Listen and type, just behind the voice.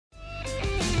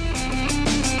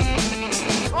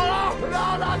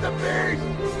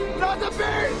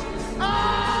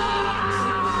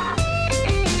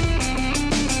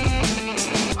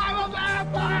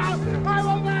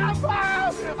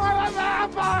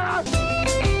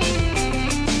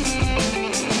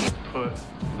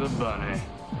Bunny,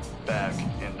 back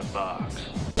in the box.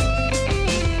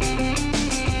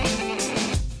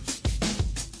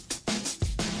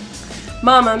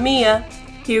 Mamma mia,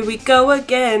 here we go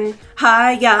again.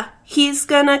 Hi-ya, he's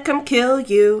gonna come kill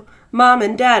you. Mom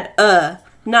and Dad,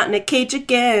 not Nic Cage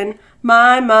again.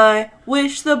 My,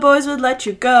 wish the boys would let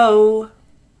you go.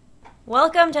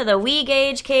 Welcome to the We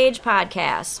Gauge Cage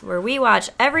podcast, where we watch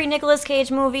every Nicolas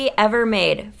Cage movie ever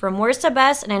made, from worst to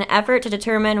best, in an effort to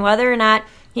determine whether or not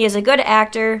he is a good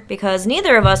actor, because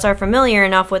neither of us are familiar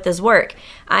enough with his work.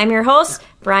 I'm your host,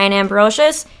 Brian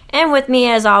Ambrosius, and with me,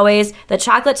 as always, the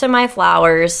chocolate to my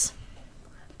flowers,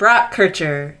 Brock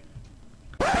Kircher.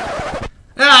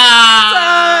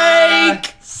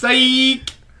 Psych!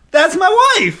 That's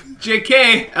my wife!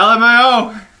 JK,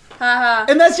 LMIO. Haha.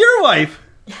 And that's your wife!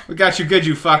 We got you good,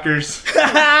 you fuckers.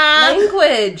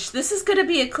 Language. This is gonna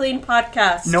be a clean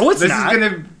podcast. No, it's This not. is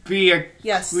gonna be a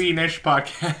Yes. cleanish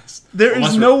podcast. There is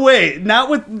Unless no way. Not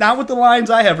with the lines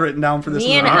I have written down for this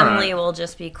me and movie. Alright. Emily will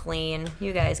just be clean.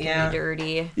 You guys can be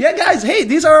dirty. Yeah, guys, hey,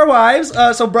 these are our wives.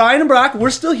 So Brian and Brock, we're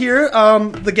still here.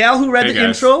 The gal who read Hey, the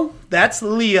guys. intro, that's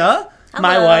Leah,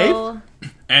 my Hello.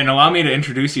 wife. And allow me to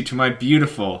introduce you to my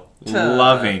beautiful,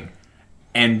 loving,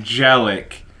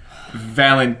 angelic,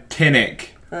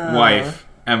 Valentinic wife,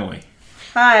 Emily.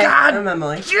 Hi, God I'm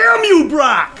Emily. Damn you,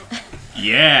 Brock!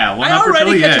 Yeah, one I up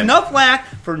already until the catch end. enough flack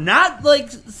for not,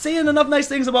 saying enough nice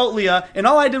things about Leah, and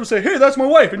all I did was say, hey, that's my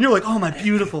wife, and you're like, oh, my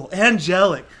beautiful,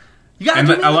 angelic. You gotta And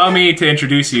do me allow like me to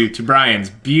introduce you to Brian's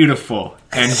beautiful,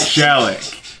 angelic,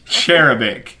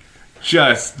 cherubic,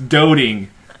 just doting,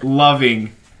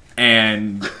 loving,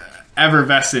 and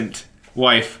effervescent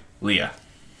wife, Leah.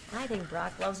 I think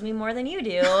Brock loves me more than you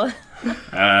do.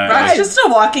 Brock's just a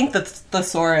walking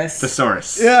thesaurus.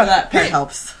 Thesaurus. that. Yeah. So that part Hey,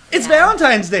 helps. it's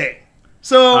Valentine's Day.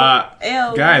 So,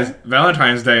 Ew. Guys,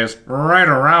 Valentine's Day is right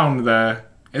around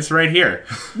it's right here.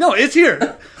 no, it's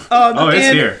here. Oh, it's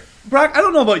and here. Brock, I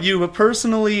don't know about you, but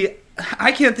personally,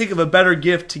 I can't think of a better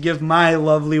gift to give my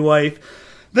lovely wife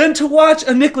than to watch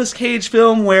a Nicolas Cage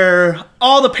film where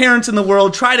all the parents in the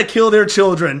world try to kill their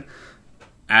children.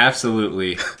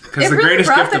 Absolutely. Because It the really greatest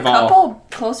brought gift the of all. couple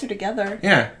closer together.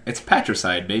 Yeah, it's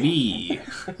patricide, baby.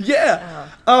 Yeah.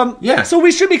 Yeah. So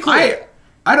we should be clear.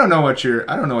 I don't know what you're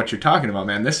talking about,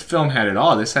 man. This film had it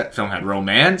all. Film had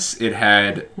romance, it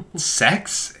had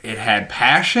sex, it had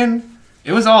passion.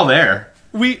 It was all there.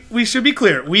 We should be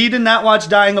clear. We did not watch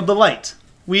Dying of the Light.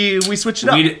 We switched it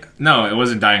up. No, it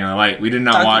wasn't Dying on the Light. We did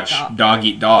not Dog Eat watch Dog. Dog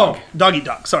Eat Dog. Oh, Dog Eat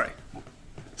Dog. Sorry.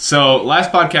 So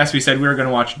last podcast we said we were going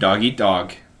to watch Dog Eat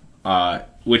Dog,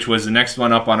 which was the next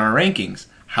one up on our rankings.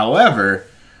 However,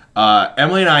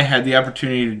 Emily and I had the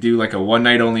opportunity to do like a one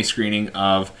night only screening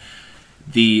of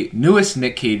the newest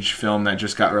Nic Cage film that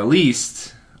just got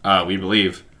released. We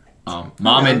believe,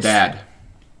 Mom and Dad.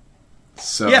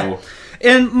 So Yeah.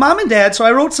 And Mom and Dad, so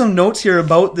I wrote some notes here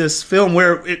about this film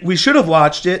where we should have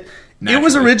watched it. It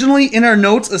was Naturally. originally in our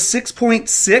notes a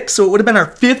 6.6, so it would have been our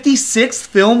 56th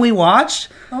film we watched.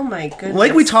 Oh my goodness.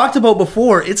 Like we talked about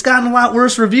before, it's gotten a lot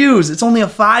worse reviews. It's only a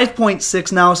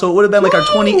 5.6 now, so it would have been like our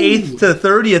 28th to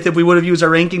 30th if we would have used our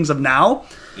rankings of now.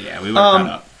 yeah, we would have caught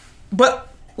up.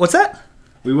 But, what's that?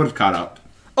 We would have caught up.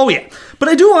 Oh, yeah. But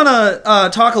I do want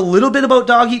to talk a little bit about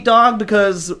Dog Eat Dog,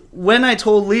 because when I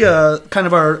told Leah kind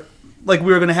of we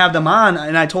were going to have them on,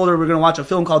 and I told her we were going to watch a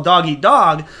film called Dog Eat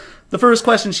Dog, the first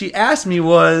question she asked me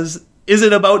was, is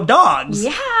it about dogs?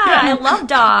 Yeah, I love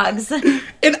dogs. And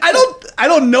I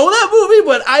don't know that movie,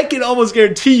 but I can almost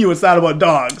guarantee you it's not about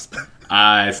dogs.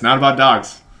 It's not about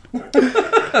dogs.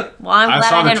 Well, I'm I glad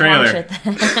saw I the didn't watch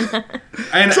it then.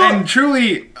 And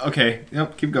truly, okay,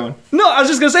 nope, keep going. No, I was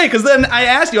just going to say, because then I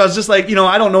asked you, I was just like,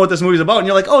 I don't know what this movie's about. And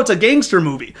you're like, oh, it's a gangster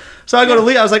movie. So I go to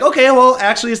Leah, I was like, okay, well,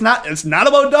 actually, it's not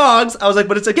about dogs. I was like,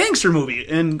 but it's a gangster movie.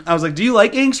 And I was like, do you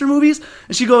like gangster movies?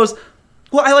 And she goes,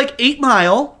 well, I like 8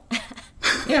 Mile.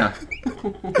 Yeah.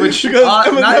 Which, goes, not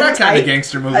 "I'm a that kind type- of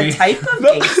gangster movie. A type of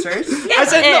gangsters. I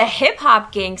said, a no.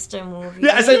 hip-hop gangster movie.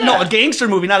 Yeah, I said, no, a gangster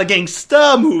movie, not a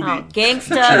gangsta movie. Oh,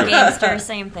 gangster,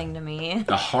 same thing to me.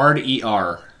 The hard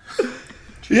ER.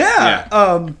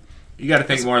 Yeah. You got to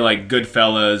think more like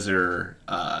Goodfellas or,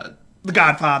 The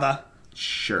Godfather.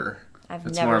 sure. I've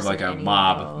It's never more of like seen a any of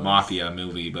mob, those. mafia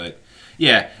movie, but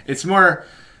yeah, it's more,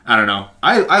 I don't know.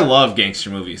 I love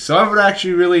gangster movies, so I would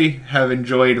actually really have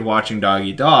enjoyed watching Dog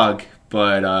Eat Dog,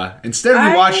 but instead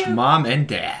we watched Mom and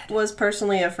Dad. Was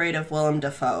personally afraid of Willem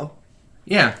Dafoe.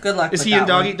 Yeah. Good luck Is with he that in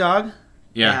Dog one. Eat Dog?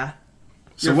 Yeah.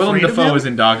 So You're Willem afraid of Dafoe him? is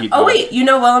in Dog Eat Dog. Oh wait, you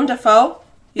know Willem Dafoe?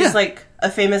 He's Yeah. like a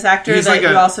famous actor He's that like you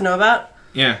also know about.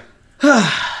 Yeah.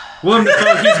 Willem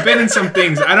Dafoe, he's been in some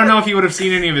things. I don't know if you would have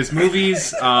seen any of his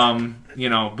movies.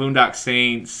 Boondock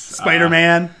Saints,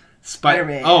 Spider-Man.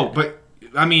 Spider-Man. Oh, but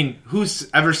I mean, who's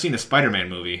ever seen a Spider-Man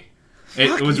movie?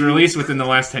 It was released within the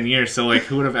last 10 years, so like,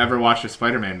 who would have ever watched a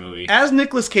Spider-Man movie? As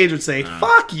Nicolas Cage would say,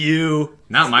 fuck you.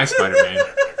 Not my Spider-Man.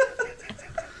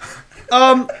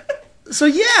 So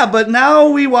yeah, but now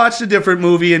we watched a different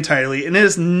movie entirely, and it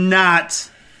is not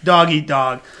Dog Eat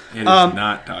Dog. It is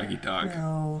not Dog Eat Dog.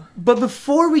 No. But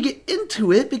before we get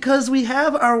into it, because we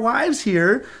have our wives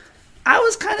here, I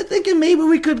was kind of thinking maybe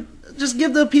we could just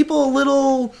give the people a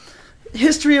little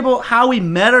history about how we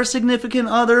met our significant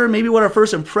other, maybe what our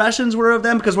first impressions were of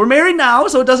them, because we're married now,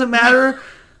 so it doesn't matter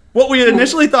what we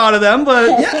initially thought of them, but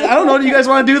yeah, I don't know, do you guys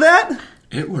want to do that?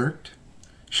 It worked.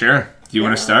 Sure. Do you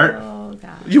want to start? Oh,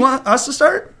 God. You want us to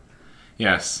start?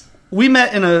 Yes. We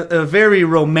met in a very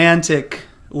romantic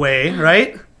way,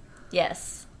 right?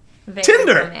 Yes. Very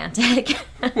Tinder. romantic.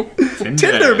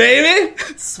 Tinder, baby!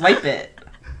 Swipe it.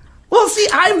 Well, see,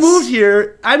 I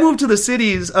moved to the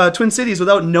cities, Twin Cities,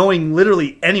 without knowing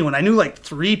literally anyone. I knew like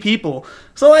 3 people.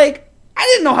 So, like, I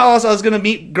didn't know how else I was going to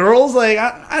meet girls. Like,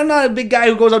 I'm not a big guy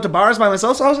who goes out to bars by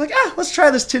myself. So I was like, let's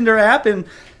try this Tinder app. And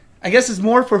I guess it's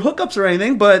more for hookups or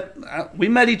anything. But we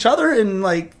met each other and,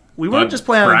 like, we weren't just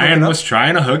planning on hooking Brian up. was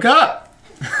trying to hook up.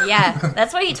 Yeah,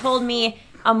 that's what he told me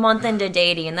a month into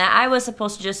dating, that I was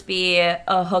supposed to just be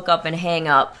a hookup and hang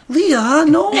up. Leah,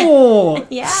 no.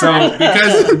 Yeah. So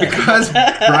because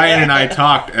Brian and I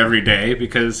talked every day,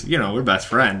 because we're best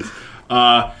friends,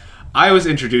 I was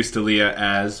introduced to Leah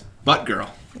as Butt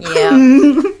Girl.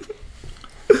 Yeah.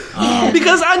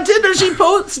 Because on Tinder she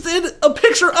posted a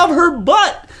picture of her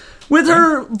butt with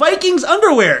her Vikings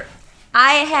underwear.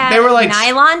 I had They were like-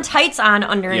 nylon tights on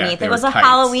underneath. Yeah, they It was were a tights.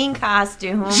 Halloween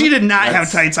costume. She did not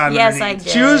have tights on Yes, underneath. I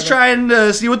did. She was trying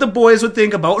to see what the boys would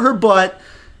think about her butt,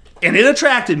 and it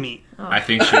attracted me. I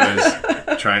think she was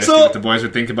trying to see So- what the boys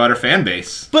would think about her fan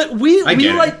base. But we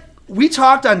get it. we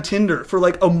talked on Tinder for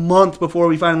like a month before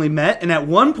we finally met, and at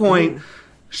one point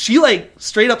she like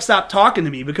straight up stopped talking to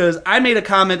me because I made a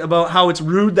comment about how it's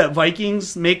rude that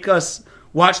Vikings make us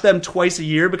watch them twice a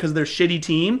year because they're a shitty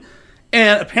team.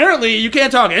 And apparently you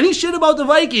can't talk any shit about the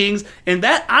Vikings, and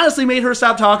that honestly made her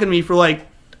stop talking to me for like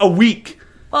a week.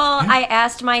 Well, I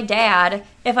asked my dad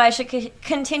if I should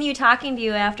continue talking to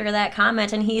you after that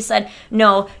comment, and he said,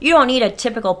 no, you don't need a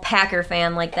typical Packer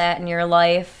fan like that in your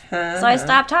life. So I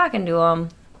stopped talking to him.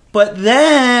 But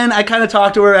then I kind of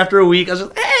talked to her after a week. I was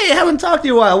like, hey, I haven't talked to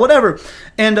you in a while, whatever.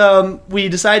 And we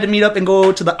decided to meet up and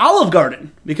go to the Olive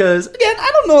Garden. Because, again, I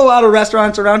don't know a lot of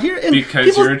restaurants around here. And Because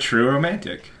people you're a true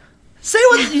romantic. Say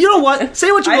what you will I've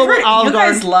about heard Olive you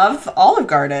Garden. guys love Olive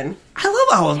Garden. I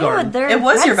love Olive Garden. Dude, their It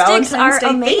was your breadsticks Valentine's are Day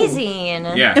thing.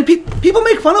 amazing. Yeah. And people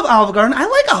make fun of Olive Garden. I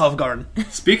like Olive Garden.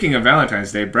 Speaking of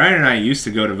Valentine's Day, Brian and I used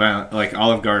to go to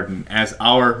Olive Garden as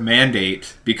our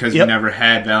mandate because Yep. we never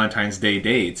had Valentine's Day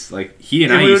dates. Like, he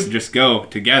and I we used would- to just go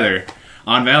together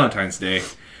on Valentine's Day,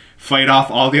 fight off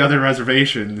all the other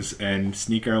reservations, and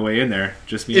sneak our way in there.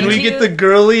 Just me And we you- get the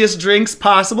girliest drinks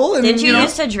possible. And, Did you know,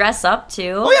 used to dress up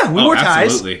too? Oh, yeah, we wore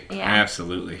ties. absolutely. Yeah.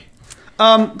 Absolutely.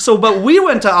 But we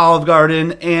went to Olive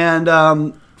Garden,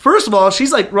 and first of all,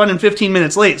 she's like running 15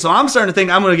 minutes late, so I'm starting to think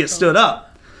I'm going to get stood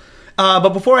up. But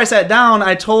before I sat down,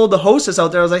 I told the hostess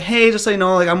out there, I was like, hey, just so you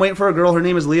know, like, I'm waiting for a girl. Her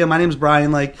name is Leah. My name is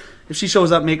Brian. Like, if she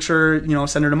shows up, make sure,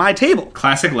 send her to my table.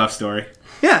 Classic love story.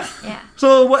 Yeah. Yeah.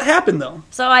 So what happened, though?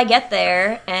 So I get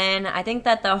there, and I think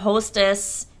that the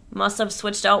hostess must have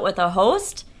switched out with a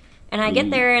host. And I get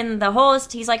there, and the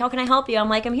host, he's like, how can I help you? I'm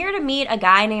like, I'm here to meet a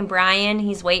guy named Brian.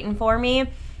 He's waiting for me.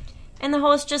 And the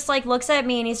host just, like, looks at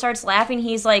me, and he starts laughing.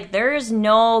 He's like, there's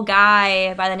no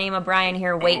guy by the name of Brian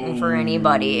here waiting for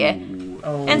anybody.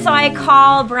 And so I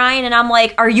call Brian, and I'm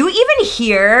like, are you even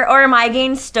here, or am I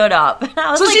getting stood up? And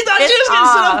I was So like, she thought she was pissed getting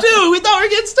stood up, off. too. We thought we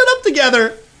were getting stood up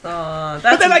together.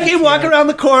 But then I came walking around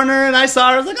the corner, and I saw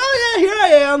her. I was like, oh, yeah, here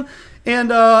I am.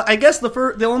 And I guess the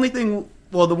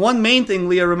one main thing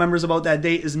Leah remembers about that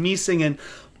date is me singing,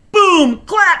 boom,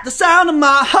 clap, the sound of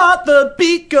my heart, the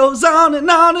beat goes on and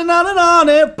on and on and on,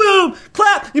 and boom,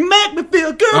 clap, you make me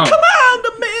feel good, Oh. come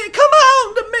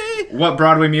on to me. What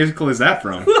Broadway musical is that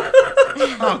from?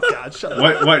 Oh, God, shut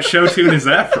up. What show tune is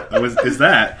that from? Is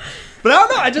that? But I don't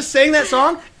know, I just sang that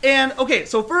song, and, okay,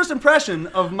 so first impression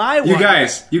of my You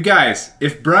wife. guys,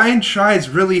 if Brian tries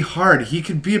really hard, he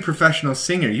could be a professional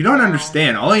singer. You don't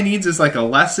understand. All he needs is like a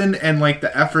lesson and like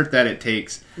the effort that it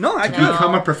takes No, I to could.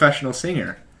 become a professional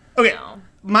singer. Okay, No.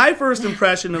 my first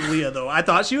impression of Leah, though, I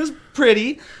thought she was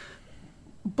pretty,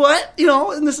 but,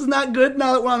 and this is not good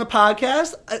now that we're on the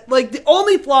podcast, the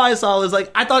only flaw I saw is,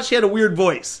 I thought she had a weird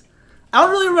voice. I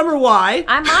don't really remember why.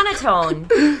 I'm monotone.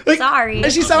 Like, Sorry.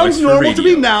 and she sounds Voice for normal to me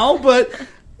radio. now, but,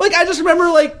 Like, I just remember,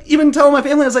 like, even telling my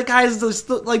family, I was like, guys, just,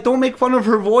 like, don't make fun of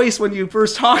her voice when you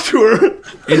first talk to her.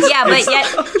 Yeah, but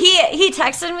yet he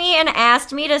texted me and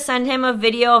asked me to send him a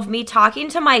video of me talking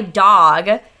to my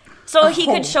dog so he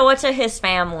could show it to his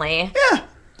family. Yeah.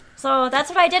 So that's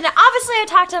what I did. And obviously, I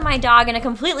talked to my dog in a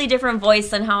completely different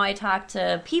voice than how I talk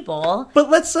to people.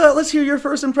 But let's hear your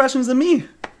first impressions of me.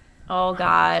 Oh,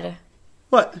 God.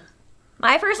 What?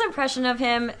 My first impression of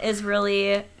him is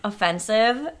really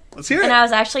offensive. Let's hear it. And I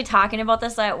was actually talking about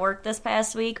this at work this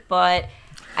past week, but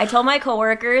I told my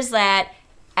coworkers that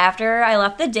after I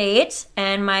left the date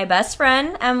and my best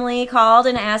friend, Emily, called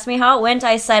and asked me how it went,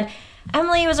 I said,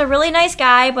 Emily was a really nice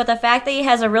guy, but the fact that he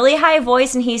has a really high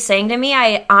voice and he's saying to me,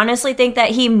 I honestly think that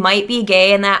he might be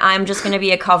gay and that I'm just going to be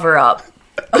a cover-up.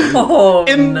 Oh,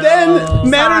 and no. then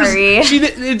matters. Sorry.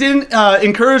 It didn't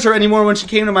encourage her anymore when she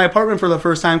came to my apartment for the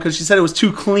first time because she said it was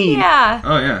too clean. Yeah.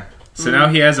 Oh, yeah. So now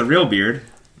he has a real beard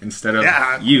instead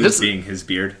of you this- being his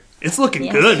beard. It's looking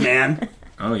good, man.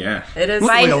 Oh, yeah. It is. Look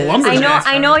like a lumberjack.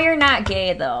 I know you're not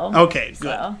gay, though. Okay,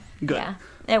 good. So, Good. yeah,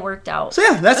 it worked out. So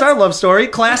yeah, that's our love story.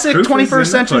 Classic Proof is in 21st the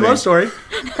century pudding. love story.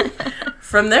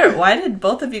 From there, why did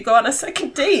both of you go on a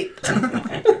second date?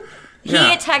 He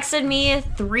Yeah. texted me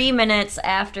 3 minutes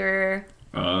after,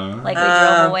 we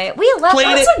drove away. We left. Played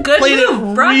That's it, a good played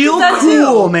move. it Brock did real that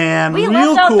cool, too. man. We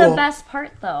real left out cool. the best part,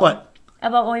 though. What?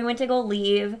 About when we went to go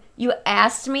leave, you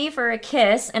asked me for a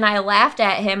kiss, and I laughed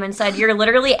at him and said, you're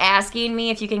literally asking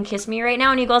me if you can kiss me right now?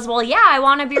 And he goes, well, yeah, I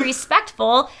want to be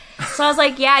respectful. So I was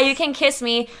like, yeah, you can kiss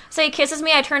me. So he kisses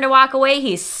me, I turn to walk away,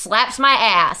 he slaps my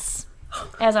ass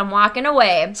as I'm walking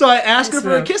away. So I asked her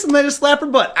for a kiss and then I just slapped her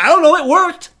butt. I don't know, it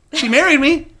worked. She married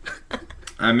me.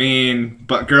 I mean,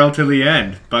 butt girl to the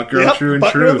end. Butt girl Yep, true and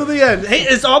butt true. girl to the end. Hey,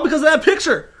 it's all because of that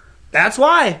picture. That's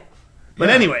why. But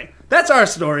Yeah. anyway, that's our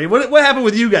story. What happened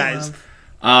with you guys?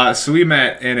 So we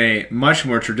met in a much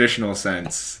more traditional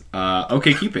sense.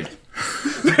 Okay, Cupid.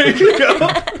 There you go.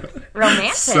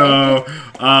 Romantic. So,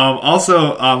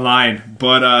 also online,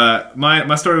 but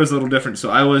my story was a little different. So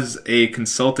I was a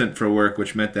consultant for work,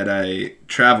 which meant that I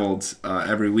traveled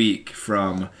every week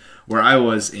from where I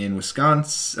was in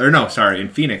in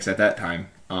Phoenix at that time.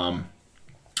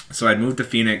 So I'd moved to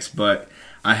Phoenix, but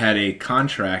I had a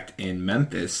contract in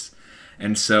Memphis,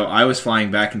 and so I was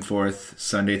flying back and forth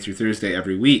Sunday through Thursday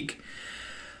every week.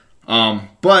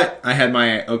 But I had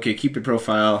my OkCupid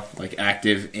profile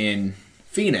active in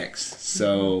Phoenix.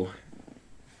 So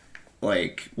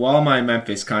while my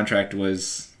Memphis contract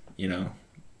was,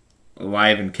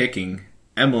 alive and kicking,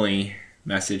 Emily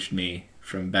messaged me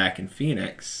from back in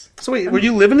Phoenix. So wait, were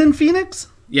you living in Phoenix?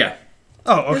 Yeah.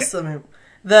 Oh, okay.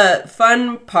 The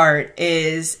fun part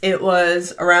is it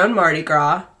was around Mardi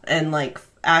Gras and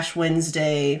Ash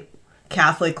Wednesday,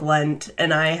 Catholic Lent,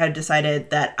 and I had decided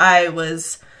that I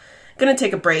was going to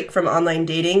take a break from online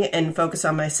dating and focus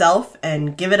on myself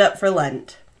and give it up for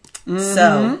Lent. Mm-hmm.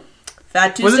 So,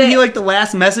 Fat Tuesday. Wasn't he the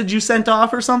last message you sent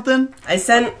off or something? I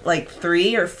sent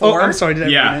 3 or 4. Oh, I'm sorry. Did I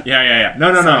ruin it? Yeah.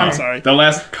 No. I'm sorry. The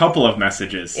last couple of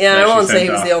messages. Yeah, that I she won't say sent he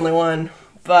was off. the only one,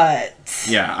 but...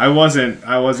 Yeah, I wasn't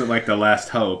the last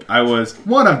hope. I was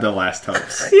one of the last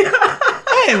hopes.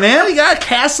 Hey, man, you gotta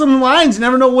cast some lines. You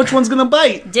never know which one's gonna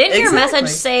bite. Didn't your Exactly.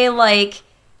 message say,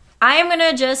 I'm going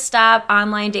to just stop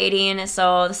online dating,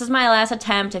 so this is my last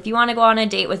attempt. If you want to go on a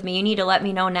date with me, you need to let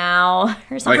me know now,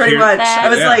 or something Pretty like much. that. I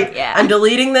was Yeah. I'm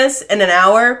deleting this in an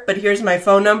hour, but here's my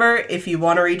phone number if you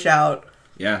want to reach out.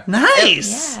 Yeah.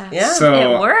 Nice. Yeah. So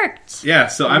It worked. yeah,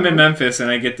 so I'm in Memphis and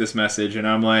I get this message and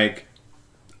I'm like,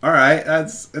 all right,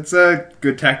 it's a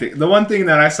good tactic. The one thing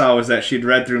that I saw was that she'd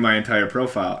read through my entire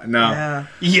profile. Now,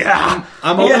 Yeah.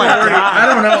 I'm Oh over my already- God. I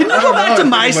don't know. Can you I go don't back know to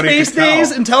if anybody MySpace could tell.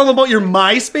 days and tell them about your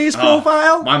MySpace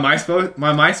profile? My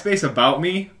MySpace about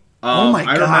me. Oh my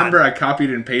I God. remember I copied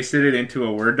and pasted it into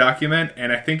a Word document,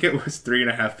 and I think it was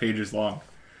 3.5 pages long.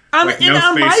 On no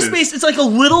MySpace, spaces. it's a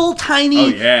little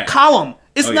tiny column.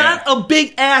 It's not a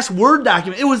big ass Word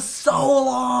document. It was so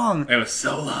long. It was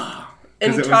so long.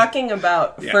 And talking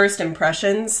about first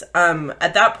impressions,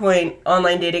 at that point,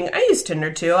 online dating, I used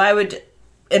Tinder too. And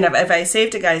if I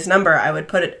saved a guy's number, I would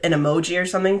put an emoji or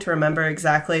something to remember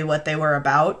exactly what they were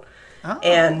about. Oh.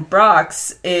 And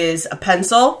Brock's is a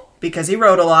pencil, because he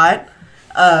wrote a lot,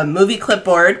 a movie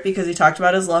clipboard, because he talked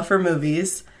about his love for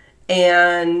movies,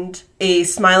 and a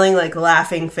smiling,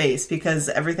 laughing face, because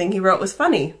everything he wrote was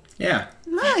funny. Yeah.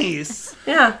 Nice.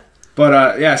 Yeah.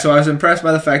 But, so I was impressed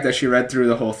by the fact that she read through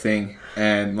the whole thing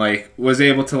and, was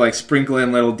able to, sprinkle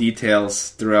in little details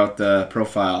throughout the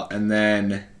profile. And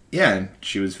then, and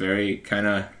she was very kind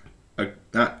of,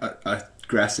 not a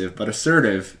aggressive, but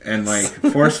assertive and like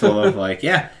forceful of like,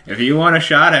 yeah, if you want a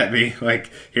shot at me, like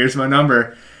here's my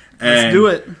number. And let's do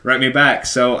it. Write me back.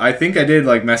 So I think I did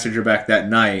like message her back that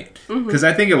night because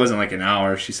I think it wasn't like an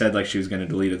hour. She said like she was going to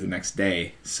delete it the next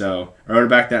day. So I wrote her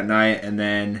back that night, and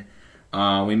then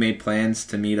we made plans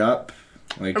to meet up.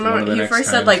 Like, I remember he first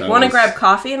said, like, want to grab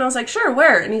coffee? And I was like, sure,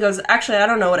 where? And he goes, actually, I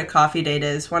don't know what a coffee date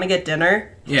is. Want to get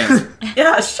dinner? Yeah.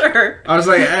 Yeah, sure. I was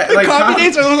like coffee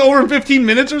dates are over 15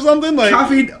 minutes or something? Like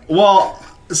coffee, well,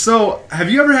 so have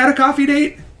you ever had a coffee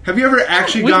date? Have you ever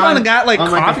actually we've gone kind of got like on,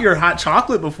 coffee or hot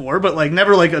chocolate before, but like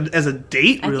never like as a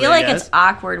date, really, I feel like guess. it's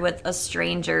awkward with a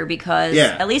stranger because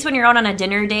Yeah. at least when you're out on a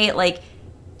dinner date, like,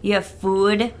 you have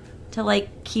food to,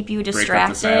 like, keep you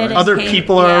distracted. silence. Other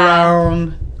people are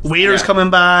around, waiters Yeah. coming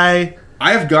by.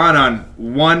 I have gone on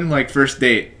one like first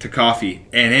date to coffee,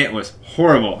 and it was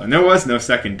horrible. And there was no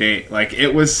second date. Like,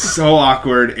 it was so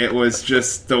awkward. It was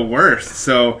just the worst.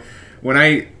 So when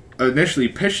I initially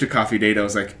pitched a coffee date, I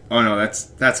was like, oh no,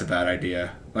 that's a bad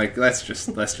idea. Like, let's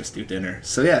just do dinner.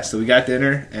 So yeah, so we got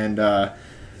dinner, and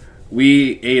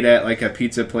we ate at like a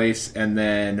pizza place, and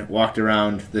then walked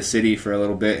around the city for a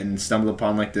little bit, and stumbled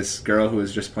upon like this girl who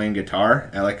was just playing guitar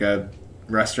at like a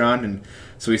restaurant, and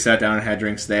so we sat down and had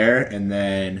drinks there, and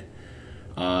then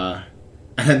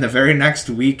the very next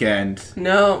weekend.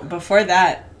 No, before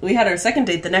that, we had our second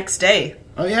date the next day.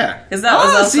 Oh yeah, Because that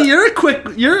was also... See, you're a quick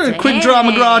draw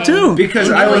McGraw too. because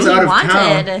You I knew was what out you of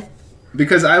town. wanted.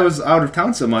 Because I was out of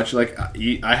town so much, like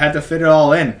I had to fit it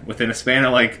all in within a span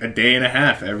of like a day and a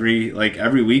half. Every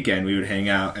weekend we would hang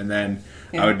out, and then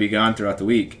I would be gone throughout the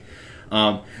week.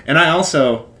 And I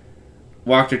also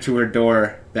walked her to her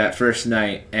door that first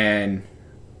night, and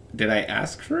did I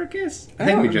ask for a kiss? I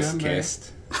think we just remember.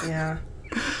 kissed. Yeah.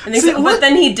 But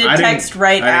then he did I didn't- text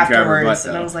right I didn't grab her afterwards, butt,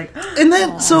 and I though. was like, And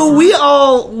then, so we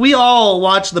all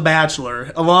watch The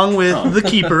Bachelor along with the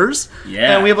Keepers.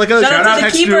 Yeah. And we have like a Shout out to the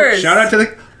text group. Keepers. Shout out to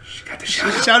the. She got the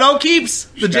shout out. Shout out Keeps,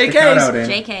 the Got the shout out JKs.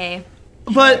 in. JK.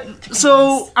 But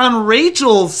so on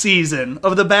Rachel's season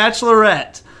of The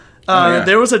Bachelorette, yeah.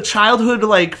 there was a childhood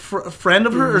like friend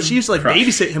of her, or she used to like Crush.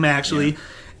 babysit him actually,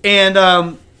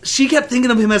 and she kept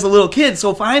thinking of him as a little kid.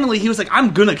 So finally, he was like,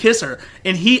 "I'm gonna kiss her,"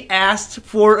 and he asked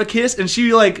for a kiss, and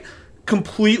she like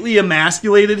completely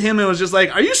emasculated him and was just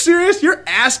like, "Are you serious? You're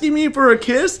asking me for a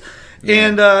kiss?"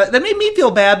 And that made me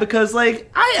feel bad because like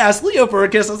I asked Leo for a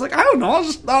kiss. I was like, I don't know, I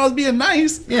just thought I was being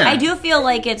nice. Yeah. I do feel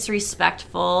like it's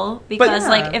respectful because,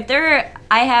 like, if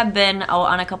I have been out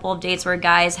on a couple of dates where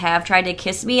guys have tried to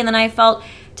kiss me, and then I felt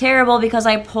terrible because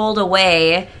I pulled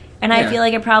away, and I Yeah. feel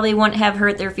like it probably wouldn't have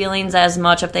hurt their feelings as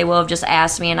much if they would have just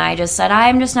asked me, and I just said,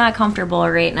 I'm just not comfortable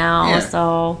right now, Yeah.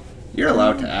 so... You're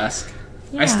allowed to ask.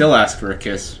 Yeah. I still ask for a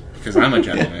kiss because I'm a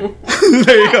gentleman.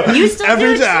 There you go. You still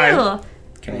Every do, time. too.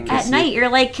 Can I kiss At you? night, you're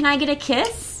like, can I get a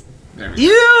kiss? There we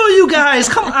go. You guys,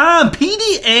 come on,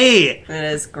 PDA. it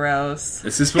is gross.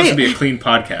 This is supposed to be a clean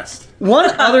podcast. One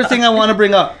other thing I want to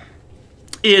bring up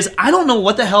is I don't know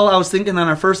what the hell I was thinking on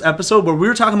our first episode where we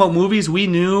were talking about movies we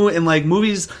knew and like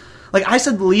movies. Like I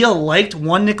said, Leah liked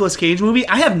one Nicolas Cage movie.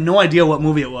 I have no idea what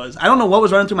movie it was. I don't know what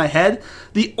was running through my head.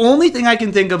 The only thing I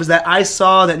can think of is that I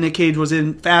saw that Nic Cage was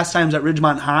in Fast Times at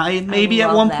Ridgemont High maybe at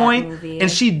love one that point. movie. And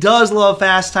she does love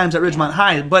Fast Times at Ridgemont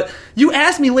High. But you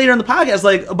asked me later in the podcast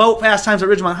like about Fast Times at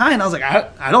Ridgemont High, and I was like,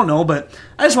 I don't know. But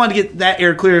I just wanted to get that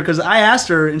air clear because I asked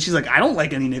her, and she's like, I don't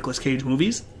like any Nicolas Cage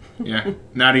movies. Yeah.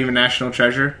 Not even National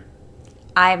Treasure.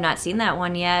 I have not seen that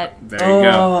one yet. There you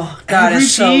go. Oh, God,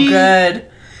 it's so Everybody- good.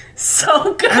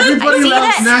 So good. Everybody I see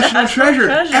loves that. National Treasure.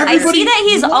 I Everybody see that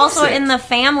he's loves also it. in The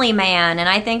Family Man, and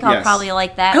I think I'll Yes. probably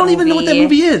like that I don't even know what that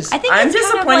movie is. I think I'm it's kind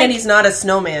of disappointed like- he's not a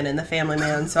snowman in The Family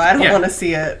Man, so I don't Yeah. want to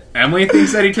see it. Emily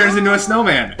thinks that he turns into a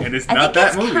snowman, and it's I not think that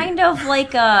it's movie. kind of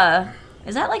like a...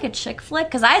 Is that like a chick flick?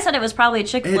 Because I said it was probably a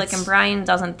chick flick, It's- and Brian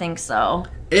doesn't think so.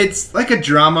 It's like a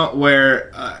drama where,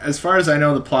 as far as I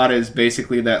know, the plot is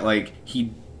basically that like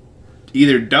he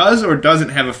either does or doesn't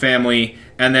have a family,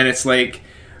 and then it's like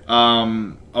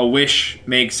a wish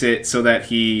makes it so that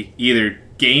he either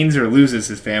gains or loses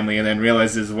his family, and then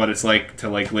realizes what it's like to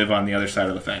like live on the other side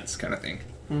of the fence, kind of thing.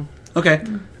 Okay.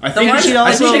 I think one- it's,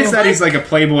 I think it's that also- he's like a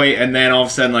playboy, and then all of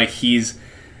a sudden like he's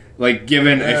like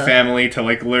given a family to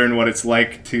like learn what it's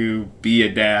like to be a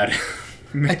dad.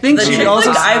 I think The she chick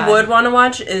also. flick I would want to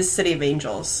watch is City of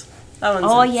Angels. That one's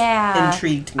Oh, yeah.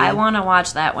 intrigued me. I want to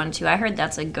watch that one, too. I heard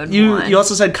that's a good You one. you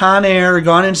also said Con Air,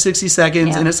 Gone in 60 Seconds,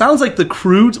 Yeah. and it sounds like The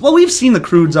Croods. Well, we've seen The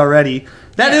Croods already.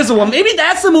 That is the one. Maybe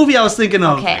that's the movie I was thinking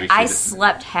of. Okay, Maybe I she did.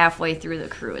 slept halfway through The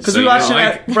Cruise. Because So we you watched it don't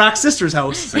at Brock's sister's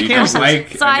house. So you Kansas. don't like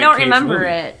So a I Nic don't Cage remember movie.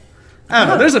 it. I don't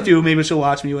know. There's a few maybe she'll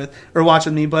watch me with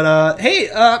me. But hey,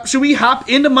 should we hop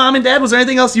into Mom and Dad? Was there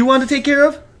anything else you wanted to take care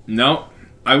of? No.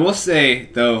 I will say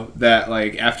though that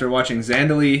like after watching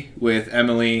Zandali with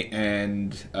Emily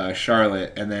and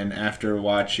Charlotte, and then after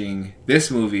watching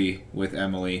this movie with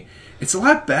Emily, it's a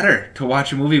lot better to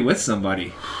watch a movie with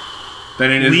somebody than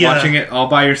it is watching it all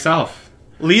by yourself.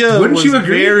 Leah Wouldn't you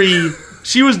agree?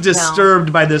 She was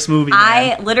disturbed by this movie.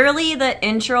 Man. The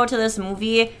intro to this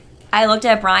movie, I looked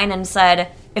at Brian and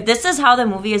said, if this is how the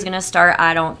movie is going to start,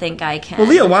 I don't think I can. Well,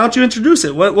 Leah, why don't you introduce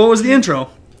it? What was the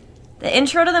intro? The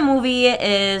intro to the movie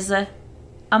is a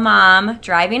mom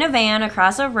driving a van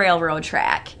across a railroad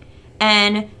track.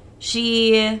 And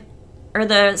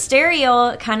the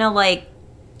stereo kind of like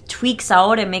tweaks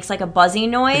out and makes like a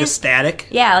buzzing noise. Like a static?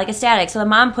 Yeah, like a static. So the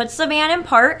mom puts the van in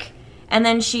park, and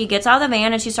then she gets out of the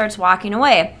van and she starts walking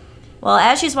away. Well,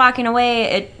 as she's walking away,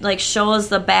 it like shows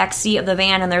the back seat of the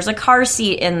van, and there's a car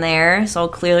seat in there. So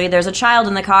clearly there's a child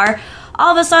in the car.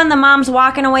 All of a sudden, the mom's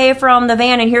walking away from the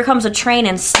van, and here comes a train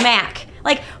and smack.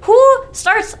 Like, who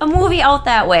starts a movie out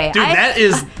that way?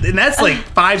 Dude, that's like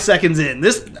 5 seconds in.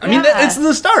 It's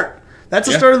the start. That's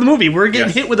the Yeah. start of the movie. We're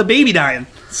getting hit with a baby dying.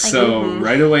 So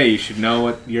right away you should know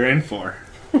what you're in for.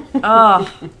 Oh.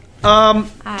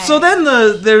 So then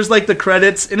there's like the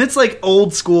credits, and it's like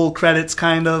old school credits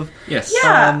kind of. Yes.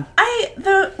 Yeah,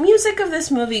 the music of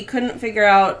this movie couldn't figure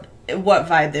out what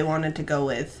vibe they wanted to go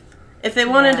with. If they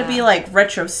wanted to be like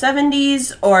retro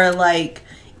 70s or like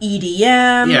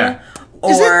EDM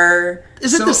or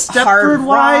is it the hard Stepford rock?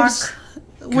 Wives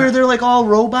where they're like all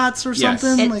robots or Yes.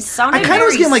 something? It sounded I kind of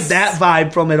was very getting like that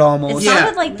vibe from it almost. It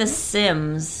sounded like The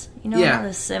Sims. You know Yeah. how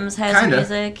The Sims has Kinda.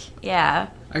 music? Yeah.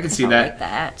 I can see felt that. like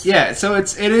that. Yeah, so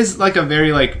it is like a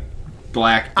very like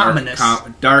black Ominous.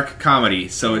 dark comedy.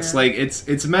 So it's like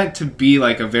it's meant to be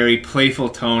like a very playful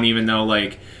tone, even though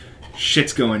like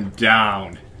shit's going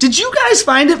down. Did you guys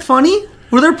find it funny?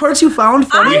 Were there parts you found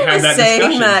funny? had I was that saying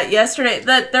discussion. that yesterday.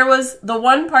 That there was the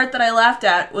one part that I laughed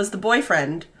at was the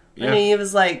boyfriend. Yeah. And he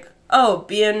was like, "Oh,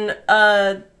 being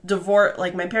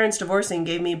like my parents divorcing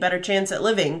gave me a better chance at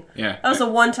living." Yeah. That was the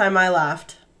one time I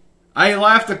laughed. I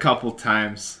laughed a couple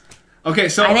times. Okay,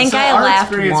 so I think I our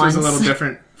laughed experience was a once. little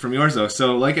different from yours though.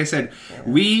 So like I said,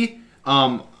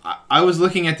 I was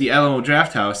looking at the Alamo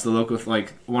Draft House, the local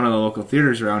one of the local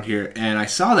theaters around here, and I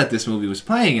saw that this movie was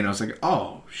playing, and I was like,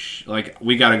 "Oh,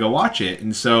 we got to go watch it."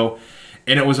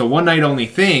 And it was a one night only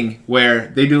thing where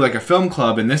they do like a film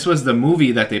club, and this was the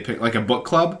movie that they picked, like a book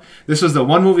club. This was the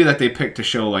one movie that they picked to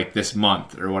show like this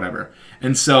month or whatever.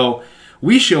 And so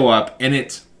we show up, and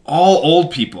it's all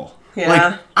old people. Yeah.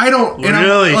 Like I don't and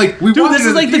Really? we Dude, walked this into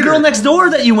is like the theater. Girl Next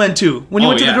Door that you went to when you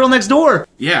went to the yeah. Girl Next Door.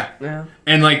 Yeah. Yeah.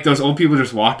 And like those old people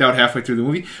just walked out halfway through the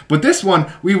movie. But this one,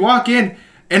 we walk in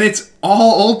and it's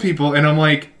all old people, and I'm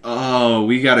like, oh,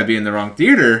 we gotta be in the wrong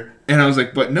theater. And I was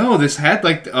like, but no, this had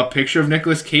like a picture of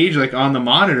Nicolas Cage like on the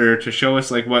monitor to show us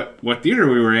like what theater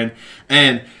we were in.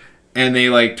 And they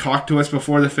like talked to us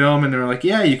before the film, and they were like,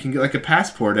 yeah, you can get like a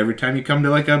passport every time you come to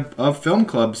like a film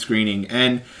club screening.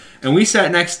 And we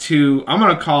sat next to, I'm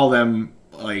going to call them,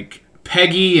 like,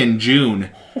 Peggy and June.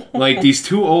 Like, these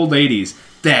two old ladies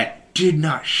that did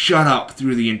not shut up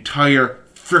through the entire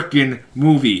frickin'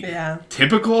 movie. Yeah.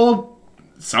 Typical,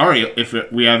 sorry if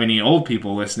we have any old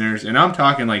people listeners, and I'm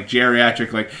talking, like,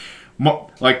 geriatric,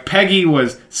 like Peggy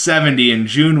was 70 and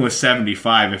June was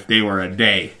 75 if they were a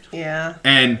day. Yeah.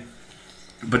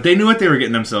 But they knew what they were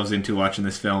getting themselves into watching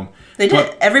this film. They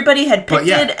did. Everybody had picked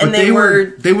it, and they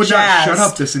would not jazzed. shut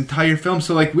up this entire film.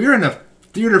 So like we were in a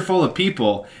theater full of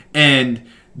people, and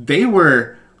they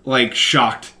were like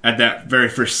shocked at that very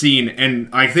first scene. And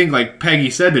I think like Peggy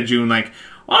said to June, like,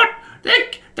 "What? They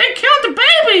killed the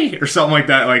baby," or something like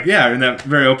that. Like in that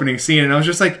very opening scene. And I was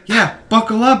just like, "Yeah,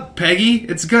 buckle up, Peggy.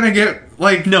 It's gonna get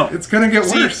it's gonna get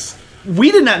worse."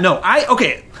 We did not know.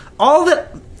 All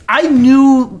that I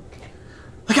knew.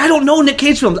 Like, I don't know Nic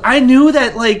Cage films. I knew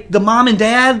that, like, the mom and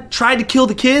dad tried to kill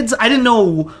the kids. I didn't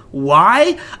know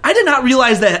why. I did not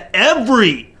realize that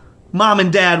every mom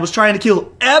and dad was trying to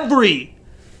kill every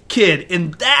kid,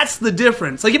 and that's the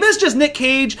difference. Like, if it's just Nic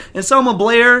Cage and Selma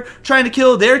Blair trying to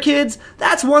kill their kids,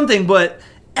 that's one thing, but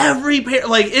every parent,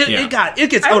 like, it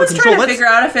gets I out of was control. trying to figure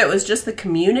out if it was just the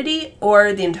community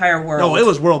or the entire world. No, it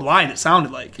was worldwide, it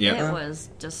sounded like. Yeah. It was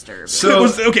disturbing. So It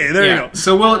was, okay, there you go.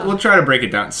 So we'll try to break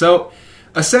it down. So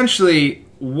essentially,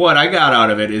 what I got out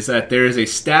of it is that there is a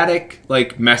static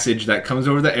like message that comes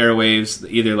over the airwaves,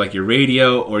 either like your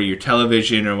radio or your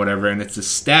television or whatever, and it's a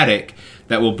static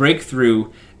that will break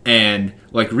through and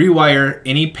like rewire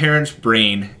any parent's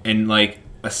brain and like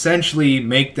essentially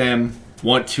make them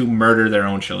want to murder their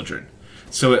own children.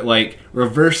 So it like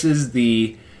reverses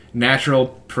the natural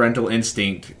parental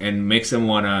instinct and makes them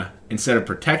want to, instead of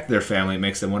protect their family, it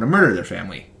makes them want to murder their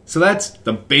family. So that's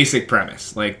the basic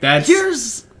premise. Like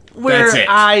Here's where that's it.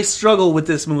 I struggle with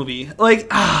this movie. Like,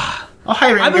 Oh, hi,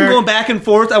 Ranger. I've been going back and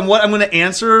forth on what I'm going to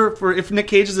answer for if Nic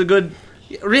Cage is a good...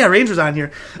 Yeah, Ranger's on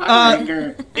here. Hi,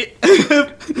 Ranger.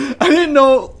 I didn't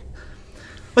know...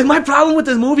 Like, my problem with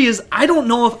this movie is I don't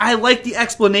know if I like the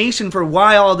explanation for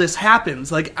why all this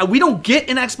happens. Like, we don't get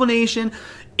an explanation.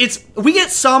 We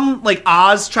get some, like,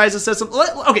 Oz tries to say something.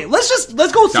 Okay, let's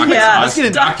go through Dr. it. Oz. Let's get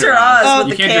into Dr. Oz You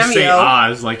with the can't just say cameo.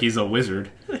 Oz like he's a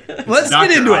wizard. Let's Dr.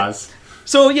 get into Oz. it.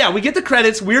 So, yeah, we get the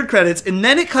credits, weird credits, and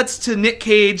then it cuts to Nic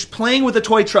Cage playing with a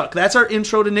toy truck. That's our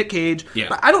intro to Nic Cage. Yeah.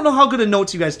 But I don't know how good of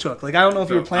notes you guys took. Like, I don't know if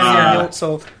you were planning your notes,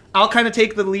 so I'll kind of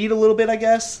take the lead a little bit, I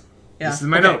guess. Yeah. This is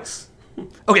my notes.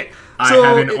 Okay. I So,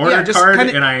 have an order yeah, just card,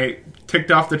 kinda, and I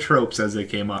ticked off the tropes as they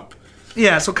came up.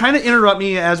 Yeah, so kind of interrupt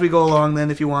me as we go along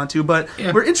then if you want to. But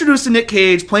Yeah. we're introduced to Nic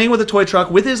Cage playing with a toy truck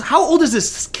with his... How old is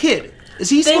this kid? Is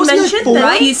he They supposed to be like mentioned 4?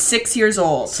 that he's 6 years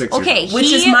old. 6 years Okay, old. Which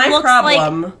he is my looks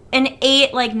problem. like an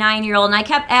 8, 9-year-old, and I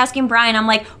kept asking Brian, I'm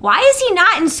like, why is he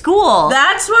not in school?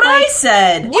 That's what I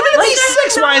said. Even if he's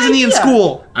 6, why isn't he in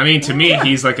school? I mean, to me,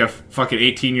 he's like a fucking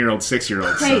 18-year-old,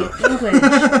 6-year-old. Hey,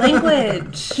 So.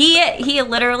 language. He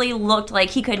literally looked like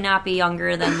he could not be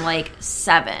younger than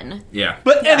 7. Yeah.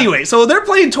 But anyway, so they're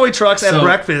playing toy trucks at So-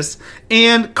 breakfast,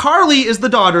 and Carly is the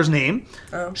daughter's name.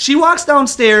 She walks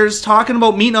downstairs talking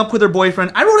about meeting up with her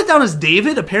boyfriend. I wrote it down as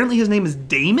David. Apparently his name is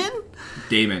Damon?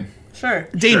 Damon. Sure.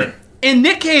 Damon. Sure. And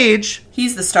Nic Cage...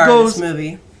 He's the star Goes- of this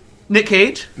movie. Nic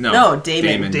Cage? No,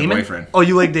 Damon. Damon, the boyfriend. Oh,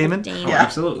 you like Damon? Damon. Oh,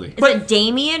 absolutely. Is it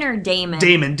Damien or Damon?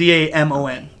 Damon.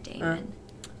 D-A-M-O-N. Damon.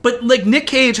 But, Nic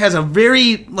Cage has a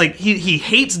very, he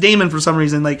hates Damon for some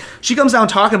reason. She comes down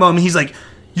talking about him, and he's like,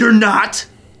 "You're not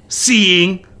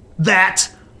seeing that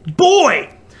boy!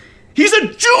 He's a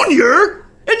junior,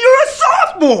 and you're a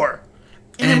sophomore!"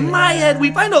 And in my head,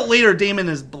 we find out later Damon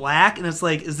is black, and it's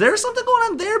like, is there something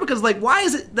going on there? Because, why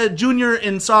is it that junior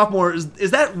and sophomore, is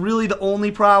that really the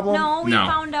only problem? No, we No.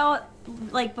 found out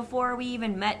before we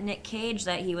even met Nic Cage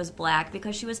that he was black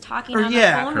because she was talking Or, on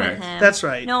yeah, the phone correct. with him. That's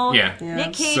right. No, Yeah.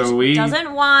 Nic Cage So we-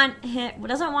 doesn't want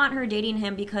her dating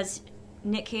him because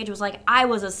Nic Cage was like, I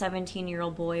was a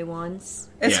 17-year-old boy once.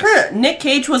 It's Yes. her. Nic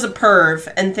Cage was a perv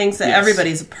and thinks that Yes.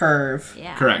 everybody's a perv.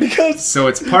 Yeah. Correct. So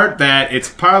it's part that, it's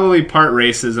probably part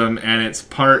racism, and it's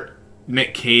part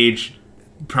Nic Cage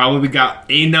probably got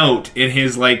a note in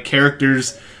his,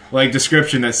 character's,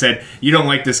 description that said, you don't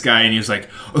like this guy, and he was like,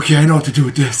 okay, I know what to do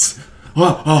with this.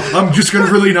 Oh, I'm just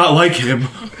gonna really not like him.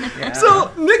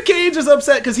 So Nic Cage is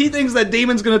upset because he thinks that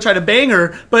Damon's going to try to bang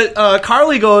her, but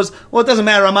Carly goes, "Well, it doesn't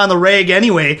matter, I'm on the rag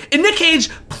anyway." And Nic Cage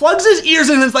plugs his ears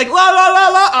in and is like, "La la la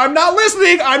la, I'm not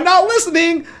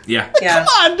listening." Yeah. Yeah. Come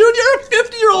on, dude, you're a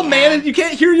 50-year-old man and you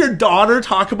can't hear your daughter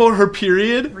talk about her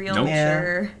period. Real Nope.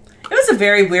 mature. It was a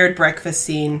very weird breakfast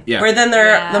scene. Yeah. Where then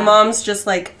Yeah. the mom's just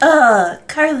like,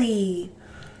 Carly.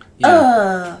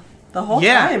 Yeah. The whole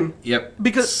Yeah. time. Yep.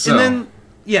 Because So- and then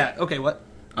okay, what?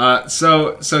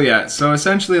 So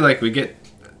essentially, we get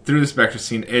through this breakfast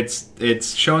scene.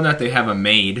 It's shown that they have a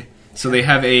maid. So they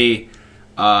have a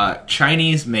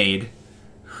Chinese maid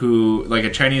who, a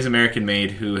Chinese American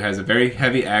maid who has a very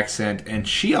heavy accent, and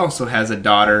she also has a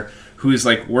daughter who's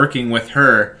working with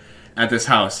her at this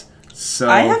house. So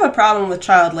I have a problem with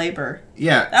child labor.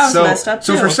 yeah, That was so, messed up,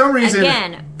 So too. for some reason,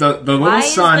 Again, the little Why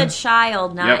son is the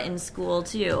child not Yep. in school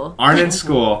too? aren't in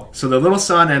school. So the little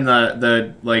son and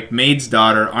the maid's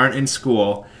daughter aren't in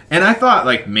school. And I thought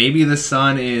maybe the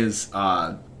son is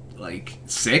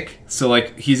sick. So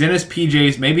he's in his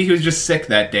PJs. Maybe he was just sick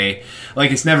that day.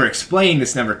 It's never explained.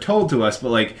 It's never told to us.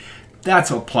 But that's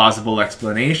a plausible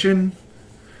explanation.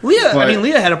 Leah But-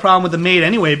 Leah had a problem with the maid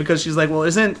anyway because she's like, "Well,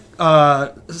 isn't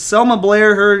Selma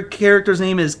Blair, her character's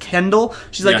name is Kendall?"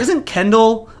 She's like, Yeah. "Isn't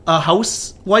Kendall a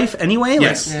housewife anyway?"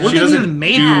 Yes, What she did doesn't the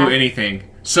maid do Yeah. anything.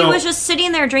 She So was just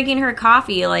sitting there drinking her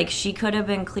coffee. She could have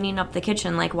been cleaning up the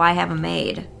kitchen. Why have a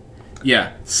maid? yeah.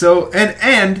 So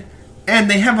and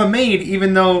they have a maid,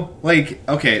 even though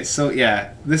okay. So yeah,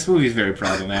 this movie is very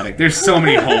problematic. There's so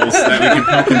many holes that we can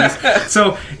poke in this.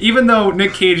 So even though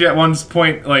Nic Cage at one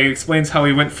point explains how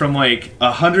he went from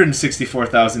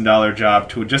 $164,000 job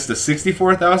to just a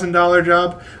 $64,000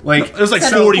 job, It was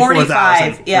Said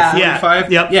 44,000. 45, yeah. Yeah.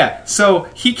 45? Yep. Yeah. So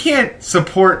he can't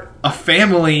support a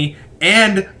family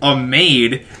and a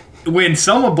maid when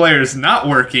Selma Blair's not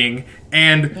working,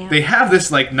 and Yeah. they have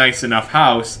this nice enough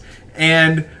house,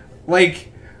 and what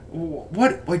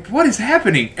is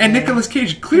happening? And Nicolas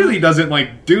Cage clearly doesn't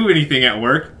do anything at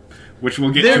work, which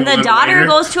we'll get to. And a the little daughter later.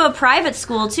 goes to a private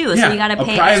school too, so you got to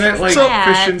pay a private extra like for that.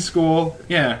 Christian school.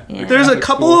 Yeah. There's a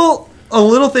couple of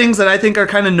little things that I think are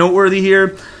kind of noteworthy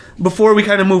here. Before we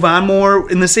kind of move on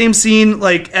more, in the same scene,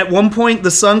 like at one point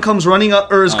the son comes running up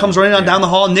comes running on down the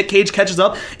hall, and Nic Cage catches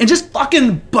up and just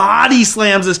fucking body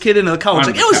slams this kid into the couch.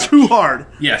 Like, it was too hard.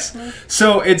 Yes.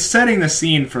 So it's setting the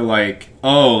scene for like,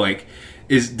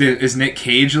 is Nic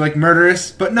Cage like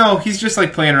murderous? But no, he's just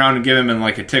like playing around and giving him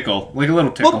like a tickle, like a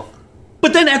little tickle. Well,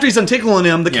 but then after he's done tickling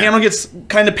him, the camera gets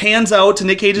kind of pans out to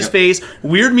Nic Cage's face.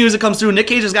 Weird music comes through. Nic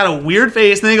Cage has got a weird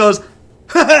face, and then he goes,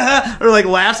 or like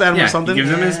laughs at him or something. He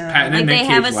gives him his patented Like Nic they Cage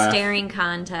have a laugh. staring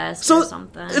contest or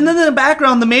something. And then in the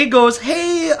background, the maid goes,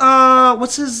 "Hey,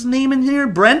 what's his name in here?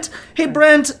 Brent? Hey,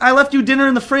 Brent, I left you dinner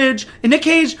in the fridge." And Nic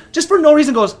Cage, just for no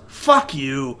reason, goes, "Fuck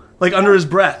you," like under his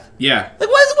breath. Yeah. Like,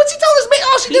 what's he telling this maid?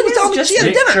 All she did was tell him she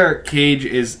had dinner. Nic Cage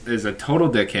is a total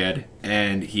dickhead,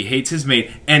 and he hates his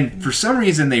maid. And for some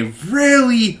reason, they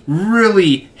really,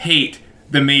 really hate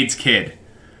the maid's kid.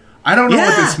 I don't know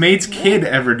what this maid's kid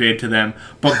ever did to them,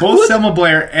 but both Selma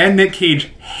Blair and Nic Cage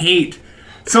hate.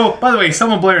 So, by the way,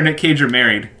 Selma Blair and Nic Cage are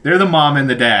married. They're the mom and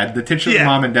the dad, the titular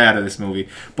mom and dad of this movie.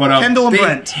 But Kendall and they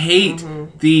Brent hate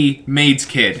the maid's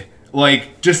kid.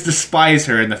 Like, just despise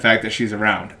her and the fact that she's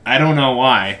around. I don't know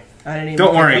why. I didn't even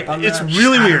Don't worry. pick up on It's that. really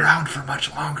She's not weird. around for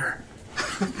much longer.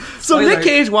 So Nic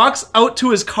Cage walks out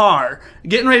to his car,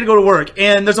 getting ready to go to work,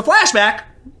 and there's a flashback,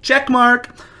 check mark,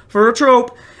 for a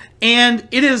trope, and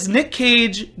it is Nic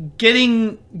Cage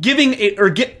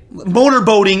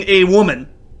motorboating a woman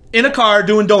in a car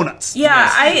doing donuts.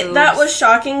 Yeah, that was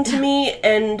shocking to me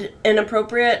and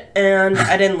inappropriate, and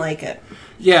I didn't like it.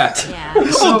 Yeah.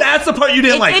 Oh, that's the part you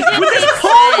didn't like. It didn't With this make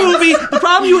whole sense. movie, the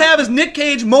problem you have is Nic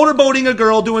Cage motorboating a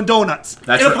girl doing donuts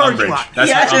That's in a the parking umbrage. lot. That's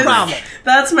Yeah, the umbrage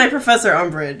That's my Professor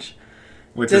Umbridge.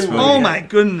 with this Didn't movie. Oh my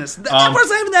goodness. That part's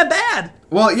not even that bad.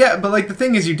 Well, yeah, but like the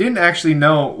thing is, you didn't actually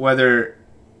know whether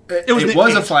it was Nic a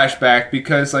Cage. flashback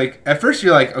because, like, at first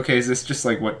you're like, okay, is this just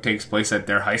like what takes place at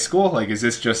their high school? Like, is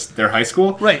this just their high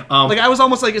school? Right. Like, I was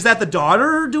almost like, is that the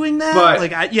daughter doing that? But-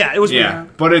 It was Yeah,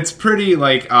 weird. but it's pretty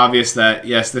like obvious that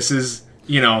yes, this is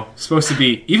supposed to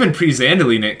be even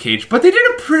pre-Zandali Nic Cage, but they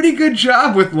did a pretty good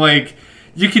job with like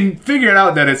you can figure it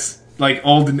out that it's like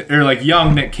old or like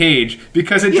young Nic Cage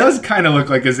because it does kind of look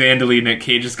like a Zandali Nic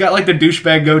Cage. It's got like the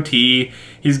douchebag goatee.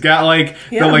 He's got like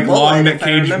the like mullet, long Nic if I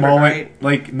Cage remember mullet, right.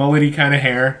 like mullety kind of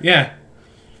hair. Yeah.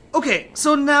 Okay,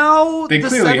 so now They the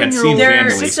clearly had 7-year-old... seen They're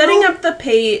Zandali. setting up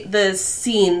the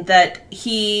scene that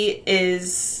he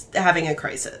is having a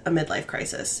midlife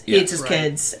crisis. He Yeah. hates his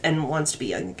kids and wants to be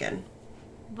young again.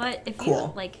 But if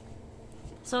Cool. you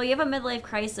so you have a midlife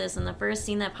crisis, and the first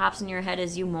scene that pops in your head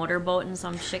is you motorboating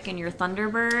some chick in your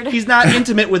Thunderbird. He's not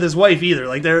intimate with his wife either.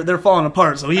 Like, they're falling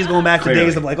apart, so he's going back to Clearly.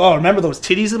 days of like, oh, remember those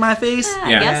titties in my face? I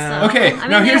Yeah. guess so. Okay, I mean,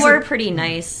 now they here's were the- pretty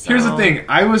nice. Here's the so- thing.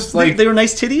 I was like, They were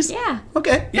nice titties? Yeah.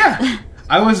 Okay. yeah,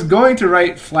 I was going to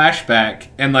write flashback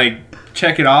and like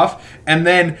check it off, and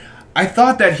then I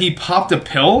thought that he popped a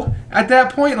pill at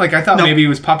that point. Like I thought No. maybe he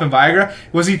was popping Viagra.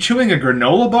 Was he chewing a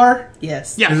granola bar?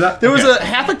 Yes. Yeah, Is that- there was okay. a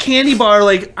half a candy bar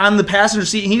like on the passenger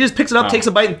seat, and he just picks it up, Oh. takes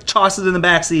a bite, and tosses it in the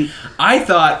back seat. I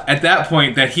thought at that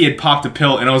point that he had popped a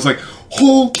pill, and I was like,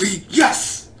 "Holy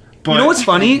yes!" But You know what's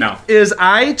funny? No. Is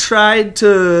I tried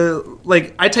to,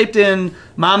 like, I typed in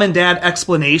mom and dad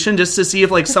explanation just to see if,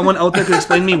 like, someone out there could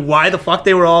explain to me why the fuck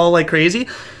they were all, like, crazy.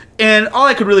 And all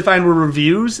I could really find were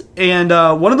reviews. And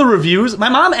one of the reviews, my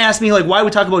mom asked me, like, why we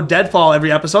talk about Deadfall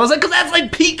every episode. I was like, because that's,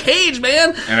 like, Pete Cage,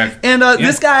 man. And yeah.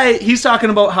 this guy, he's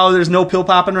talking about how there's no pill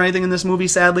popping or anything in this movie,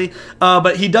 sadly.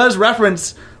 But he does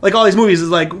reference, like, all these movies is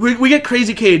like, we get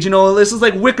Crazy Cage, this is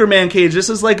like Wicker Man Cage, this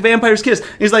is like Vampire's Kiss. And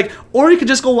he's like, or you could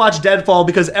just go watch Deadfall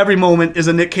because every moment is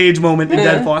a Nic Cage moment in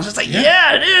Deadfall. It's just like,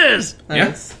 yeah, it is.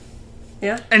 Nice.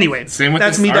 Yeah. Anyway, Same with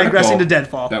that's this me digressing to article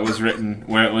Deadfall. that was written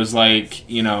where it was like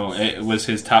it was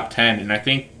his top 10, and I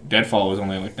think Deadfall was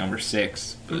only like number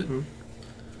 6. But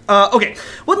Okay,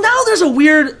 well now there's a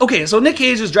weird... Okay, so Nic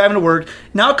Cage is driving to work.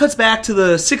 Now it cuts back to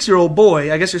the 6-year-old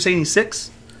boy. I guess you're saying he's 6?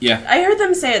 yeah, I heard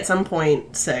them say at some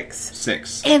point 6.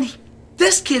 6. And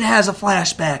this kid has a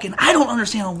flashback, and I don't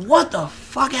understand what the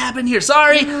fuck happened here.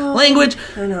 Sorry, language,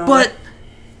 I know. but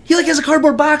he like has a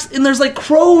cardboard box, and there's like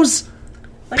crows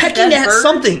Like a pecking dead at bird?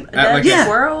 something. A dead like Yeah.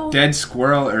 squirrel? Dead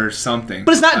squirrel or something.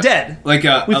 But it's not dead. Like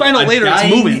We find out later it's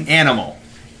dying moving. animal.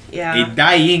 Yeah. A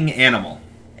dying animal.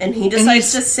 And he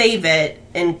decides he's- to save it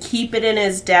and keep it in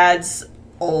his dad's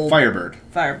old Firebird.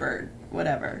 Firebird,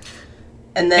 whatever.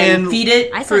 And then And feed it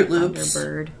I Fruit said Loops.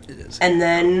 Thunderbird. And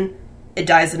then it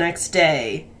dies the next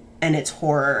day. And it's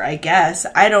horror, I guess.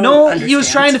 I don't No, understand. he was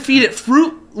trying to feed it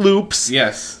Fruit Loops.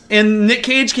 Yes. And Nic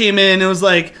Cage came in and was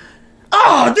like,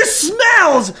 "Oh, this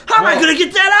smells! How am I going to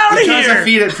get that out of He tries here?" to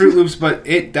feed it Fruit Loops, but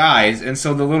it dies, and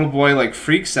so the little boy, like,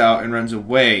 freaks out and runs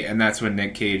away, and that's when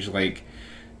Nic Cage, like,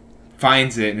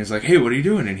 finds it and is like, "Hey, what are you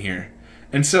doing in here?"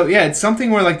 And so, yeah, it's something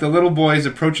where, like, the little boy is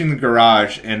approaching the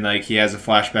garage, and, like, he has a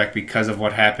flashback because of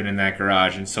what happened in that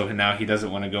garage, and so now he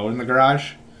doesn't want to go in the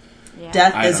garage. Yeah.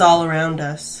 Death I is don't all around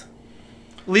us.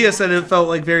 Leah said it felt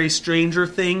like very Stranger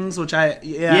Things, which I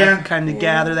kind of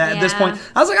gather that at this Yeah. point.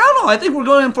 I was like, I don't know. I think we're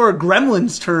going in for a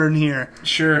Gremlins turn here.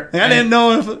 Sure. I didn't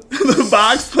know if the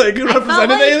box like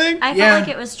represented anything. I Yeah. felt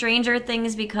like it was Stranger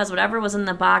Things because whatever was in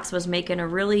the box was making a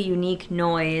really unique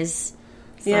noise.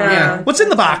 So, Yeah. What's in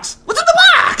the box? What's in the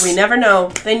box? We never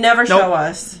know. They never show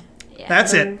us. yeah.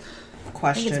 That's it. I think it's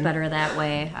Question. better that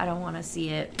way. I don't want to see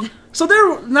it. So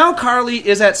now Carly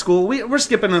is at school. We're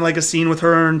skipping like a scene with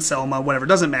her and Selma, whatever.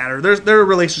 Doesn't matter. Their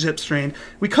relationship's strained.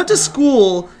 We cut to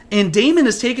school, and Damon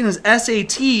is taking his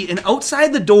SAT, and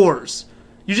outside the doors,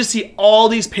 you just see all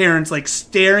these parents like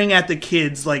staring at the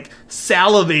kids, like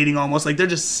salivating almost, like they're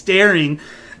just staring.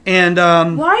 And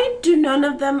Why do none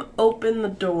of them open the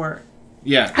door?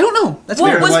 Yeah. I don't know. That's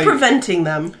What weird. was like- preventing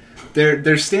them?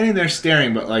 They're standing there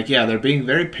staring, but, like, yeah, they're being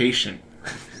very patient.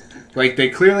 Like, they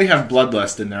clearly have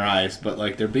bloodlust in their eyes, but,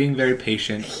 like, they're being very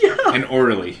patient and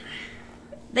orderly.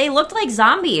 They looked like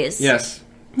zombies. Yes.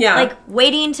 Yeah. Like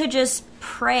waiting to just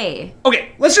pray. Okay,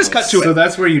 let's just cut to So it.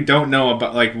 that's where you don't know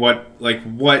about, like,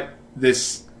 what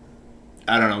this,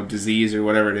 I don't know, disease or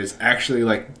whatever it is actually,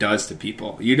 like, does to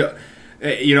people. You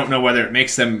don't know whether it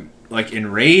makes them, like,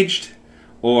 enraged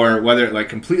or whether it, like,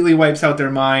 completely wipes out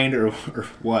their mind or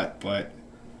what, but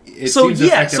it seems to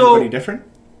affect everybody different.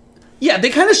 Yeah,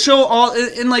 they kind of show all,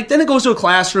 and like then it goes to a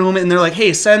classroom, and they're like,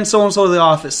 "Hey, send so and so to the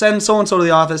office. Send so and so to the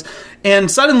office,"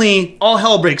 and suddenly all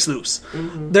hell breaks loose.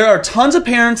 Mm-hmm. There are tons of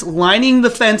parents lining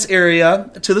the fence area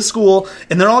to the school,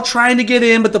 and they're all trying to get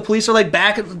in, but the police are like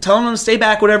back, telling them to stay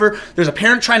back, whatever. There's a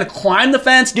parent trying to climb the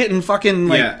fence, getting fucking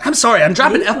like, Yeah. I'm sorry, I'm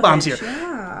dropping f-bombs here.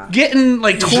 Yeah. Getting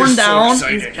like torn just so down,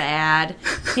 excited. He's bad.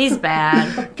 He's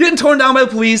bad. getting torn down by the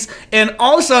police, and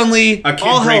all of a suddenly, A kid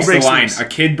all hell breaks the breaks line. loose. A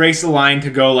kid breaks the line to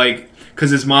go, like, because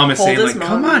his mom is Hold saying, his like,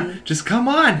 "Come mom. on, just come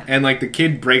on," and like the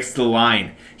kid breaks the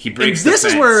line. He And breaks. this the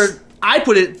is fence. where I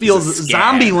put it feels It's a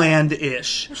scam.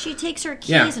 Zombieland-ish. She takes her keys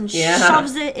Yeah. and Yeah.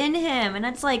 shoves it in him, and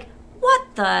it's like, what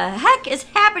the heck is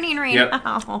happening right Yep.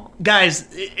 now? Guys,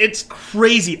 it's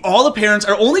crazy. All the parents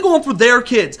are only going for their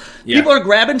kids. Yeah. People are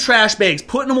grabbing trash bags,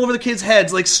 putting them over the kids'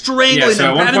 heads, like strangling Yeah, so them,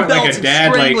 at one grabbing point, like belts a and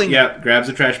dad, strangling. grabs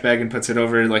a trash bag and puts it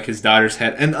over like his daughter's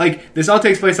head, and like this all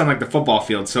takes place on like the football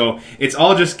field. So it's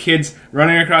all just kids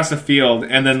running across the field,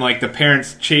 and then like the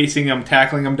parents chasing them,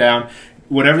 tackling them down.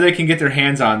 Whatever they can get their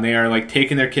hands on, they are like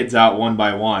taking their kids out one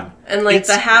by one. And like It's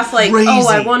the half like, crazy. oh,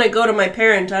 I want to go to my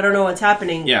parent. I don't know what's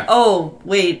happening. Yeah. Oh,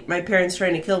 wait, my parent's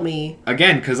trying to kill me.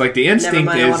 Again, because like the instinct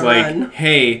mind, I is wanna like, run.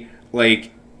 hey,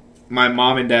 like my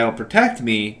mom and dad will protect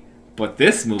me, but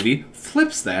this movie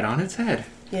flips that on its head.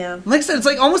 Yeah. Like I said, it's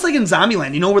like almost like in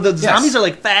Zombieland, you know, where the zombies are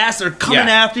like fast, they're coming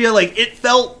Yeah. after you. Like it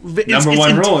felt, it's Number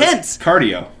one rule intense. is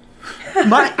cardio.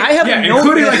 I have Yeah, no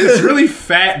including like this really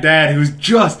fat dad who's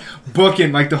just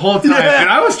booking like the whole time, Yeah. and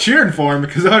I was cheering for him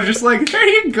because I was just like, "There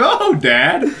you go,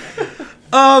 Dad."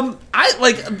 I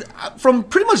like from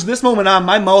pretty much this moment on,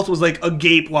 my mouth was like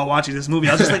agape while watching this movie.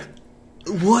 I was just like,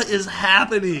 "What is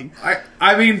happening?"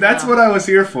 I mean, that's what I was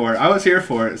here for. I was here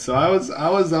for it, so I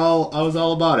was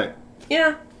all about it.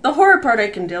 Yeah. The horror part I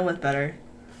can deal with better.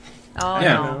 Oh,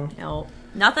 Yeah. no.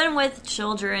 Nothing with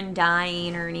children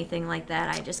dying or anything like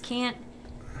that. I just can't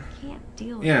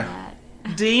deal with Yeah.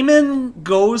 that. Damon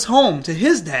goes home to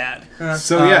his dad.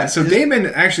 So Damon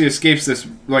actually escapes this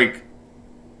like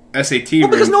SAT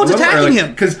room. because no one's attacking him.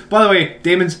 Because, by the way,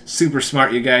 Damon's super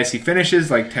smart, you guys. He finishes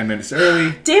like 10 minutes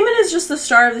early. Damon is just the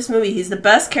star of this movie. He's the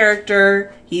best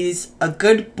character. He's a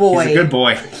good boy. He's a good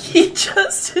boy. He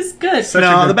just is good. Such a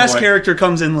No, good the best boy. character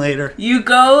comes in later. You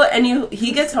go and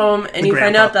he gets home and you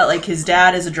find grandpa. out that like his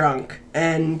dad is a drunk,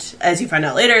 and as you find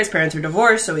out later, his parents are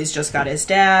divorced, so he's just got his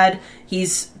dad.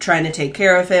 He's trying to take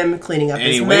care of him, cleaning up And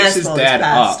his he wakes mess his while dad he's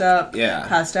passed up. Yeah.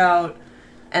 passed out,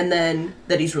 and then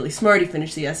that he's really smart. He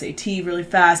finished the SAT really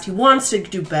fast. He wants to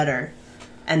do better,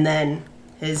 and then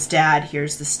his dad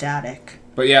hears the static.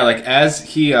 But yeah, like as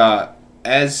he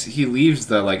leaves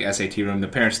the like SAT room, the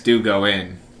parents do go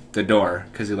in the door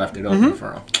because he left it open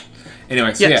for him.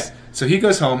 Anyway, so Yes. yeah, so he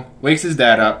goes home, wakes his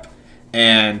dad up,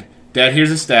 and dad hears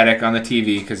a static on the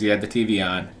TV because he had the TV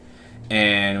on.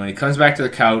 And when he comes back to the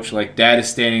couch, like dad is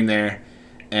standing there,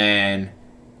 and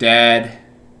dad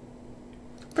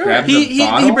grabs a He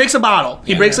bottle? breaks a bottle.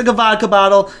 He breaks like a vodka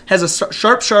bottle, has a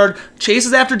sharp shard,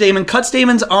 chases after Damon, cuts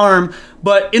Damon's arm,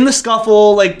 but in the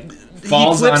scuffle, like,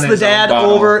 Falls he flips on the his dad own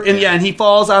bottle. over, and he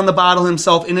falls on the bottle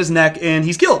himself in his neck, and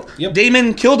he's killed. Yep.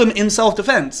 Damon killed him in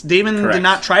self-defense. Damon Correct. did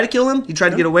not try to kill him. He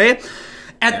tried to get away.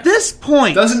 At this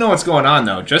point... Doesn't know what's going on,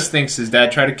 though. Just thinks his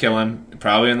dad tried to kill him,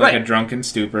 probably in like Right. a drunken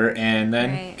stupor, and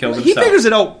then Right. killed He himself. figures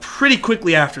it out pretty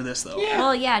quickly after this, though.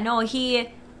 Well, yeah, no,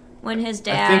 when his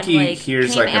dad think he like,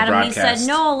 hears, came like, a at him, he broadcast. said,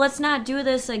 "No, let's not do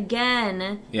this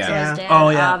again." Yeah. So Yeah. his dad Oh,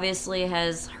 yeah. obviously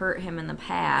has hurt him in the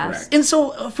past. Correct. And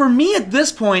so, for me at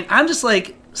this point, I'm just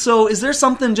like, so is there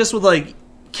something just with, like,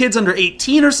 kids under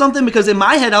 18 or something? Because in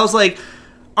my head, I was like,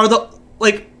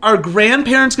 are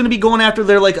grandparents going to be going after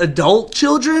their, like, adult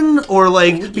children? Or,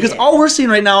 like, because all we're seeing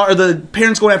right now are the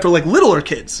parents going after, like, littler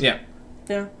kids. Yeah.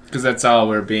 Yeah. Because that's all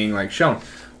we're being, like, shown.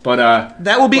 But,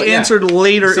 That will be But, yeah. answered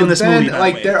later so in this then, movie, by the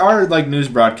like, way. there are, like, news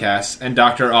broadcasts and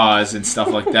Dr. Oz and stuff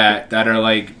like that that are,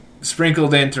 like,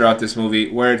 sprinkled in throughout this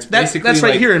movie, where it's basically, That's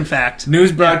right like, here, in fact.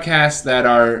 news broadcasts that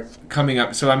are coming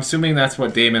up. So I'm assuming that's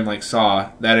what Damon like saw.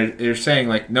 That they're saying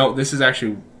like, no, this is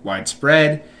actually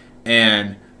widespread,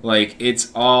 and like it's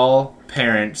all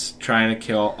parents trying to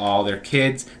kill all their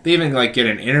kids. They even like get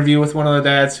an interview with one of the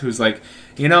dads who's like,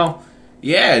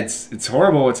 yeah, it's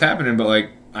horrible what's happening, but like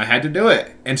I had to do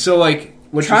it. And so like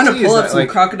what Trying you to see pull is up that, some like,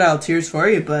 crocodile tears for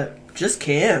you, but just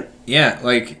can't. yeah,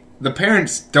 like the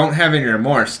parents don't have any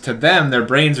remorse. To them, their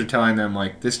brains are telling them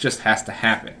like this just has to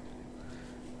happen.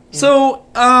 So,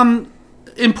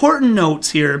 important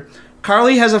notes here.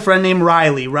 Carly has a friend named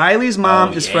Riley. Riley's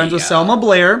mom is friends with Selma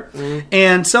Blair,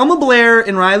 and Selma Blair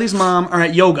and Riley's mom are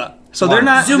at yoga. So they're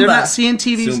not Zumba. seeing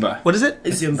TV. Zumba. What is it?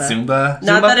 Zumba. Zumba.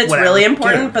 Not Zumba? that it's Whatever. really Get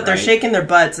important, it but they're right. shaking their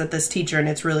butts at this teacher, and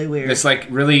it's really weird. This like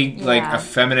really like Yeah.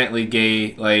 effeminately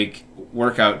gay like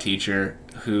workout teacher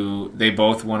who they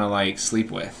both want to like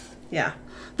sleep with. Yeah.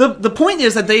 The point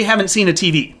is that they haven't seen a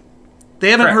TV.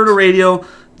 They haven't Correct. heard a radio.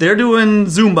 They're doing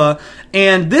Zumba,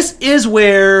 and this is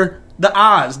where the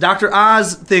Oz, Dr.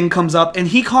 Oz thing comes up, and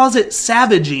he calls it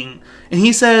savaging. And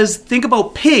he says, think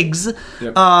about pigs.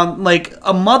 Yep. Like,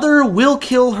 a mother will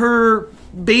kill her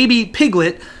baby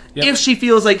piglet Yep. if she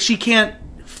feels like she can't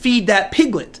feed that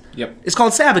piglet. Yep. It's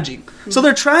called savaging. So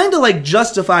they're trying to, like,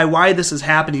 justify why this is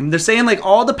happening. They're saying, like,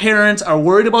 all the parents are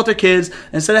worried about their kids.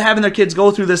 Instead of having their kids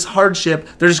go through this hardship,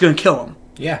 they're just going to kill them.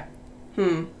 Yeah.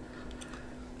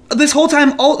 This whole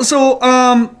time,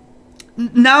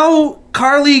 now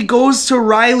Carly goes to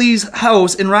Riley's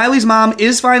house, and Riley's mom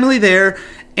is finally there,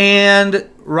 and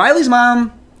Riley's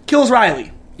mom kills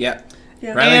Riley. Yeah.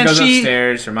 Yeah. Riley And goes she-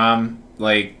 upstairs. Her mom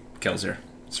like kills her,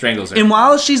 strangles her. And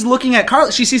while she's looking at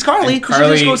Carly, she sees Carly, And and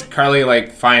she just goes, Carly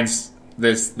like finds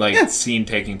this like Yeah. scene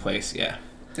taking place. Yeah.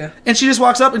 and she just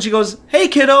walks up and she goes, "Hey,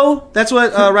 kiddo." That's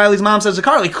what Riley's mom says to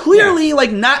Carly. Clearly,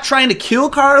 like, not trying to kill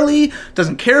Carly,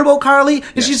 doesn't care about Carly, and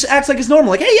Yes. she just acts like it's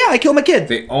normal. Like, hey, yeah, I killed my kid.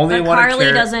 They only But want to Carly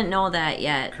care. doesn't know that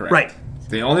yet. Correct. Right.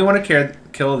 They only want to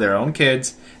kill their own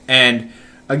kids. And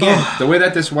again, the way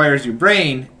that this wires your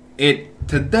brain,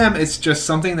 to them it's just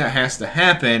something that has to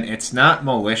happen. It's not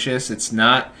malicious. It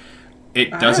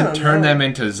doesn't don't turn know. them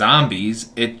into zombies.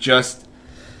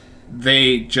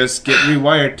 They just get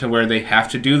rewired to where they have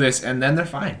to do this, and then they're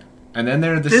fine. And then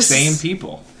they're the same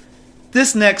people.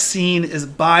 This next scene is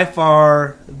by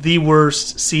far the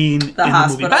worst scene in the movie.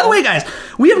 hospital. By the way, guys,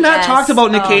 we have not Yes, talked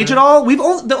about Nic Cage at all.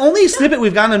 The only snippet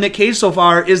we've gotten of Nic Cage so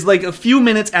far is like a few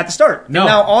minutes at the start. No. And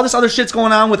now all this other shit's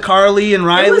going on with Carly and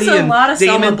Riley It was a and lot of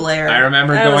Damon. Selma Blair. I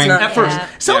remember That was going- not At first, bad.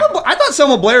 I thought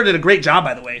Selma Blair did a great job.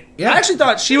 By the way, Yeah. I actually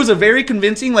thought she was a very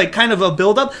convincing, like, kind of a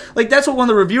build-up. Like, that's what one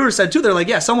of the reviewers said too. They're like,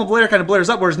 yeah, Selma Blair kind of blares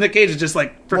up, whereas Nic Cage is just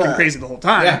like freaking crazy the whole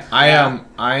time. Yeah,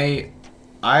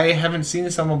 I haven't seen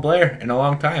Selma Blair in a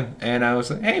long time, and I was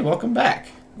like, "Hey, welcome back!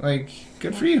 Like,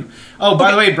 good for you." Oh,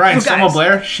 by the way, Brian, so guys- Selma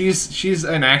Blair, she's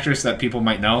an actress that people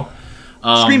might know.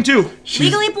 Scream 2. She's-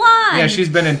 Legally Blonde. Yeah, she's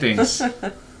been in things.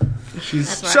 That's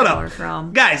She's where Shut I up. know her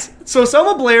from. Guys, so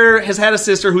Selma Blair has had a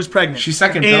sister who's pregnant. she's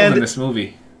second build And- in this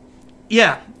movie.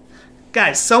 Yeah.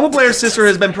 Guys, Selma Blair's sister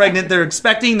has been pregnant. They're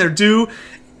expecting, they're due,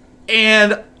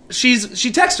 and she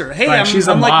texts her, "Hey, Brian,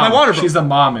 I'm like my water broke." She's the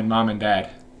mom in Mom and Dad.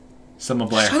 Selma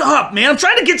Blair. Shut up, man. I'm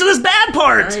trying to get to this bad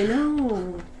part. I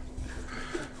know.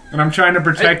 And I'm trying to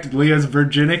protect Leah's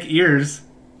virginic ears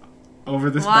over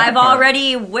this. Well, bad I've part.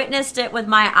 already witnessed it with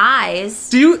my eyes.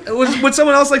 Would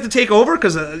someone else like to take over?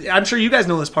 Because I'm sure you guys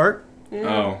know this part.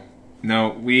 Oh. No,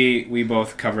 we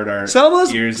both covered our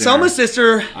Selma's ears. and Selma's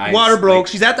sister, eyes, water broke.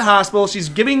 like- She's at the hospital. She's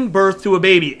giving birth to a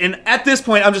baby. And at this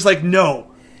point, I'm just like, no.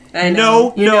 I know.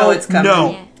 No, You no, know it's coming.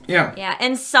 no. Yeah. Yeah,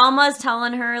 and Selma's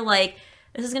telling her, like,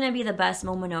 this is going to be the best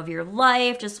moment of your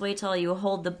life. Just wait till you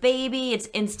hold the baby. It's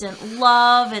instant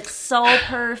love. It's so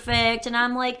perfect. And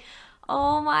I'm like,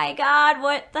 oh my God,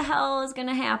 what the hell is going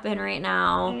to happen right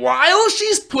now? While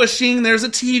she's pushing, there's a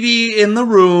TV in the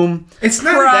room. It's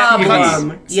not that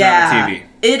Problem. TV. It's Yeah. not a TV.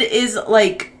 It is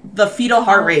like the fetal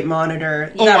heart rate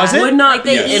monitor. Oh, that was it? would not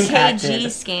Like the be impacted. EKG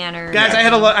scanner. Guys, I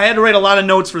had to write a lot of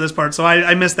notes for this part, so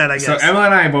I missed that, I guess. So Emma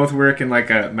and I both work in like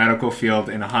a medical field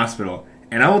in a hospital,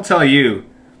 and I will tell you,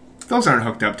 those aren't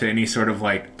hooked up to any sort of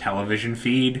like television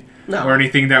feed or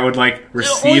anything that would like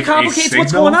receive it only a complicates signal.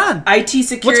 what's going on. IT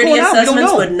security going on? We don't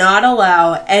assessments know. would not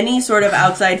allow any sort of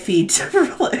outside feed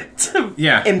to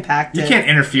Yeah, impact you it. can't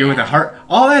interfere with the heart.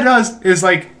 All that does is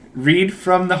like read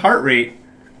from the heart rate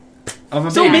of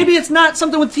a So baby. maybe it's not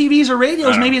something with TVs or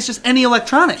radios. Maybe it's just any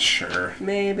electronic. Sure.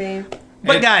 Maybe.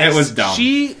 But guys, it was dumb.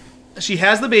 She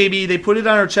has the baby. They put it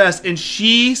on her chest, and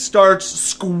she starts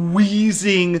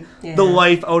squeezing the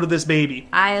life out of this baby.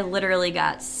 I literally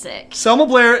got sick. Selma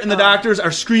Blair and the doctors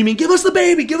are screaming, "Give us the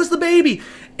baby! Give us the baby!"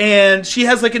 And she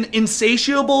has like an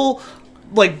insatiable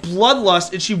like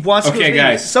bloodlust, and she wants to. Okay, give us the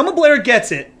guys. baby. Selma Blair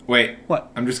gets it. Wait.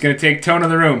 What? I'm just gonna take tone of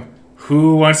the room.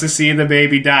 Who wants to see the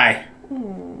baby die?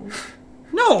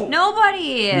 No.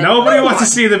 Nobody. Nobody wants to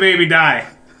see the baby die.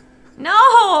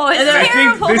 No, it's And then I think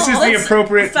terrible. this is the Let's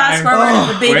appropriate fast time.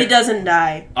 forward. The baby Wait. doesn't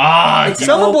die. Ah, It's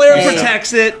Selma okay. Blair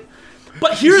protects it.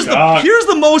 But here's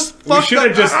the most fucked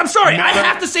should've up. just I'm sorry, I never-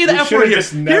 have to say the we F should've word here.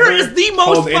 just Here never is the most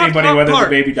told fucked anybody up whether part.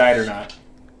 the baby died or not.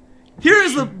 Here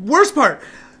is the worst part.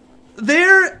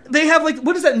 They have like,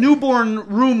 what is that newborn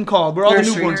room called where all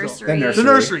Nursery. the newborns go? Nursery. The nursery. The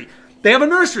nursery. They have a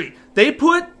nursery. They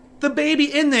put the baby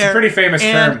in there. It's a pretty famous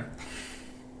and- term.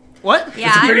 What? Yeah,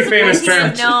 It's a pretty I'm famous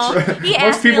surprised term. he didn't know. He Most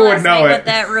asked me people would last know night it. what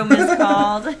that room is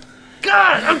called.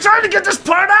 God, I'm trying to get this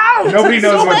part out. Nobody It's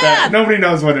knows so what bad. Nobody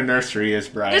knows what a nursery is,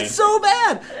 Brian. It's so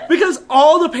bad because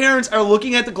all the parents are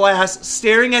looking at the glass,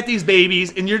 staring at these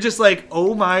babies, and you're just like,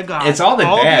 "Oh my God!" It's all the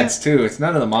dads these- too. It's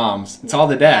none of the moms. It's all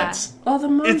the dads. Well, the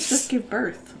moms It's- just give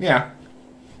birth. Yeah.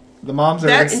 The moms are.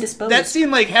 That's, indisposed. that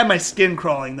scene like had my skin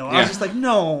crawling though. I Yeah. was just like,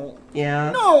 "No, Yeah.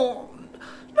 no,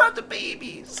 not the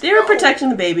babies." They were No. protecting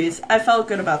the babies. I felt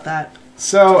good about that.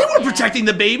 So They weren't protecting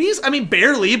the babies. I mean,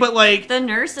 barely, but like The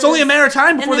nurses. it's only a matter of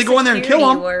time before and they the go in there and kill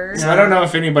security them. were- I don't know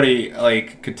if anybody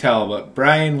like could tell, but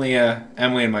Brian, Leah,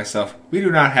 Emily, and myself, we do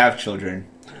not have children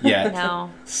yet. No.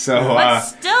 So But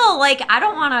still, like, I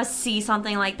don't want to see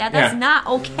something like that. That's Yeah. not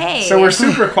okay. so we're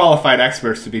super qualified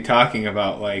experts to be talking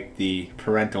about like the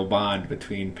parental bond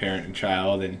between parent and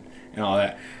child and all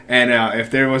that. And if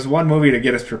there was one movie to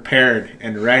get us prepared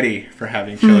and ready for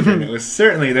having children, it was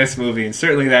certainly this movie and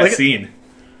certainly that Like- scene.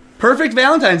 Perfect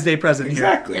Valentine's Day present here.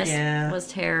 Exactly. This Yeah. was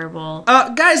terrible.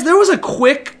 Guys, there was a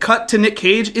quick cut to Nic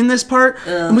Cage in this part.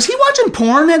 Was he watching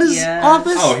porn at his Yes.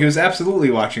 office? Oh, he was absolutely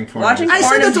watching porn. Watching I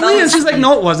porn said that and to fell Leah, and she's asleep. like,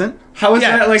 "No, it wasn't." How is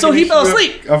Yeah, that like so an he fell issue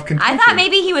asleep. Of I contention? thought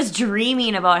maybe he was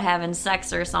dreaming about having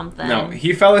sex or something. No,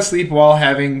 he fell asleep while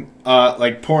having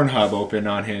like Pornhub open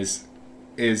on his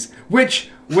which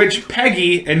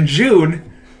Peggy and June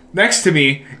next to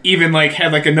me even like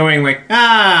had like annoying like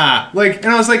and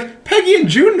I was like, Peggy and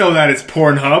June know that it's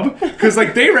Pornhub because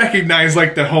like they recognize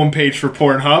like the homepage for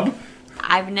Pornhub.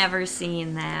 I've never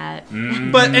seen that.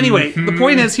 But anyway, the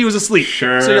point is he was asleep.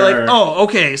 Sure. So you're like, oh,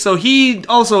 okay. So he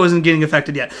also isn't getting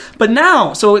affected yet. But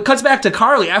now, so it cuts back to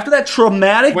Carly after that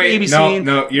traumatic baby scene.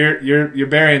 No, you're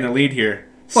burying the lead here.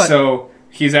 What? So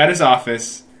he's at his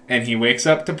office and he wakes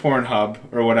up to Pornhub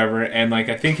or whatever, and like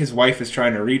I think his wife is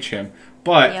trying to reach him.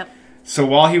 But Yep. so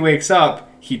while he wakes up,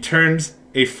 he turns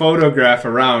a photograph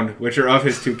around, which are of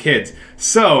his two kids.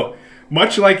 So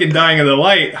much like in Dying of the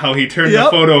Light, how he turned the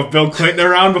Yep. photo of Bill Clinton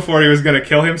around before he was going to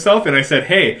kill himself, and I said,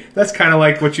 hey, that's kind of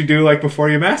like what you do like before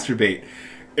you masturbate.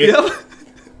 Yep.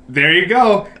 There you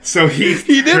go. So he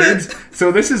did turns, it. So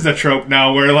this is the trope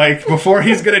now where like before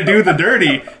he's gonna do the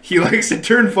dirty, he likes to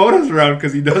turn photos around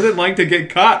because he doesn't like to get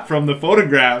caught from the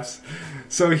photographs.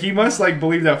 So he must like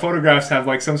believe that photographs have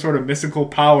like some sort of mystical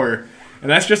power. And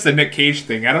that's just a Nic Cage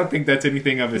thing. I don't think that's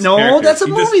anything of his No, character. that's a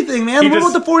He movie just- thing, man. he What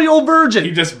just- about the 4-year-old virgin?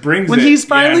 He just brings when it. he's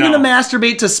finally Yeah, going to no.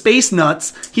 masturbate to space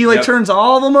nuts, he like Yep. turns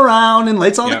all of them around and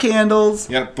lights all Yep. the candles.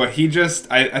 Yep, but he just...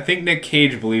 I think Nic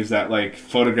Cage believes that like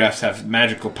photographs have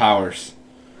magical powers.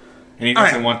 And he All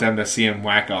doesn't right. want them to see him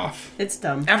whack off. It's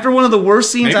dumb. After one of the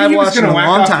worst scenes Maybe I've he was watched in going a to whack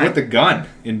long off time. with the gun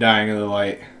in Dying of the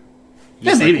Light.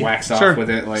 Yeah, Just maybe. like whacks Sure. off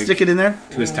with it like Stick it in there.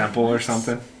 to his temple or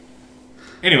something.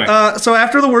 Anyway, So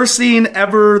after the worst scene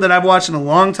ever that I've watched in a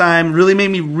long time, really made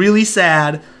me really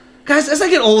sad. Guys, as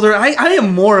I get older, I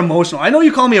am more emotional. I know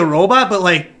you call me a robot, but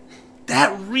like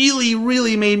that really,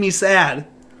 really made me sad.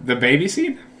 the baby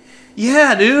scene?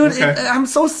 Yeah, dude. Okay. I'm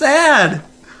so sad.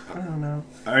 I don't know.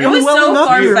 Are It you- was welling so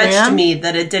up here, far-fetched to man. me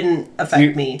that it didn't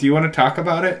affect me. Do you want to talk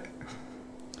about it?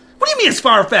 What do you mean it's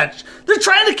far-fetched? They're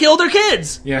trying to kill their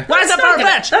kids. Yeah. Why is that That's not gonna-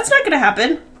 far-fetched? That's not going to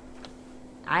happen.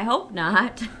 I hope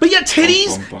not. But yet titties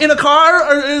Bum, bum, bum. in a car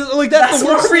are like that's That's the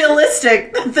more worst.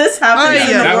 realistic that this happens Oh, in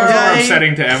yeah. the That was world. more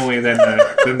upsetting to Emily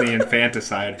than the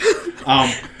infanticide.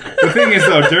 The thing is,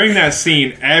 though, during that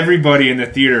scene, everybody in the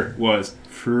theater was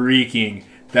freaking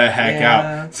the heck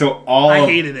Yeah. out. So I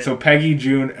hated it. So Peggy,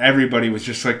 June, everybody was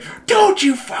just like, "Don't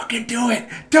you fucking do it!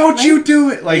 Don't you do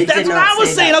it!" Like They That's did what not I was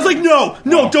say saying. that. I was like,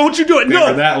 no, don't you do it. they No,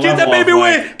 were that give that level baby of,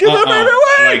 away. like, Give that baby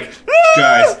away. Like, Ah!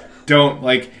 guys, don't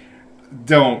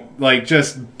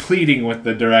just pleading with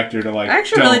the director to like. I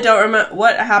actually really don't remember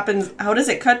what happens. How does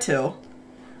it cut to?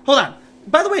 Hold on.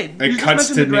 By the way, you It just cuts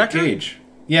mentioned to the Nic director. Cage.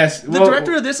 Yes, The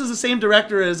director of this is the same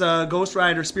director as Ghost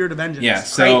Rider: Spirit of Vengeance. Yeah,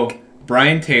 so Craig.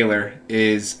 Brian Taylor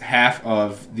is half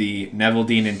of the Neville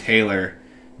Dean and Taylor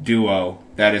duo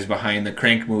that is behind the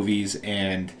Crank movies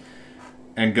and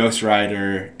Ghost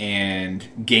Rider and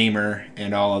Gamer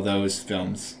and all of those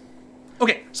films.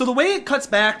 Okay, so the way it cuts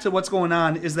back to what's going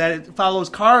on is that it follows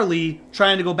Carly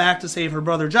trying to go back to save her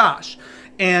brother Josh,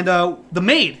 and the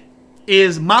maid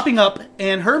is mopping up,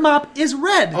 and her mop is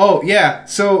red. Oh, yeah.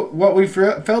 So what we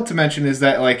failed to mention is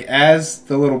that, like, as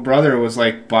the little brother was,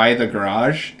 like, by the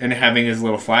garage and having his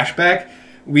little flashback,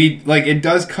 it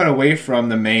does cut away from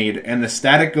the maid, and the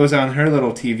static goes on her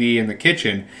little TV in the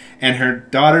kitchen, and her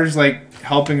daughter's, like,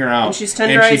 helping her out. And she's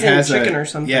tenderizing she has chicken or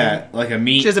something. Yeah, like a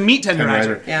meat. She has a meat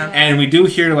tenderizer. Yeah. And we do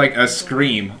hear, like, a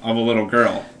scream of a little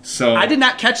girl. So I did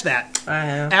not catch that. I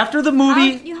have. After the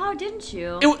movie, How didn't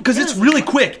you? because it's really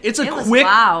quick. It's a It was quick,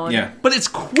 loud. Yeah. but it's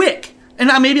quick. And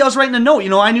maybe I was writing a note.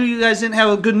 I knew you guys didn't have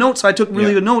a good note, so I took really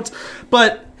Yeah. good notes.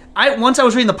 But once I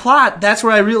was reading the plot, that's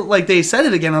where they said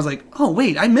it again. I was like, oh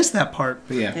wait, I missed that part.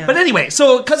 Yeah. Yeah. But anyway,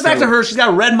 so it cuts back So to her. She's got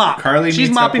a red mop. Carly She's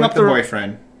meets mopping up up with the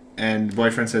boyfriend, and the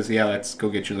boyfriend says, "Yeah, let's go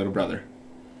get your little brother."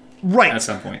 Right. At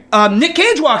some point. Nick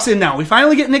Cage walks in now. We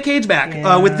finally get Nick Cage back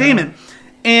Yeah. with Damon.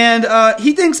 And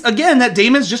he thinks, again, that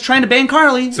Damon's just trying to bang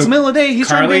Carly. It's the middle of the day. He's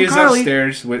trying to Carly bang is Carly.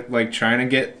 upstairs with like trying to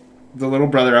get the little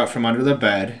brother out from under the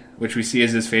bed, which we see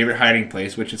as his favorite hiding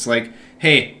place. Which it's like,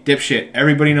 hey, dipshit!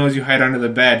 Everybody knows you hide under the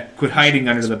bed. Quit hiding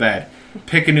under the bed.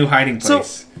 Pick a new hiding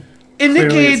place. And Nick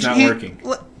Clearly Cage, it's not working.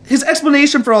 his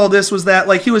explanation for all this was that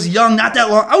he was young not that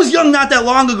long. I was young not that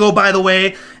long ago, by the way.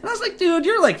 And I was like, dude,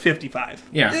 you're like 55.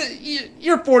 Yeah.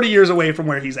 You're 40 years away from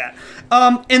where he's at.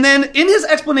 And then in his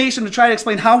explanation to try to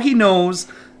explain how he knows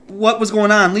what was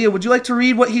going on, Leah, would you like to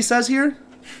read what he says here?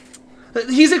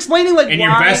 He's explaining In your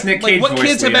best Nic Cage what voice,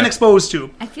 kids have Leah. been exposed to.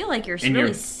 I feel like you're In really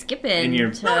your- skipping. in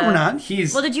your- to... No, we're not.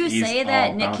 Well, did you he's say all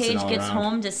that Nick bouncing Cage all gets around.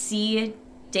 home to see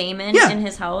Damon Yeah. in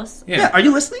his house? Yeah. Yeah, are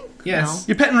you listening? Yes.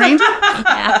 You're petting Ranger?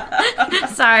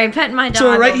 Sorry, petting my dog.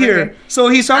 So right over here. So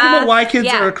he's talking about why kids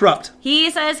yeah. are corrupt. He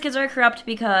says kids are corrupt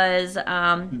because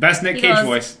Best Nick He Cage goes-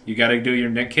 voice. You got to do your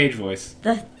Nick Cage voice.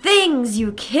 the things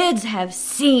you kids have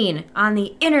seen on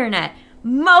the internet.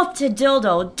 Mouth to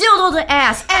dildo, dildo to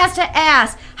ass, ass to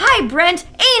ass. Hi, Brent,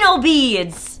 anal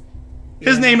beads.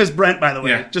 His name is Brent, by the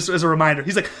way, Yeah. just as a reminder.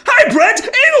 He's like, hi, Brent,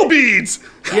 anal beads!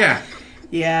 Yeah.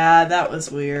 Yeah, that was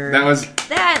weird. That was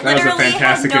That a literally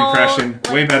fantastic had no, impression.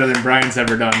 Way better than Brian's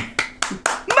ever done.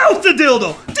 Mouth to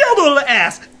dildo, dildo to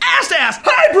ass to ass,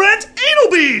 hi, Brent,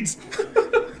 anal beads!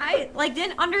 I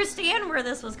didn't understand where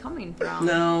this was coming from.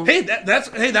 No. Hey, that's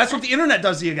what the internet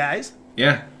does to you guys.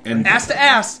 Yeah. And Ass to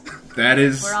ass. that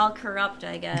is We're all corrupt,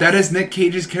 I guess. that is Nick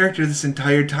Cage's character this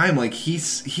entire time. Like he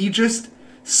just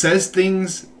says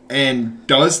things and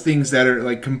does things that are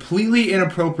like completely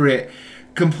inappropriate,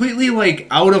 completely like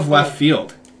out of left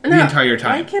field the entire Why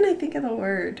time. can't I think of the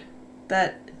word?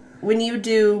 That when you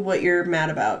do what you're mad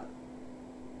about.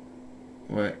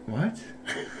 What?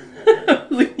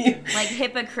 Like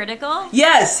hypocritical?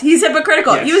 Yes, he's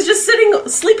hypocritical. Yes. He was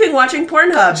just sleeping, watching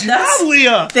Pornhub. That's.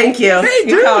 Leah! Thank you. Hey,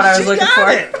 You dude, caught what I was she looking got for.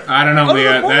 it! I don't know, Out of the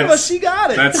Leah. four of us, she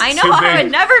got it. That's I know too I big.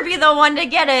 would never be the one to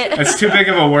get it. That's too big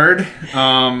of a word.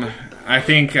 I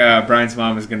think Brian's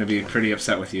mom is going to be pretty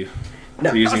upset with you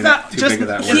for using It's not too just big of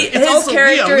that he- word. it's His also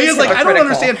character Leah. is Leah's like, I don't hypocritical.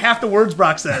 understand half the words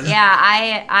Brock says. Yeah,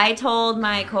 I told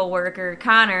my coworker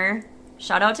Connor,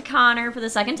 shout out to Connor for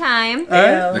the second time,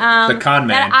 The con man.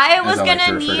 that I was as like to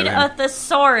gonna refer to need him. a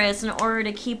thesaurus in order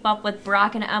to keep up with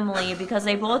Brock and Emily because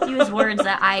they both use words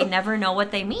that I never know what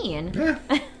they mean.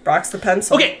 Brock's the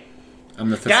pencil. Okay,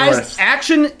 I'm the guys, thesaurus.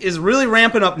 action is really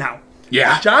ramping up now.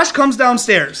 Yeah. Josh comes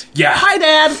downstairs. Yeah. Hi,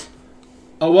 Dad.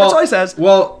 Oh, well, That's all he says.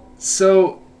 Well,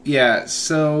 so yeah,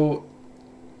 so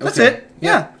That's okay. it.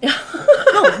 Yeah.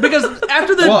 No, because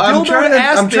after the I'm trying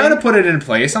dildo to put it in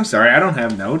place. I'm sorry, I don't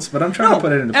have notes, but I'm trying to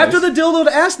put it in place. After the dildo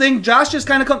to ass thing, Josh just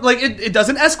kind of comes, like, it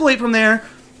doesn't escalate from there.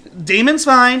 Damon's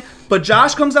fine, but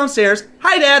Josh comes downstairs.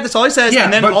 Hi, Dad. That's all he says. Yeah,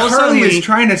 and then but all of a Carly sudden, is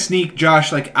trying to sneak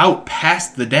Josh like out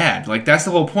past the dad. Like that's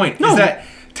the whole point. No. Is that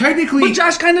technically? But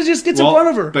Josh kind of just gets in front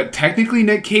of her. But technically,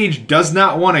 Nic Cage does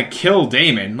not want to kill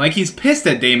Damon. Like he's pissed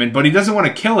at Damon, but he doesn't want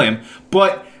to kill him.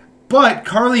 But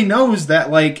Carly knows that,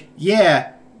 like,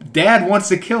 yeah, Dad wants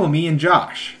to kill me and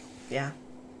Josh. Yeah.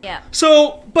 Yeah.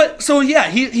 So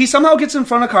he somehow gets in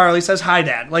front of Carly, says, hi,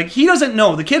 Dad. Like, he doesn't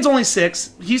know. The kid's only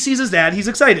 6. He sees his dad. He's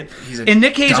excited. And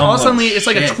Nic Cage, all of a sudden, it's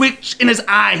like a twitch in his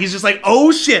eye. He's just like,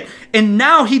 oh, shit. And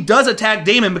now he does attack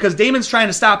Damon because Damon's trying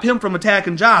to stop him from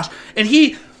attacking Josh. And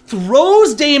he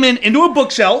throws Damon into a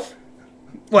bookshelf.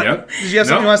 What? Yep. Did you have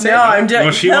something you want to say? No, I'm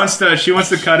just... Well, she wants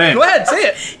to cut in. Go ahead, say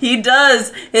it. He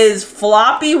does his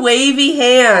floppy, wavy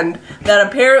hand that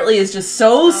apparently is just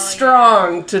so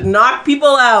strong to knock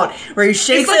people out, where he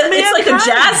shakes It's like it. It's like a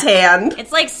Mankind. jazz hand.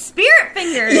 It's like spirit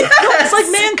fingers. Yes. It's like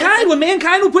Mankind. When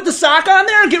Mankind would put the sock on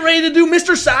there and get ready to do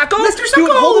Mr. Socko, Mr. he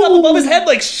would Socko! hold it up above his head,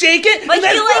 like shake it, But and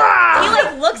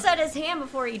then he looks at his hand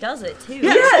before he does it too.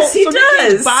 Yeah, Yes, he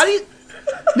does.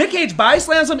 Nic Cage body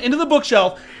slams him into the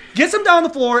bookshelf, gets him down on the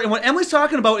floor, and what Emily's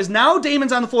talking about is now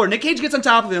Damon's on the floor. Nic Cage gets on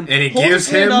top of him, And he holds gives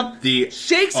his hand him up, the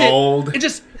shakes old it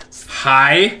just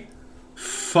high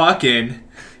fucking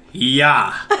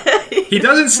yeah. He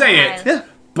doesn't say it, yeah.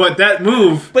 but that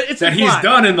move But it's that he's implied.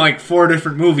 done in like 4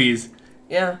 different movies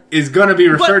Yeah. is going to be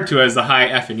referred to as the high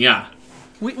effing yeah.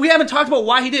 We haven't talked about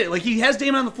why he did it. Like, he has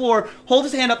Damon on the floor, holds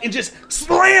his hand up, and just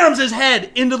slams his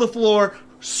head into the floor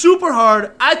super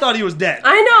hard. I thought he was dead.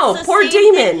 I know. It's the Poor same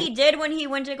thing Damon. he did when he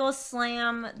went to go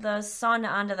slam the son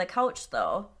onto the couch,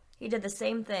 though. He did the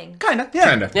same thing. Kinda, yeah.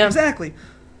 Kinda. Yeah. Exactly.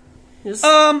 Just-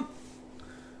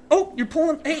 Oh, you're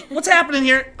pulling... Hey, what's happening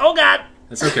here? Oh, God.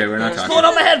 That's okay, we're not Pulling talking.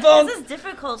 out my headphones. This is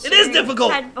difficult. It is sharing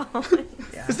difficult. headphones.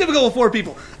 It's difficult with 4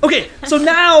 people. Okay, so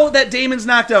now that Damon's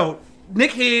knocked out,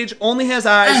 Nic Cage only has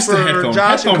eyes Ass for to headphone,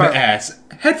 Josh headphone and to Carly. ass,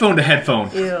 headphone to headphone.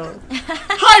 Ew.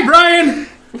 Hi, Brian.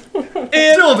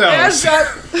 And Dildos.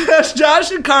 as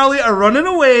Josh and Carly are running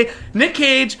away, Nic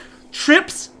Cage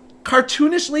trips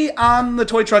cartoonishly on the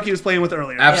toy truck he was playing with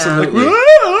earlier. Absolutely.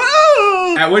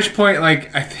 Whoa! At which point,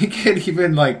 like, I think it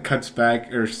even, like, cuts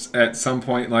back, or at some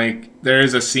point, like, there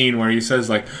is a scene where he says,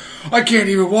 like, I can't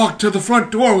even walk to the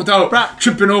front door without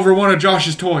tripping over one of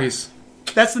Josh's toys.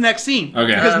 That's the next scene.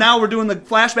 Okay. Because now we're doing the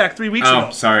flashback 3 weeks ago.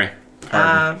 Oh, sorry.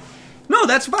 Pardon. No,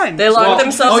 that's fine. They locked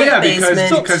themselves in the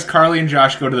basement. because Carly and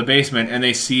Josh go to the basement and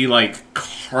they see, like,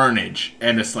 carnage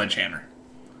and a sledgehammer.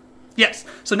 Yes.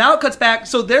 So now it cuts back.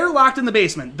 So they're locked in the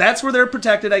basement. That's where they're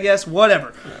protected, I guess.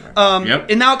 Whatever. Yep.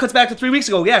 And now it cuts back to 3 weeks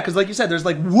ago. Yeah, because like you said, there's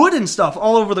like wood and stuff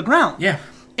all over the ground. Yeah.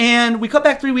 And we cut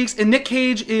back 3 weeks, and Nic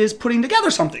Cage is putting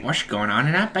together something. What's going on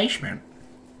in that basement?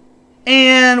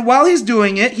 And while he's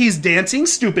doing it, he's dancing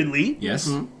stupidly. Yes.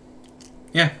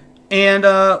 Yeah.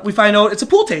 And we find out it's a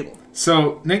pool table.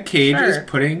 So Nic Cage is Sure.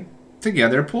 putting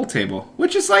together a pool table,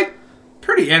 which is like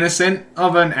pretty innocent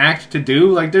of an act to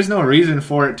do. Like there's no reason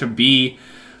for it to be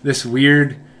this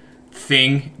weird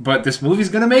thing, but this movie's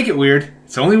gonna make it weird.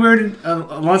 It's only weird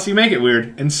unless you make it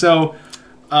weird. And so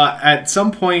at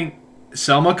some point,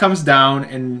 Selma comes down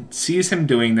and sees him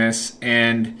doing this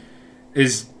and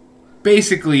is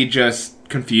basically just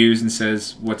confused and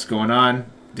says, "What's going on?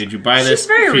 Did you buy this? She's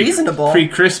very reasonable.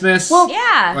 Pre-Christmas? Well,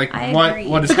 Yeah, like I what? agree.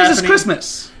 What is Because happening? it's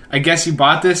Christmas. I guess you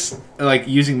bought this like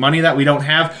using money that we don't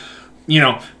have. You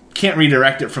know, can't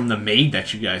redirect it from the maid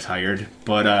that you guys hired,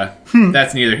 but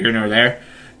that's neither here nor there.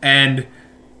 And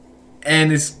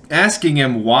is asking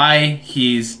him why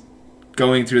he's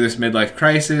going through this midlife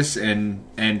crisis and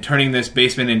turning this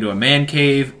basement into a man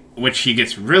cave, which he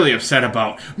gets really upset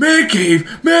about. Man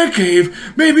cave,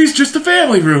 maybe it's just a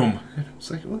family room. And I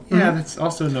was like, well, yeah, that's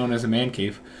also known as a man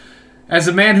cave. As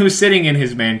a man who's sitting in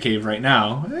his man cave right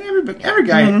now, every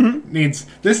guy needs...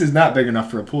 This is not big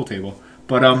enough for a pool table.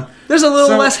 But There's a little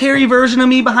so- less hairy version of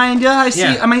me behind you. I see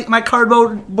Yeah. my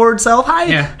cardboard self. Hi,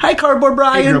 Yeah. hi, cardboard Big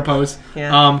girl Brian. pose.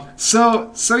 Yeah.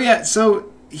 So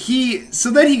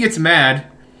then he gets mad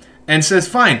and says,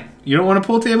 "Fine, you don't want a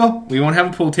pool table? We won't have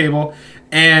a pool table."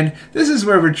 And this is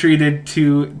where we're treated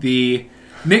to the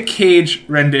Nic Cage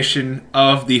rendition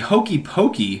of the Hokey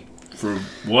Pokey for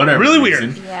whatever Really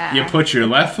reason. weird. Yeah. You put your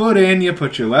left foot in, you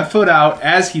put your left foot out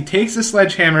as he takes a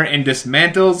sledgehammer and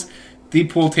dismantles the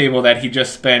pool table that he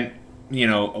just spent,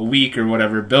 a week or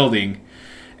whatever building.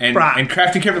 and Brock. and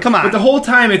crafting character. Come on. But the whole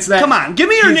time it's that. Come on, give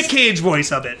me your he's- Nic Cage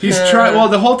voice of it. He's trying. Well,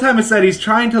 the whole time it's that he's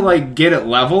trying to like get it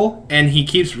level, and he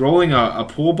keeps rolling a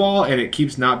pool ball, and it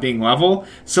keeps not being level.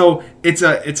 So it's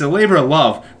a labor of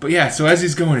love. But yeah, so as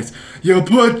he's going, it's you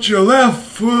put your left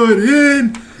foot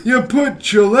in, you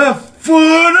put your left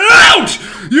foot out,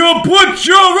 you put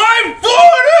your right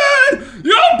foot in,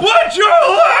 you put your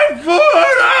right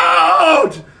foot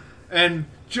out, and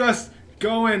just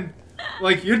going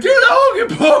like you do the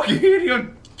hokey pokey, and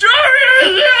you.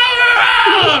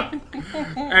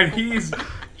 And he's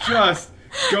just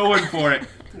going for it.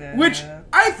 Which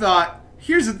I thought,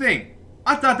 here's the thing.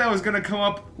 I thought that was going to come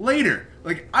up later.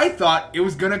 Like, I thought it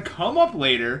was going to come up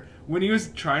later when he was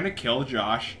trying to kill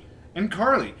Josh and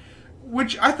Carly.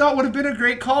 Which I thought would have been a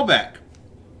great callback.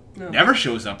 No. Never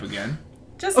shows up again.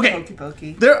 Just Okay. hokey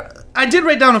pokey. I did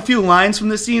write down a few lines from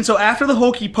this scene. So after the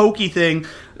hokey pokey thing,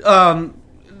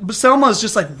 Selma's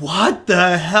just like, what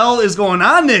the hell is going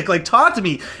on, Nick? Like, talk to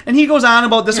me. And he goes on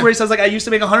about this where he says, like, I used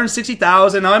to make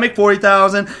 $160,000, now I make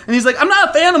 $40,000. And he's like, I'm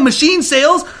not a fan of machine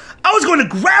sales. I was going to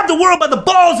grab the world by the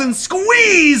balls and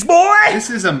squeeze, boy. This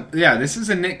is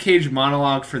a Nic Cage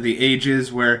monologue for the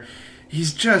ages where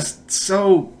he's just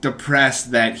so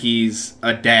depressed that he's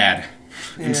a dad.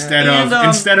 Instead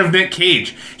of Nic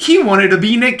Cage. He wanted to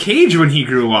be Nic Cage when he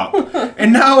grew up.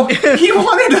 And now he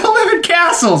wanted to live in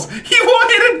castles. He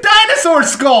wanted a dinosaur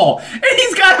skull. And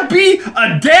he's got to be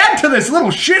a dad to this little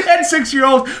shithead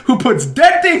 6-year-old who puts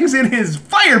dead things in his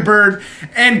Firebird,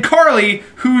 and Carly,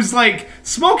 who's like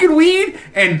smoking weed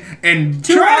and trying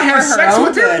to have sex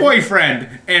with her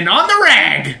boyfriend and on the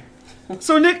rag.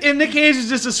 So Nick Cage is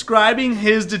just describing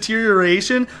his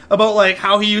deterioration about like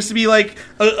how he used to be like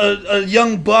a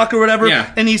young buck or whatever.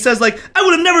 Yeah. And he says like, I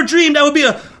would have never dreamed I would be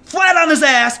a flat on his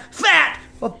ass, fat,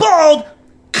 a bald,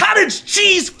 cottage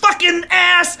cheese fucking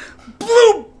ass,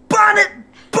 blue bonnet,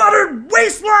 buttered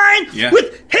waistline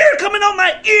with hair coming out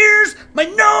my ears, my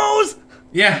nose.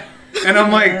 Yeah. And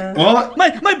I'm like, well,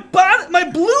 my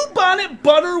blue bonnet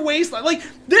butter waistline. Like,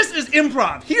 this is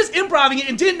improv. He was improvising it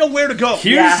and didn't know where to go.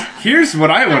 Here's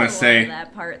what I want to say.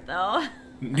 That part though.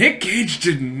 Nic Cage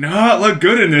did not look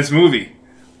good in this movie.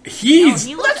 He's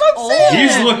He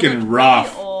looking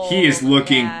rough. He is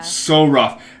looking so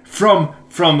rough. From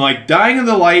like Dying of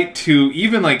the Light to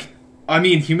even like, I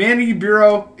mean, Humanity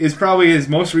Bureau is probably his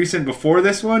most recent before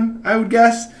this one, I would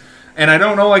guess. And I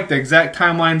don't know like the exact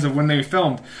timelines of when they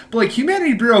filmed. But like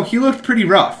Humanity Bureau, he looked pretty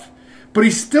rough. But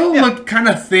he still looked kind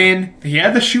of thin. He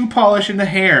had the shoe polish and the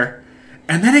hair.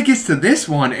 And then it gets to this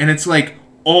one and it's like,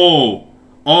 oh,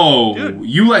 dude,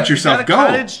 you let yourself go.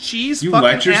 Cottage cheese, you fucking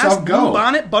let yourself ass, go. Blue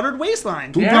bonnet, buttered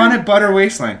waistline. Blue bonnet, butter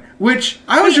waistline. Which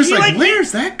I was just like,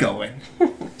 where's that going?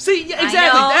 See, yeah,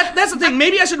 exactly. That's the thing.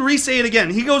 Maybe I should re-say it again.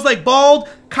 He goes like bald,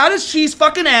 cottage cheese,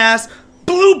 fucking ass,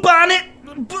 blue bonnet,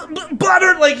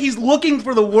 buttered. Like he's looking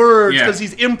for the words because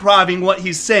he's improvising what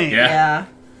he's saying. Yeah.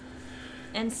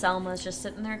 And Selma's just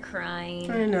sitting there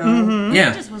crying. I know. Mm-hmm.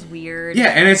 Yeah. It just was weird. Yeah,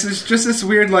 and it's just this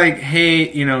weird, like,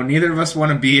 hey, you know, neither of us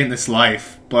want to be in this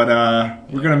life, but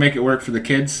we're going to make it work for the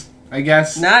kids, I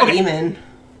guess. Not even.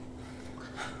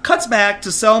 Cuts back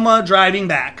to Selma driving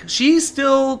back. She's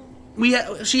still...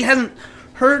 she hasn't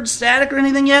heard static or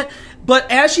anything yet,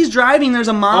 but as she's driving, there's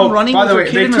a mom running with her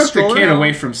kid in a stroller. They took the kid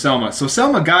away from Selma. So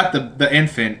Selma got the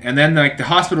infant, and then like the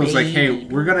hospital's like, hey,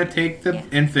 we're going to take the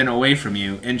infant away from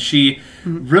you. And she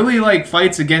really like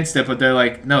fights against it, but they're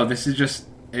like, no, this is just,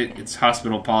 it's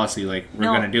hospital policy. Like, we're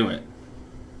going to do it.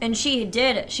 And she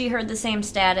heard the same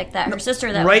static that her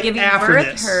sister that right was giving after birth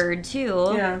this. heard,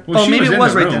 too. Yeah. Well, maybe it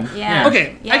was right room. then. Yeah.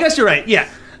 Okay, I guess you're right, yeah.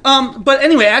 But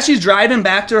anyway, as she's driving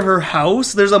back to her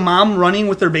house, there's a mom running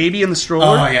with her baby in the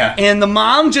stroller. Oh, yeah. And the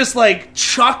mom just, like,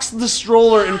 chucks the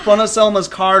stroller in front of Selma's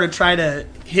car to try to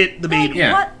hit the baby.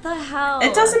 Yeah. What the hell?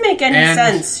 It doesn't make any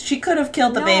sense. She could have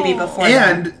killed the baby before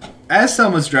that. And as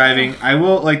Selma's driving, I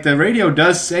will, like, the radio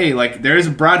does say, like, there is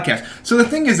a broadcast. So the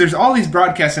thing is, there's all these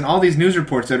broadcasts and all these news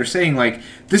reports that are saying, like,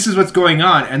 this is what's going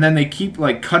on, and then they keep,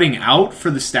 like, cutting out for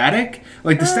the static.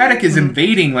 Like, the static is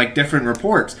invading, like, different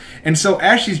reports. And so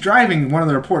as she's driving, one of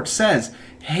the reports says,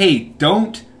 hey,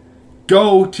 don't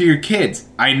go to your kids.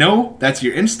 I know that's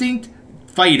your instinct.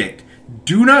 Fight it.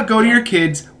 Do not go to your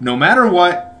kids, no matter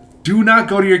what. Do not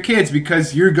go to your kids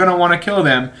because you're going to want to kill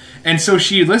them. And so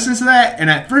she listens to that, and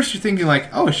at first you're thinking, like,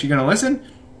 oh, is she going to listen?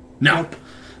 No.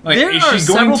 Like, There is are she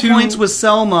going several to points with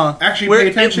Selma actually where pay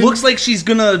attention? it looks like she's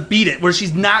going to beat it, where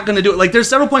she's not going to do it. Like, there's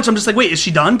several points I'm just like, wait, is she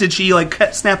done? Did she, like,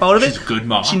 snap out of it? She's a good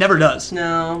mom. She never does.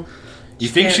 No. You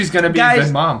think she's going to be a Guys-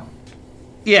 good mom?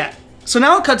 Yeah. So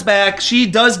now it cuts back. She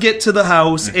does get to the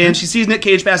house, and she sees Nic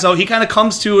Cage pass out. He kind of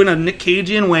comes to in a Nic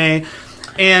Cagean way.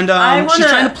 And she's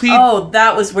trying to plead. Oh,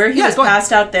 that was where he was go ahead.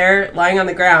 passed out there, lying on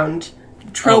the ground.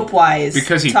 Trope-wise.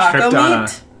 because he taco tripped meat, on a...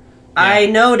 I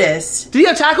noticed. Did he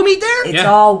have taco meat there? It's Yeah.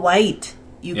 all white.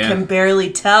 You Yeah. can barely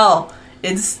tell.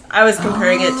 I was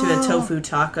comparing it to a tofu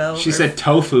taco. She said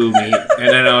tofu meat, and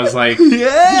then I was like, Yeah.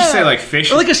 did you say like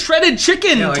fish? Or like a shredded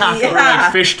chicken like, taco. or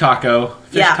like fish taco.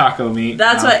 Fish taco meat.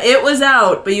 That's what it was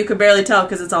out, but you could barely tell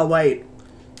because it's all white.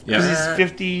 Because Yeah. he's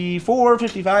 54,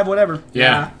 55, whatever.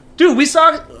 Yeah. Dude, we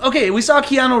saw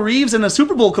Keanu Reeves in a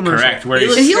Super Bowl commercial. Correct. Where He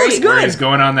he's, looks He looks great. where good. he's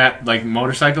going on that like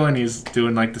motorcycle and he's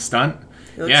doing like the stunt.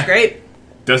 It looks great.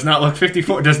 Does not look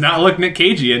 54. Does not look Nic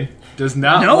Cagean. Does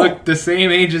not No. look the same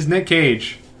age as Nic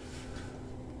Cage.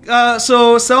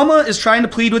 So Selma is trying to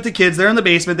plead with the kids. They're in the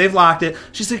basement. They've locked it.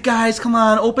 She's like, guys, come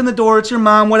on, open the door. It's your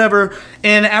mom, whatever.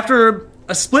 And after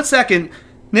a split second,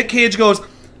 Nic Cage goes,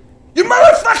 your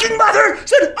motherfucking mother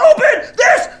said open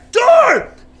this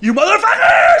door! You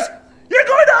motherfuckers! You're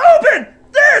going to open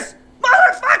this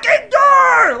motherfucking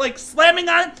door! Like slamming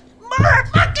on it.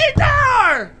 Motherfucking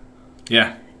door!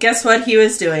 Yeah. Guess what he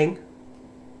was doing?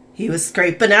 He was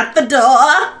scraping at the door.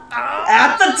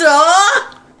 At the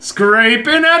door.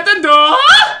 Scraping at the door.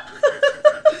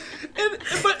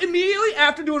 But immediately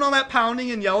after doing all that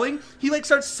pounding and yelling, he like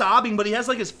starts sobbing, but he has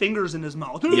like his fingers in his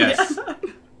mouth. Yes.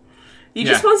 He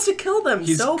just wants to kill them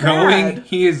He's so going. bad.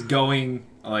 He is going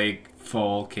like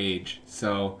full Cage.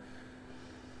 So,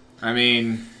 I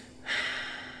mean,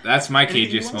 that's my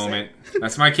cagiest moment.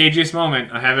 That's my cagiest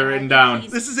moment. I have it written down.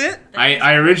 This is it?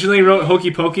 I originally wrote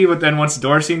Hokey Pokey, but then once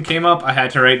door scene came up, I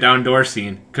had to write down door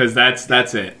scene because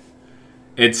that's it.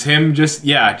 It's him just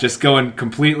going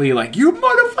completely like you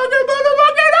motherfucker.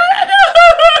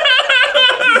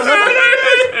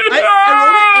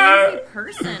 I wrote it.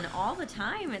 Person all the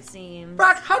time, it seems.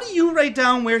 Brock, how do you write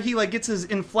down where he like gets his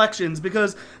inflections?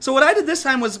 Because so what I did this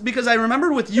time was because I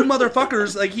remembered with you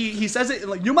motherfuckers, like he says it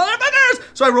like you motherfuckers.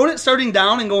 So I wrote it starting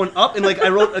down and going up, and like I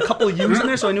wrote a couple of U's in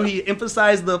there, so I knew he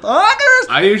emphasized the fuckers.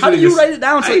 How do you write it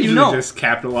down so I that you usually know? just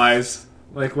capitalize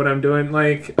like what I'm doing,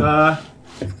 like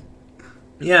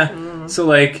yeah. So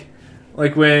like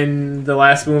when the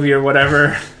last movie or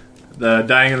whatever, the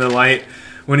Dying of the Light,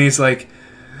 when he's like.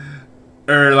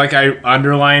 Or like I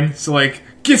underline, so like,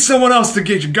 get someone else to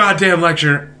get your goddamn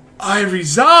lecture. I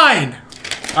resign.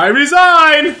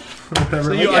 Whatever.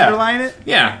 So you underline it?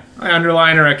 Yeah, I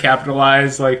underline or I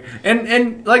capitalize, like,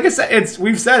 and like I said,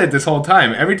 we've said it this whole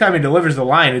time. Every time he delivers the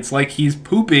line, it's like he's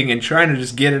pooping and trying to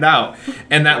just get it out.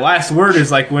 And that last word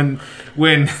is like when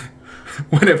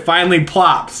it finally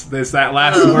plops. There's that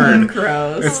last word.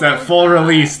 Gross. It's that full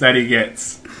release that he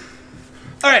gets.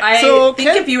 All right. I so think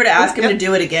if you were to ask him to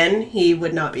do it again, he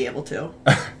would not be able to.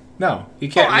 No, he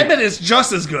can't. I bet it's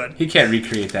just as good. He can't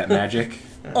recreate that magic.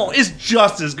 Oh, it's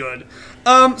just as good.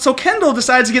 So Kendall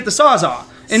decides to get the Sawzall.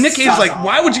 And Nic Cage is like,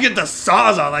 why would you get the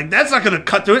Sawzall? Like, that's not going to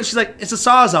cut through it. And she's like, it's a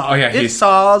Sawzall. Oh, yeah, it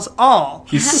saws all.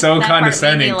 He's so That part made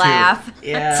condescending me too. laugh.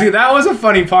 Yeah. See, that was a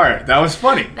funny part. That was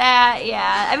funny.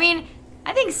 I mean,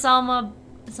 I think it's Selma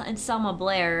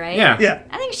Blair, right? Yeah. Yeah.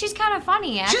 I think she's kind of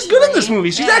funny, actually. She's good in this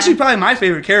movie. She's actually probably my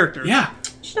favorite character. Yeah.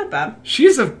 She's not bad.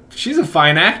 She's a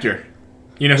fine actor.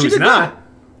 You know who's did not?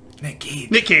 Nic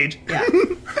Cage. Nic Cage. Yeah.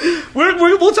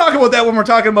 We'll talk about that when we're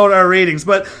talking about our ratings.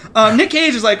 But Nic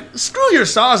Cage is like, screw your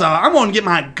Sawzall. I'm going to get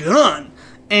my gun.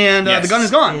 And Yes. the gun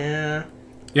is gone. Yeah.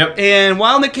 Yep. And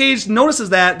while Nic Cage notices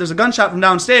that, there's a gunshot from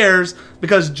downstairs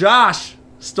because Josh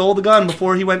stole the gun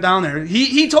before he went down there.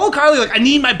 He told Carly, like, I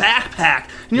need my backpack.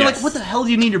 And you're Yes. like, what the hell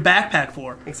do you need your backpack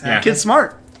for? Exactly. Kid's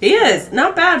smart. He is.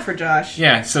 Not bad for Josh.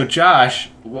 Yeah, so Josh,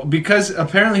 well, because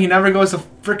apparently he never goes to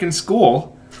frickin'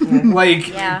 school, like,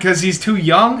 Yeah. because he's too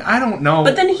young, I don't know.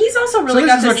 But then he's also really this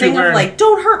got is this what you thing of learn. like,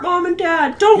 don't hurt mom and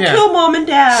dad. Don't Yeah. kill mom and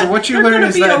dad. So what you They're learn gonna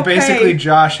is be that okay. basically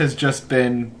Josh has just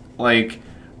been, like,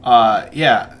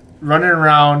 running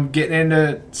around, getting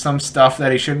into some stuff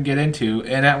that he shouldn't get into,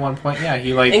 and at one point,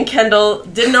 he, like... And Kendall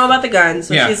didn't know about the gun,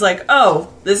 so Yeah. she's like, oh,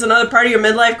 this is another part of your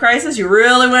midlife crisis? You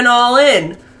really went all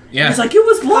in. Yeah. He's like, it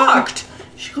was locked.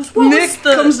 She goes, what was Nick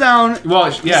the... comes down.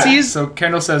 Well, yeah, sees- so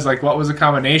Kendall says, like, what was the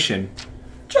combination?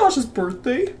 Josh's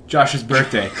birthday. Josh's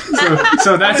birthday.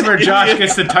 So that's where Josh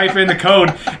gets to type in the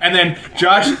code, and then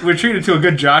Josh, we're treated to a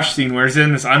good Josh scene where he's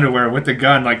in this underwear with the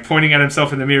gun, like pointing at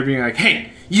himself in the mirror, being like, "Hey,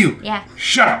 you, Yeah.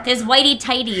 shut up, His whitey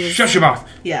tighties. shut your mouth,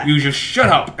 Yeah. you just shut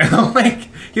up." And I'm like,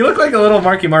 he looked like a little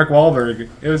Mark Wahlberg.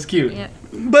 It was cute. Yeah.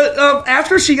 But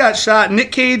after she got shot,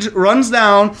 Nic Cage runs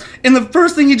down, and the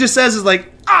first thing he just says is like,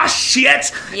 ah,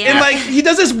 shit! Yeah. And like, he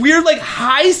does this weird like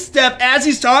high step as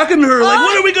he's talking to her, like,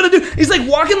 what are we gonna do? He's like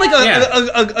walking like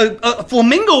a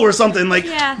flamingo or something, like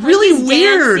Yeah. really like he's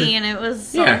weird. dancing, and it was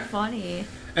so Yeah. funny.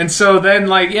 And so then,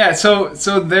 like, yeah, so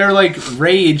their, like,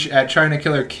 rage at trying to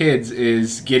kill her kids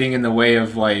is getting in the way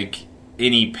of, like,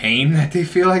 any pain that they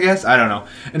feel, I guess. I don't know.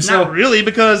 And so Not really,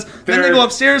 because then they go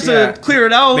upstairs to clear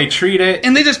it out. They treat it.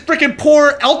 And they just freaking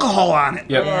pour alcohol on it.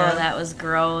 Yep. Oh, that was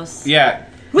gross. Yeah.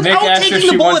 Without Nick asked taking if the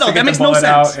she bullet wants to out. get That makes the no bullet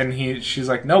sense. out, and she's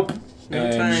like, nope.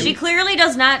 And She clearly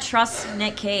does not trust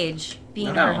Nic Cage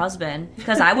being No. her husband,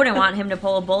 because I wouldn't want him to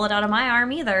pull a bullet out of my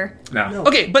arm either. no.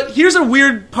 Okay, but here's a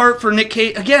weird part for Nic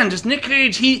Cage. Again, just Nic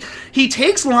Cage. He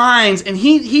takes lines and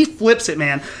he flips it,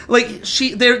 man. Like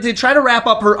they try to wrap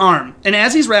up her arm, and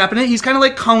as he's wrapping it, he's kind of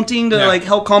like counting to like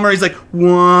help calm her. He's like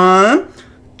 1,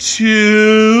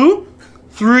 2,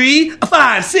 3,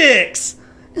 5, 6.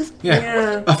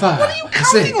 Yeah. A 5. What are you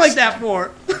counting 6. like that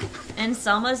for? And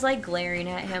Selma's like glaring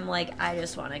at him like, I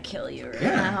just want to kill you right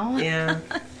Yeah. now. Yeah.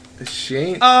 She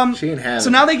ain't having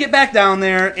So now they get back down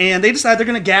there and they decide they're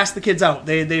going to gas the kids out.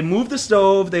 They move the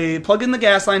stove, they plug in the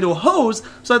gas line to a hose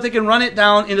so that they can run it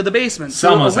down into the basement.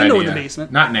 Selma's through a window idea. in the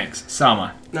basement. Not Nick's.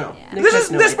 Selma. No. Yeah. Nick This has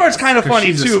is no this part's idea. kind of 'Cause funny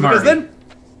she's a too because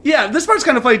smarty. this part's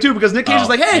kind of funny too because Nic Cage is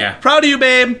like, "Hey, yeah. proud of you,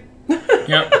 babe.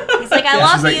 Yep. He's like, I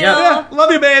love She's like, you. Yeah,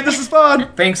 love you, babe. This is fun."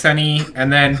 Thanks, honey.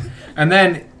 And then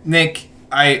Nick,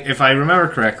 if I remember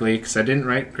correctly, because I didn't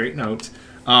write great notes,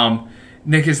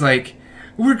 Nick is like,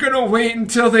 we're gonna wait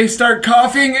until they start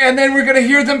coughing, and then we're gonna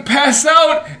hear them pass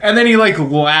out. And then he like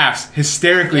laughs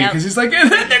hysterically because he's like,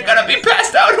 and then they're gonna be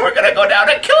passed out, and we're gonna go down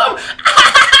and kill them.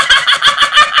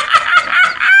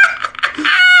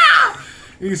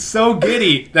 He's so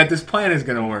giddy that this plan is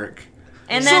gonna work.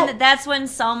 And then that's when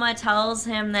Selma tells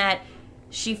him that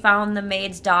she found the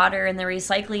maid's daughter in the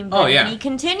recycling bin. Oh, yeah. And he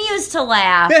continues to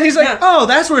laugh. Yeah, he's like, "Oh,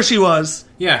 that's where she was."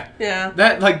 Yeah. Yeah.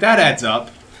 That adds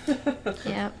up.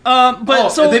 Yeah. But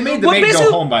so they made the what maid basically-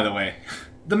 go home, by the way.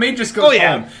 The maid just goes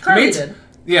home. The Carly maid's- did.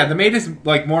 Yeah, the maid is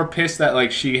like more pissed that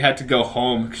like she had to go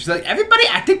home. She's like, everybody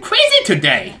acted crazy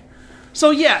today.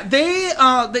 So yeah, they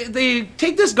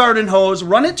take this garden hose,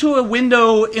 run it to a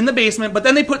window in the basement, but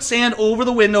then they put sand over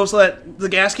the window so that the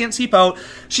gas can't seep out.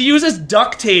 She uses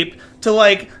duct tape to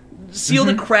like seal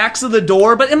the cracks of the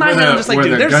door, but in my head I'm just like, where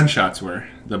dude, the there's gunshots were,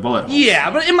 the bullet holes. yeah,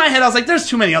 but in my head I was like, there's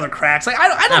too many other cracks. Like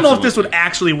I don't know if this would Absolutely.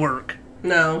 actually work.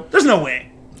 No. There's no way.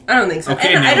 I don't think so.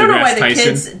 Okay, And I Neil don't know why the deGrasse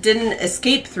kids Tyson. didn't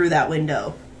escape through that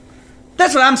window.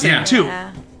 That's what I'm saying Yeah. too.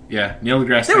 Yeah. Yeah, Neil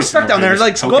deGrasse They were Tyson stuck down over there, just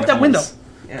like, go poking up that window. holes.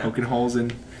 Yeah. Poking holes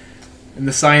in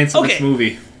the science of Okay. this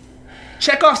movie.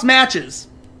 Chekhov's matches.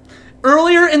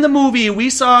 Earlier in the movie, we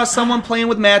saw someone playing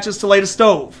with matches to light a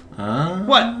stove.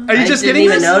 What? Are you I just didn't getting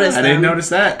even this? notice I didn't them. notice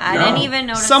that. I No. didn't even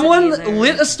notice Someone it either.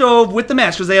 lit a stove with the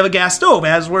match because they have a gas stove,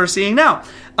 as we're seeing now.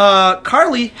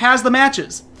 Carly has the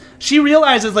matches. She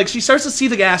realizes, like, she starts to see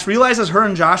the gas, realizes her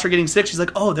and Josh are getting sick. She's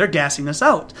like, oh, they're gassing us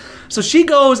out. So she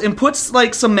goes and puts,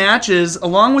 like, some matches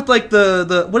along with, like,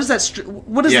 the what is that?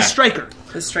 What is Yeah. the striker?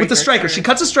 The striker, With the striker. sorry. She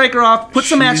cuts the striker off, puts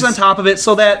some matches on She's- top of it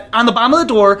so that on the bottom of the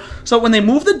door, so when they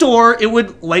move the door, it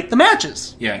would light the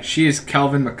matches. Yeah, she is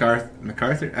Calvin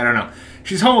MacArthur. I don't know.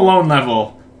 She's Home Alone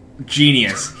level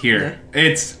genius here.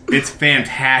 It's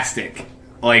fantastic.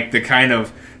 Like the kind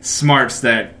of smarts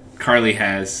that Carly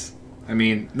has. I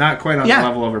mean, not quite on Yeah. the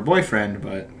level of her boyfriend,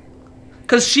 but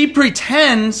Because she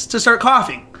pretends to start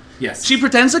coughing. yes. She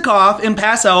pretends to cough and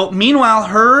pass out. Meanwhile,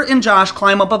 her and Josh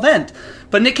climb up a vent.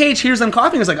 But Nic Cage hears them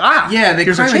coughing. He's like, yeah, they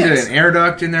here's our climb into chance. an air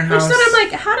duct in their house. So I'm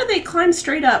like, how do they climb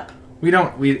straight up? We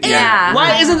don't. Yeah.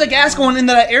 Why isn't the gas going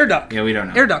into that air duct? Yeah, we don't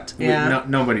know. Air duct. Yeah.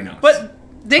 Nobody knows. But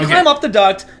they Okay. climb up the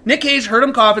duct. Nic Cage heard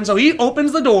him coughing, so he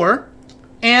opens the door.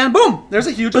 And boom, there's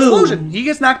a huge explosion. He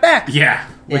gets knocked back. yeah,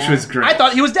 which Yeah. was great. I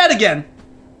thought he was dead again.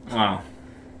 Wow.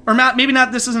 Or not, maybe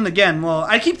not, this isn't again. Well,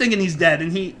 I keep thinking he's dead,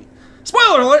 and he...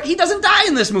 Spoiler alert, he doesn't die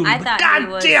in this movie. I but thought God he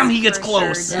was damn, he gets for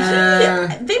close. sure dead.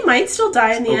 Yeah, they might still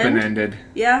die in the Open end. ended.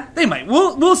 Yeah. They might.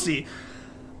 We'll see.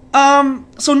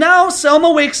 So now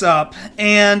Selma wakes up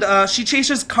and she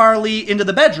chases Carly into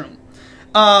the bedroom.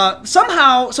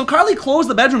 Somehow, so Carly closed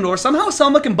the bedroom door. Somehow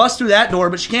Selma can bust through that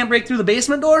door, but she can't break through the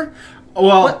basement door.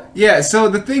 Well, What? yeah. So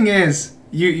the thing is,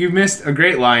 you missed a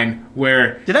great line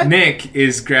where Did I? Nick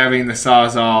is grabbing the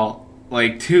sawzall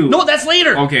like too. No, that's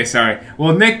later. Okay, sorry.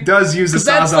 Well, Nick does use the 'Cause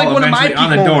that's, sawzall like, one of my eventually on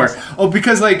the peak door. moments. Oh,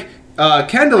 because like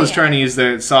Kendall is trying to use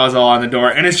the sawzall on the door,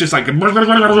 and it's just like bouncing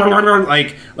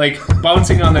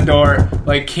on the door,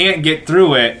 like can't get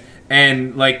through it.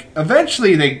 And like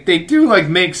eventually they do like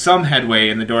make some headway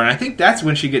in the door, and I think that's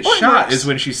when she gets Oh, it shot. works. Is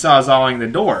when she's sawzalling the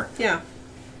door. Yeah.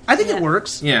 I think it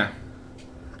works. Yeah.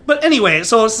 But anyway,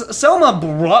 so Selma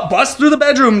busts through the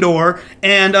bedroom door,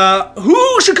 and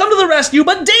who should come to the rescue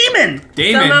but Damon?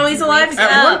 Somehow he's alive.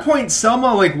 At one point,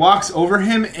 Selma walks over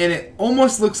him, and it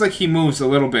almost looks like he moves a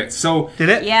little bit. So did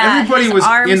it? Yeah, everybody his was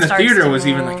arm in the starts theater to was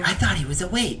even move. like, I thought he was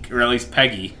awake, or at least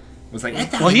Peggy was like, I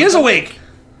thought. Well, he is awake.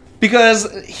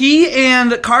 Because he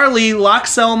and Carly lock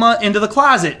Selma into the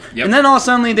closet. Yep. And then all of a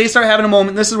sudden they start having a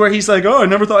moment. This is where he's like, oh, I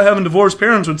never thought having divorced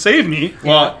parents would save me.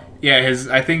 Well, yeah,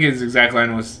 I think his exact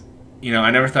line was,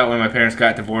 I never thought when my parents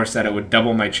got divorced that it would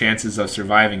double my chances of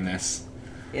surviving this.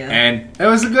 Yeah. And that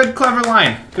was a good, clever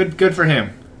line. Good for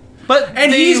him.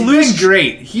 And he's been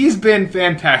great. He's been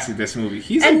fantastic this movie.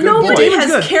 He's a good boy. And nobody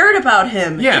has cared about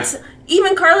him. Yeah.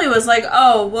 Even Carly was like,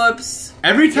 oh, whoops.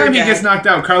 Every time he gets knocked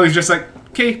out, Carly's just like,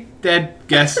 okay, dead,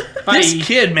 guess, bye. This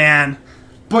kid, man.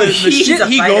 But the shit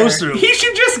he goes through. He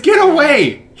should just get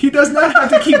away. He does not have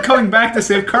to keep coming back to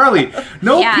save Carly.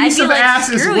 No piece I'd be of like, ass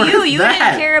is screw worth you. You that.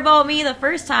 didn't care about me the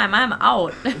first time. I'm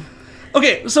out.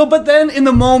 Okay, so but then in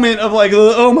the moment of like,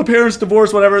 oh, my parents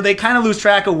divorced, whatever, they kind of lose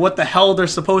track of what the hell they're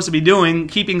supposed to be doing,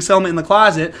 keeping Selma in the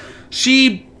closet.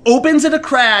 She opens it a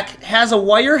crack, has a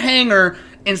wire hanger,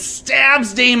 and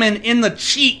stabs Damon in the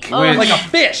cheek like a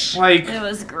fish. It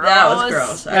was gross. That was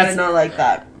gross. I did not like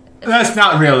that. That's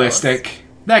not realistic.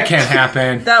 That can't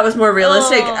happen. That was more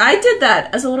realistic. I did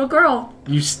that as a little girl.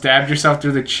 You stabbed yourself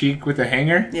through the cheek with a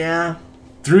hanger? Yeah.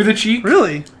 Through the cheek?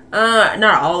 Really?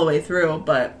 Not all the way through,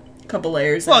 but a couple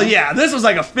layers. Well, yeah, this was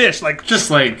like a fish. Just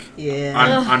like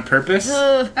on purpose?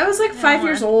 I was like 5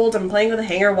 years old and playing with a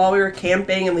hanger while we were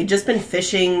camping, and we'd just been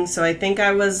fishing, so I think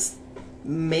I was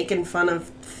making fun of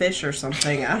fish or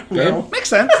something. I don't know. Makes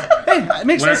sense. Hey, it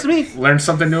makes sense to me. Learn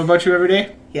something new about you every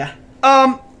day? Yeah.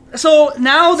 So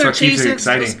now they're So it keeps it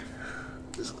chasing. exciting.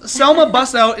 Selma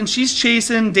busts out and she's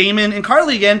chasing Damon and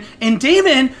Carly again, and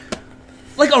Damon,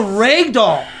 like a rag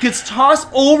doll, gets tossed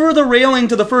over the railing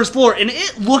to the first floor, and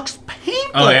it looks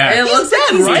painful. Oh, yeah. It looks like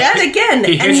he's dead again,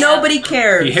 and nobody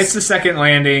cares. He hits the second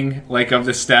landing, of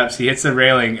the steps. He hits the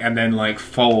railing and then,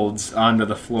 folds onto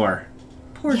the floor.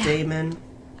 Poor Damon.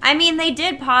 I mean, they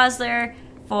did pause there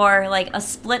for, a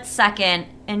split second,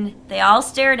 and they all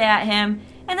stared at him.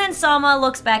 And then Selma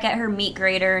looks back at her meat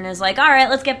grater and is like, all right,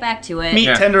 let's get back to it. Meat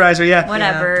tenderizer, yeah.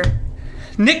 Whatever. Yeah.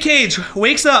 Nic Cage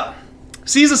wakes up,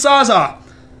 sees a sawzall.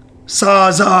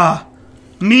 Sawzall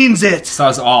means it.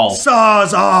 Sawzall.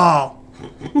 Sawzall.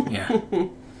 Yeah.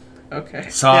 Okay.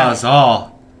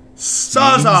 Sawzall.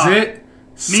 Sawzall. Means it.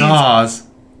 Saws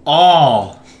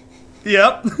all.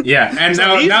 Yep. Yeah, and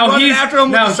So now he's after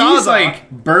him with the sawzall.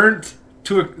 burnt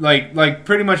to a,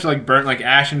 pretty much burnt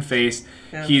ashen face.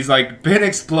 Yeah. He's been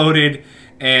exploded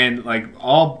and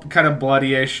all kind of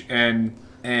bloody-ish and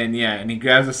he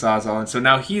grabs a sawzall, and so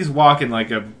now he's walking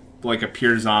like a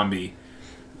pure zombie.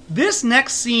 This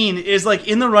next scene is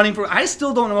in the running for. I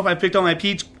still don't know if I picked on my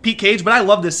Pete Cage, but I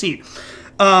love this scene.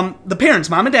 The parents,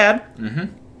 mom and dad,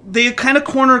 they kind of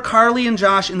corner Carly and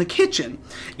Josh in the kitchen,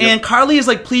 and Carly is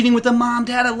pleading with them, "Mom,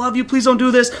 Dad, I love you. Please don't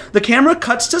do this." The camera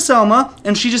cuts to Selma,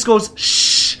 and she just goes,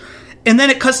 "Shh." And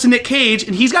then it cuts to Nic Cage,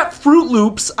 and he's got Fruit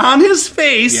Loops on his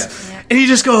face, and he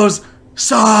just goes,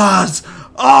 "Saws,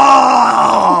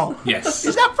 oh!" Yes.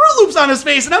 He's got Fruit Loops on his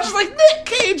face, and I'm just like, Nic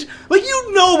Cage,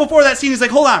 before that scene, he's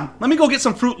like, hold on, let me go get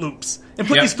some Fruit Loops, and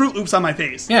put these Fruit Loops on my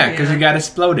face. Yeah, because he got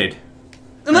exploded.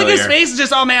 And his face is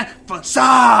just, oh man,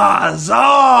 saws,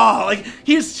 oh!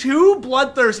 He's too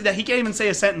bloodthirsty that he can't even say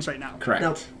a sentence right now.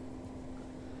 Correct.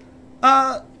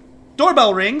 Nope.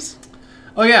 Doorbell rings.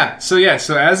 Oh yeah, so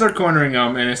as they're cornering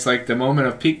them, and it's the moment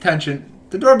of peak tension,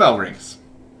 the doorbell rings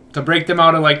to break them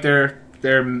out of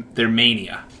their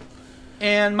mania.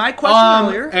 And my question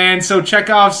earlier, and so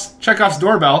Chekhov's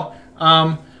doorbell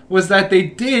was that they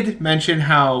did mention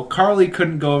how Carly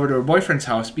couldn't go over to her boyfriend's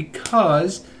house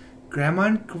because Grandma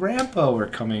and Grandpa were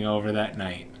coming over that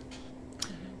night.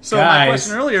 So Guys, my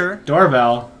question earlier,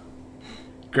 doorbell,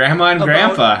 Grandma and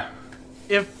Grandpa.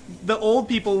 If the old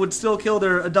people would still kill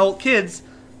their adult kids,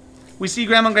 we see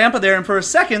Grandma and Grandpa there, and for a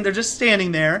second, they're just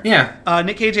standing there. Yeah.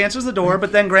 Nic Cage answers the door,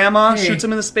 but then Grandma shoots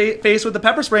him in the face with the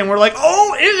pepper spray, and we're like,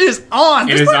 oh, it is on!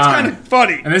 This part's kind of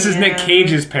funny. And this is Nic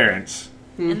Cage's parents.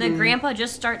 And then Grandpa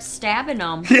just starts stabbing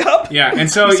them. Yep. Yeah, and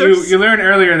so you learn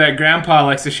earlier that Grandpa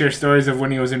likes to share stories of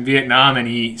when he was in Vietnam, and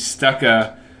he stuck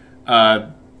a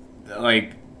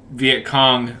Viet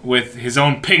Cong with his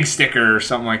own pig sticker or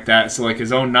something like that, so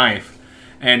his own knife.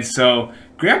 And so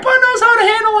Grandpa knows how to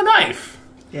handle a knife.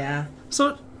 Yeah.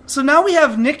 So now we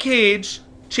have Nic Cage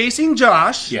chasing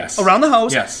Josh around the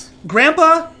house. Yes.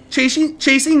 Grandpa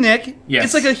chasing Nick.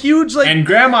 Yes. It's a huge and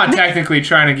Grandma technically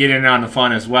trying to get in on the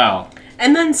fun as well.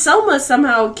 And then Selma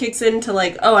somehow kicks into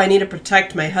like, oh, I need to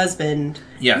protect my husband.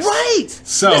 Yes. Right.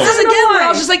 So this is again where I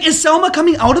was just like, is Selma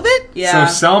coming out of it? Yeah.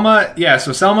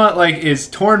 So Selma like is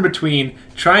torn between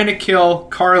trying to kill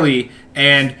Carly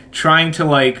and trying to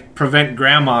like prevent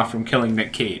Grandma from killing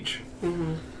Nic Cage.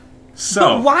 Mm-hmm.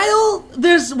 So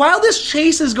but while this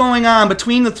chase is going on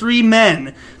between the three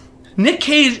men, Nic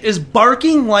Cage is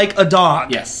barking like a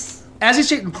dog. yes. As he's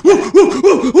chasing.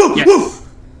 Yes.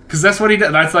 Because that's what he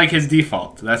does. That's like his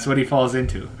default. That's what he falls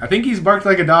into. I think he's barked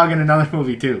like a dog in another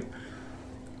movie too.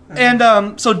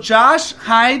 And so Josh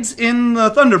hides in the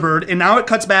Thunderbird, and now it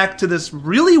cuts back to this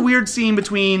really weird scene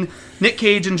between Nic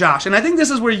Cage and Josh. And I think this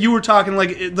is where you were talking,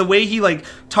 like, the way he, like,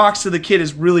 talks to the kid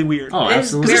is really weird. Oh, It is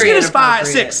absolutely. Because this very kid is five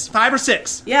inappropriate. or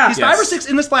six. Yeah. He's Yes. 5 or 6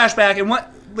 in this flashback, and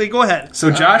what... Like, go ahead.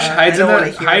 So Josh hides I in don't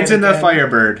wanna the hear hides it in the again.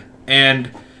 Firebird,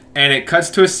 and it cuts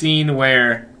to a scene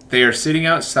where they are sitting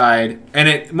outside, and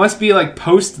it must be like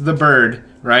post the bird,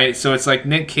 right? So it's like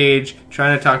Nic Cage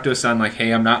trying to talk to his son, like,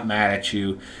 "Hey, I'm not mad at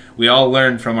you. We all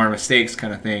learn from our mistakes,"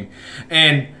 kind of thing.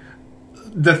 And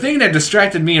the thing that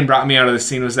distracted me and brought me out of the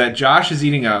scene was that Josh is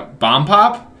eating a bomb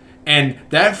pop. And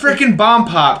that frickin' bomb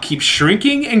pop keeps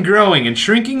shrinking and growing and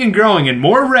shrinking and growing, and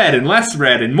more red and less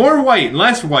red and more white and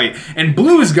less white, and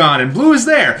blue is gone and blue is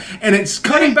there, and it's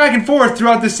cutting back and forth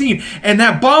throughout the scene. And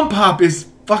that bomb pop is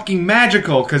fucking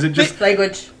magical because it just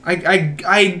Language.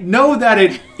 I know that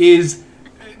it is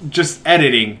just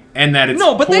editing and that it's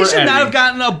No, but they poor should not editing, have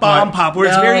gotten a bomb but- pop where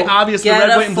it's No, very obvious the get red,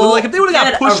 a white, and blue. full- Like, if they would have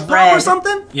get got a push pop or red.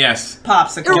 something... Yes.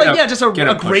 Popsicle. Or, like, just get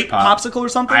a push grape pop. popsicle or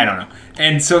something. I don't know.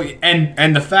 And so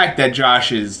and the fact that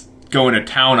Josh is going to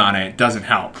town on it doesn't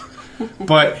help.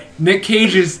 But Nic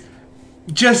Cage is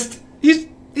just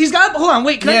He's got... Hold on,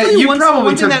 wait. Can I tell you one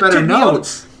probably thing took that better took me out of-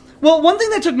 notes. Well, one thing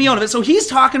that took me out of it, so he's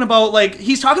talking about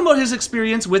his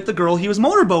experience with the girl he was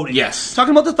motorboating. Yes.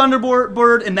 Talking about the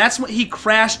Thunderbird, and that's when he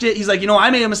crashed it. He's like, I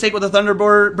made a mistake with the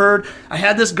Thunderbird. I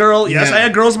had this girl. Yes, Yeah. I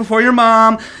had girls before your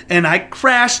mom, and I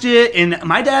crashed it, and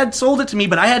my dad sold it to me,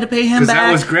 but I had to pay him Because back.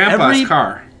 that was Grandpa's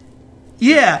car.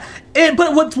 Yeah.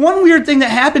 But what's one weird thing that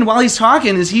happened while he's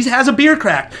talking is he has a beer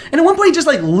cracked. And at one point he just,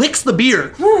 like, licks the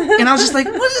beer. And I was just like,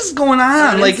 what is going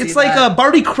on? didn't Like, see it's like that.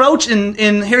 Barty Crouch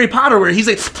in Harry Potter where he's,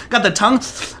 like, got the tongue.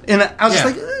 And I was just Yeah.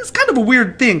 like, it's kind of a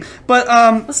weird thing. But,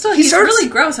 Well, still, he he's starts... really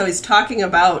gross how he's talking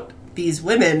about these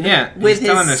women Yeah, with he's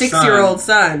telling his his 6-year-old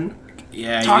son.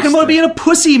 Yeah, talking about being a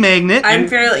pussy magnet. I'm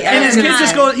fairly... And his I'm kid gonna-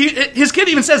 just goes... His kid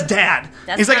even says dad.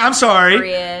 That's He's like, not I'm sorry.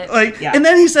 appropriate. Like, Yeah. And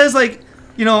then he says, like,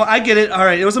 I get it. All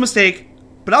right, it was a mistake.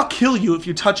 But I'll kill you if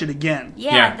you touch it again.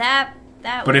 Yeah, Yeah.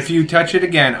 that But was, if you touch it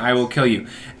again, I will kill you.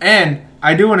 And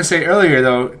I do want to say earlier,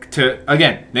 though,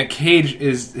 again, Nic Cage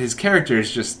his character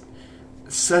is just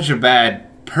such a bad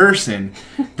person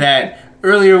that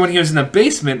earlier when he was in the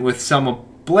basement with Selma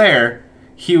Blair,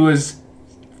 he was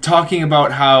talking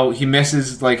about how he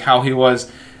misses like how he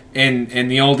was in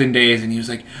the olden days, and he was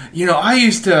like, I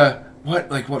used to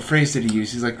what phrase did he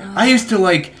use? He's like, I used to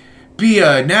like be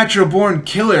a natural born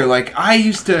killer. Like, I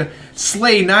used to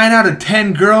slay 9 out of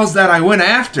 10 girls that I went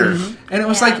after. And it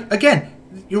was Yeah. like, again,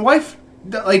 your wife,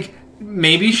 like,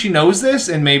 maybe she knows this,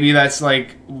 and maybe that's,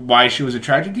 like, why she was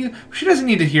attracted to you. She doesn't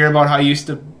need to hear about how you used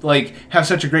to, like, have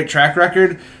such a great track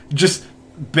record just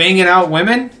banging out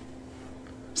women.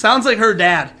 Sounds like her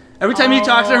dad. Every time you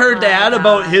talk to her my dad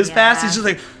about God, his past, yeah. he's just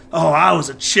like, oh, I was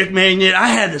a chick magnet. I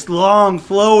had this long,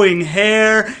 flowing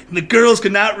hair, and the girls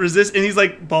could not resist. And he's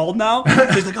like bald now.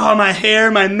 He's like, oh, my hair,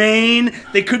 my mane,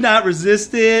 they could not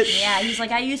resist it. yeah, he's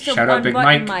like, I used to Shout out Big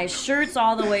unbutton Mike. my shirts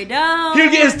all the way down.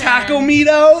 He'd get his taco and- meat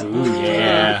out. Ooh,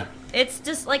 yeah. It's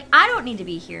just like, I don't need to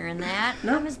be hearing that.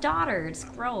 I'm his daughter. It's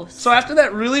gross. So after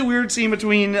that really weird scene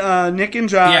between Nick and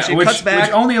Josh, Yeah, it cuts back.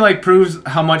 which only, like, proves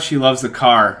how much he loves the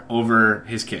car over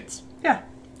his kids. Yeah.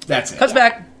 That's it. Cuts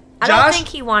back. I don't Josh, think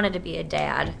he wanted to be a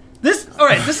dad. this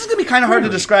is gonna be kind of hard to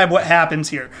describe what happens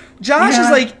here. Josh Yeah.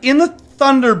 is like in the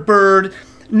Thunderbird.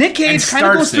 Nick Cage kind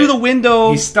of starts goes through it. the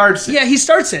window. He starts it. Yeah, he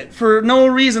starts it for no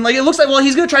reason. Like, it looks like, well,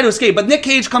 he's gonna try to escape, but Nick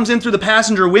Cage comes in through the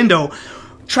passenger window,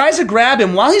 tries to grab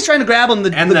him. While he's trying to grab him,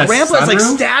 the And the grandpa is like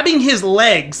sunroof? stabbing his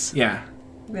legs. Yeah.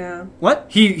 Yeah. What?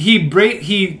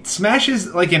 He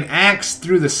smashes like an axe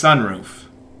through the sunroof.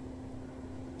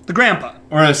 The grandpa.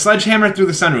 Or a sledgehammer through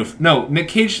the sunroof. No, Nic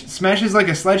Cage smashes like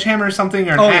a sledgehammer or something,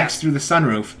 or an axe through the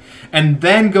sunroof, and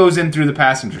then goes in through the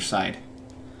passenger side.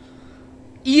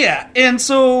 Yeah, and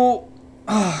so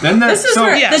Then This is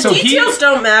where the so details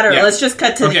don't matter. Yeah. Let's just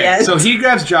cut to the end. So he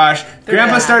grabs Josh.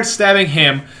 Grandpa bad. starts stabbing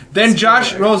him. Then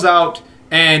Josh rolls out,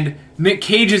 and Nic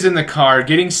Cage is in the car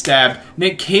getting stabbed.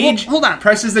 Nic Cage Hold on.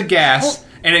 presses the gas,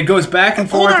 And it goes back and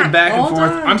Hold forth on, and back and hold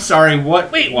forth. on. I'm sorry,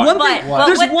 what? Wait, what? one But, thing- but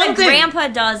There's what one the thing- grandpa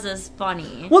does is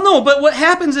funny. Well, no, but what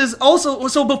happens is also,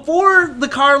 so before the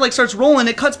car like starts rolling,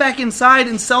 it cuts back inside,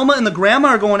 and Selma and the grandma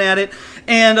are going at it,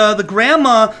 and the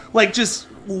grandma like just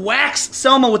whacks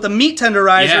Selma with the meat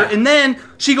tenderizer, Yeah. and then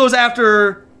she goes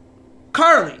after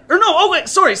Carly. Or no, oh wait,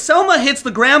 sorry, Selma hits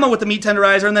the grandma with the meat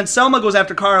tenderizer, and then Selma goes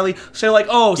after Carly. So you're like,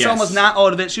 oh, Yes. Selma's not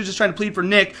out of it. She was just trying to plead for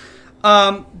Nick.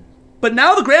 But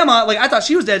now the grandma, like I thought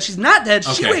she was dead. She's not dead.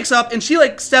 She Okay. wakes up and she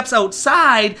like steps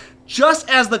outside just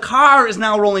as the car is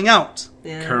now rolling out.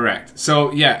 Yeah. Correct.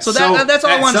 So yeah. So that's all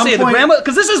I at want to some say. The point- grandma,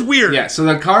 because this is weird. Yeah. So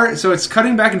the car. So it's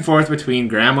cutting back and forth between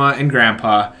grandma and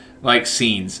grandpa, like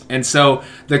scenes, and so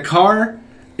the car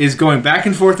is going back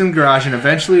and forth in the garage, and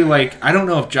eventually, like, I don't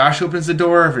know if Josh opens the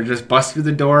door or if it just busts through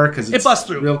the door because It busts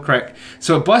through. real quick.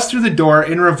 So it busts through the door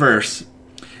in reverse.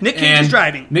 Nick Cage and is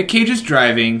driving. Nick Cage is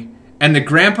driving, and the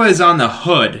grandpa is on the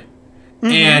hood,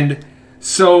 and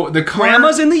so the car.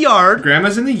 Grandma's in the yard.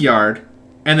 Grandma's in the yard,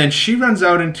 and then she runs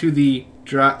out into the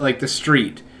the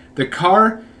street. The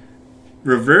car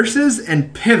reverses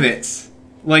and pivots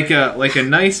like a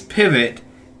nice pivot,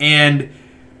 and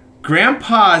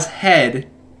Grandpa's head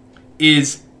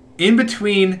is in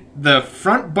between the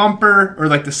front bumper or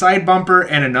like the side bumper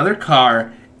and another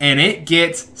car, and it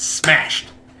gets smashed.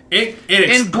 It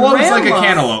explodes like a Grandma-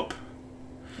 cantaloupe.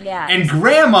 Yeah. And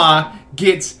Grandma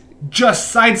gets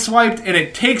just sideswiped, and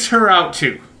it takes her out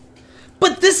too.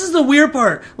 But this is the weird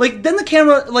part. Like, then the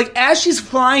camera, like, as she's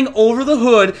flying over the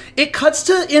hood, it cuts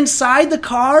to inside the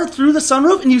car through the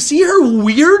sunroof, and you see her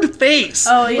weird face.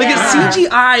 Oh, Like, yeah. it's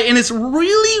CGI, and it's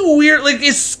really weird. Like,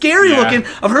 it's scary Yeah. looking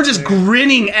of her just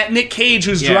grinning at Nick Cage,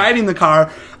 who's Yeah. driving the car.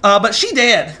 But she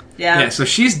dead. Yeah. Yeah, so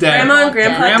she's dead. Grandma and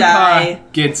Grandpa Grandpa die.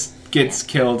 gets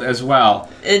killed as well.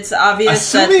 It's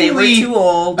obvious that they were too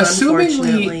old,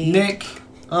 Assumingly,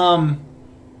 unfortunately.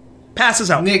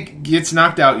 Passes out. Nick gets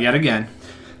knocked out yet again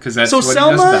because that's So what he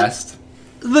Selma- does best.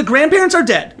 The grandparents are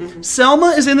dead. Selma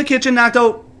is in the kitchen, knocked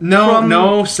out.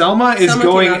 No, Selma is Selma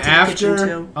going came out to the kitchen, after.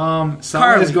 too. Selma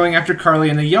Carly. is going after Carly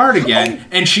in the yard again,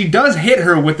 and she does hit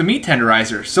her with the meat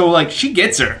tenderizer. So like she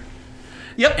gets her,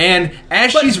 Yep. and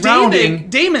as But she's rounding,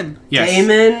 Damon. yes,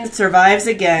 Damon survives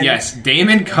again. yes,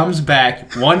 Damon comes back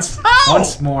once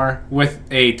more with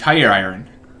a tire iron.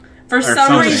 For some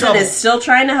something. reason, Shovel. is still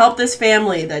trying to help this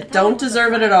family that don't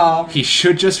deserve it at all. He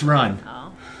should just run.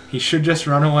 He should just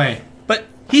run away. But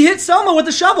he hit Selma with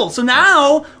the shovel. So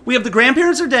now we have the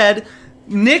grandparents are dead,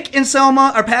 Nick and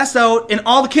Selma are passed out, and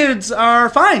all the kids are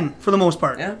fine for the most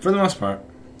part. Yeah. For the most part.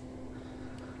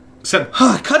 Except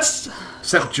Cuts.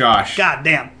 Josh, God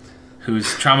damn. who's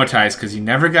traumatized because he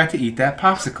never got to eat that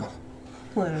popsicle.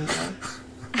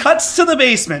 Cuts to the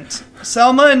basement.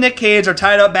 Selma and Nick Cage are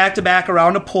tied up back to back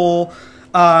around a pole.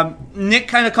 Nick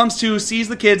kind of comes to, sees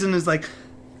the kids, and is like,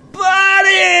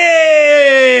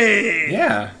 "Buddy!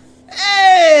 Yeah.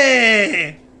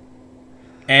 Hey!"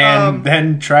 And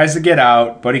then tries to get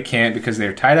out, but he can't because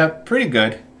they're tied up pretty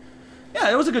good.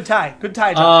 Yeah, it was a good tie. Good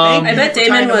tie job. Thank I you bet for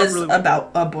tying Damon them up was really well.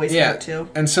 about a Boy Scout too.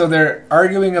 And so they're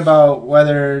arguing about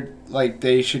whether like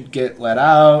they should get let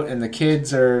out, and the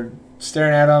kids are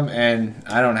staring at them, and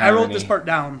I don't have I wrote any. this part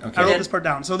down. Okay. I wrote this part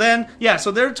down. So then, yeah,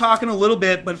 so they're talking a little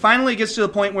bit, but finally it gets to the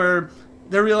point where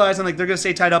they're realizing like they're going to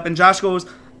stay tied up, and Josh goes,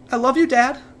 "I love you,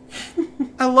 Dad.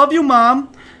 I love you,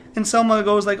 Mom." And Selma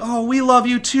goes like, "Oh, we love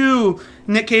you too."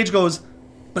 Nick Cage goes,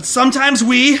 "But sometimes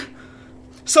we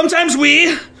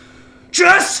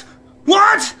just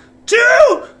want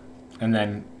to." And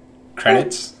then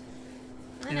credits.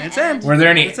 And it's end. Were there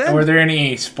any? That's it. Were there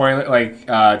any spoiler like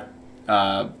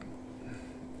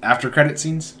after credit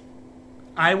scenes?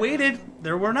 I waited.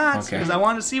 There were not Okay. because I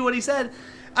wanted to see what he said.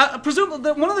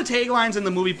 Presumably, one of the taglines in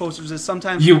the movie posters is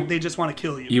sometimes You- they just want to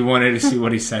kill you. You wanted to see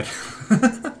what he said.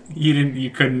 You didn't. You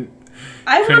couldn't.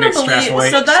 I want Couldn't to believe.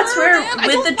 extrapolate. So that's where Man, I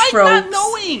with don't the like tropes, not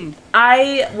knowing.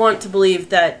 I want to believe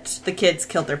that the kids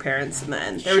killed their parents in the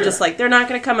end. They were just like, they're not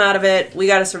going to come out of it. We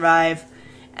got to survive.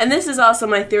 And this is also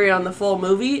my theory on the full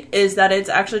movie, is that it's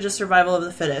actually just survival of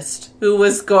the fittest, who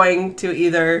was going to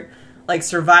either like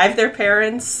survive their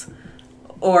parents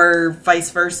or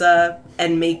vice versa,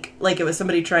 and make like it was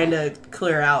somebody trying to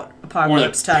clear out Or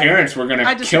apocalypse the time. parents were going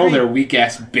I to disagree. kill their weak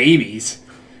ass babies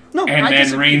No, and I then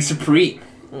disagree. reign supreme.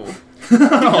 Because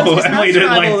Oh, it's not Emily didn't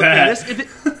survival like of the that. fittest.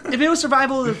 If it was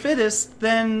survival of the fittest,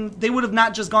 then they would have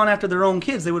not just gone after their own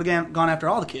kids. They would have gone after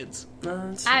all the kids.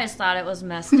 I just thought it was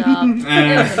messed up. It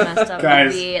was a messed up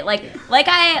Guys. movie. Like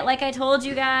I told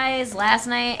you guys last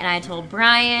night, and I told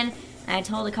Brian, and I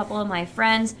told a couple of my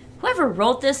friends. Whoever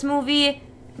wrote this movie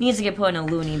needs to get put in a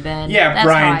loony bin. Yeah, That's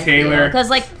Brian how I Taylor. Because,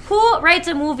 like, who writes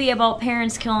a movie about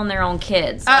parents killing their own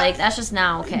kids? Like, that's just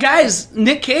not okay. Guys,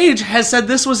 Nic Cage has said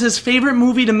this was his favorite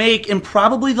movie to make in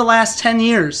probably the last 10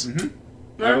 years.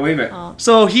 Mm-hmm. I believe it.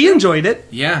 So he enjoyed it.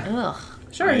 Yeah. Ugh.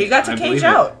 Sure, he got to I Cage believe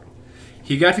out.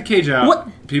 He got to Cage out.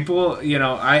 What? People,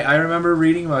 I remember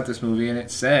reading about this movie, and it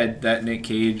said that Nic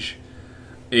Cage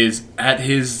is at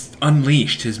his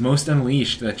unleashed, his most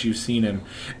unleashed that you've seen him.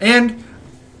 And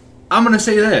I'm going to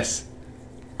say this.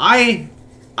 I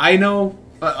know...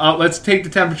 let's take the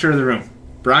temperature of the room.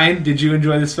 Brian, did you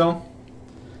enjoy this film?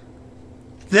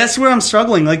 That's where I'm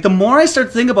struggling. Like, the more I start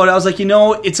to think about it, I was like,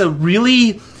 it's a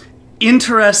really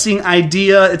interesting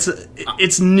idea.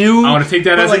 It's new. I want to take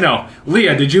that as a no.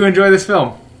 Leah, did you enjoy this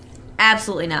film?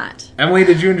 Absolutely not. Emily,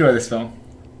 did you enjoy this film?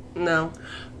 No.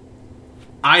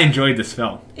 I enjoyed this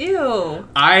film. Ew.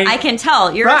 I can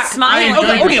tell. You're Rock, smiling.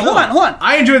 Okay, hold on.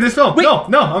 I enjoyed this film. Wait. No,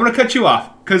 I'm going to cut you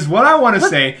off. Because what I want to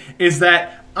say is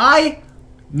that I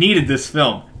needed this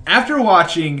film. After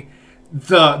watching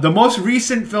the most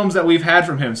recent films that we've had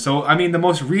from him, so, I mean, the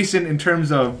most recent in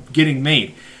terms of getting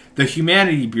made, The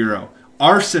Humanity Bureau,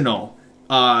 Arsenal,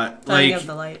 Dying of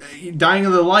the Light. Dying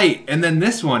of the Light, and then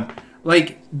this one.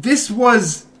 Like, this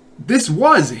was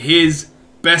his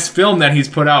best film that he's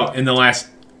put out in the last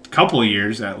couple of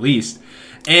years, at least.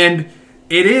 And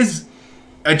it is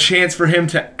a chance for him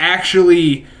to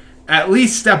actually at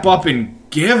least step up and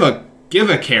give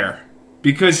a care.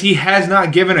 Because he has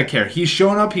not given a care. He's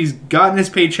shown up, he's gotten his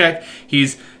paycheck,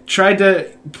 he's tried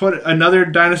to put another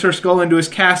dinosaur skull into his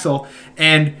castle,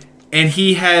 and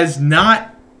he has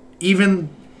not even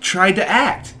tried to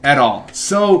act at all.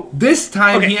 So this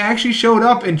time he actually showed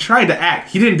up and tried to act.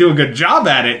 He didn't do a good job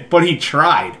at it, but he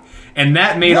tried. And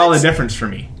that made all the difference for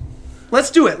me. Let's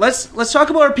do it. Let's talk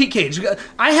about our Pete Cage.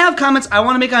 I have comments I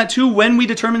want to make on it too when we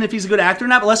determine if he's a good actor or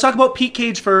not, but let's talk about Pete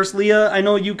Cage first. Leah, I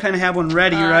know you kind of have one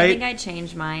ready, right? I think I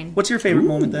changed mine. What's your favorite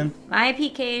moment then? My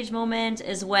Pete Cage moment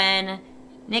is when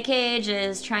Nic Cage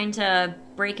is trying to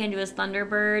break into his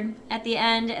Thunderbird at the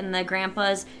end, and the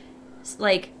grandpa's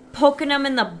like poking him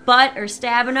in the butt or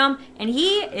stabbing him, and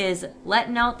he is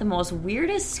letting out the most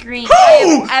weirdest scream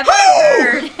I have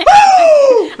ever heard.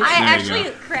 I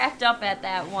actually cracked up at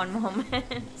that one moment.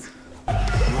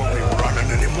 You won't be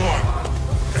running anymore.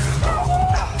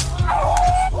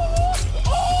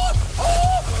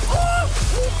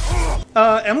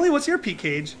 Emily, what's your Pete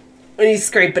Cage? When he's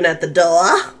scraping at the door.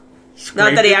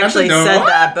 Not that he actually said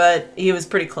that, but he was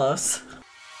pretty close.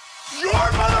 Your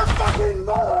motherfucking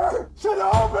mother should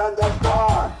open the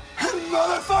door!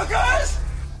 Motherfuckers!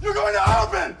 You're going to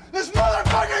open this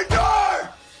motherfucking door!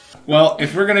 Well,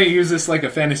 if we're gonna use this like a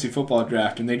fantasy football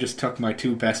draft, and they just took my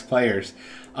two best players,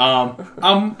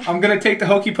 I'm gonna take the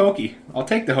hokey pokey. I'll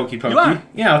take the hokey pokey. You are?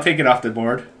 Yeah, I'll take it off the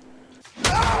board.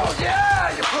 Oh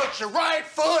yeah! You put your right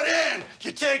foot in!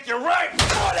 You take your right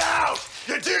foot out!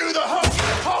 You do the hokey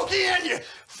pokey and you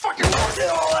fucking work it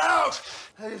all out!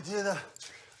 And you do the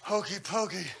hokey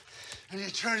pokey and you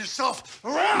turn yourself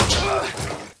around!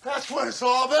 That's what it's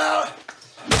all about!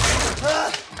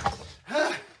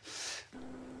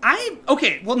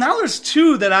 Okay, well now there's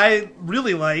two that I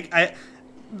really like. I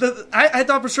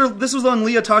thought for sure this was the one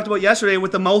Leah talked about yesterday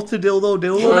with the mouth to dildo,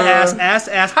 dildo to ass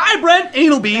to ass. Hi, Brent,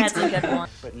 anal beads. That's a good one.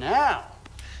 But now,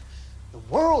 the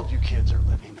world you kids are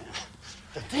living in,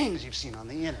 the things you've seen on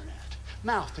the internet,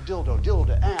 mouth to dildo, dildo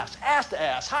to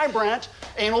ass, hi Brent,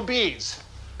 anal beads.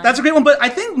 That's a great one, but I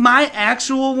think my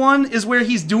actual one is where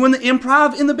he's doing the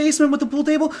improv in the basement with the pool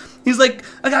table. He's like,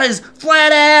 I got his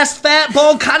flat ass, fat,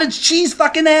 bald, cottage cheese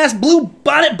fucking ass, blue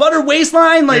bonnet, butter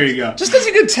waistline. Like, There you go. Just because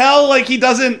you can tell, like, he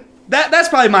doesn't... That's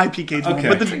probably my PK one, Okay.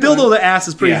 but the dildo to ass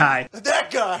is pretty Yeah. high.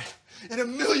 That guy, in a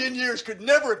million years, could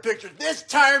never have pictured this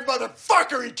tired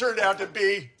motherfucker he turned out to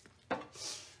be.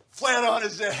 Flat on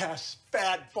his ass,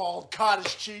 fat, bald,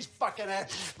 cottage cheese fucking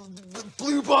ass,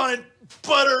 blue bonnet,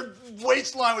 butter,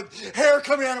 waistline with hair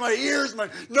coming out of my ears, my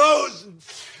nose.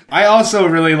 I also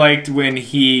really liked when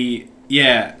he,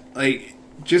 I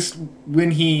guess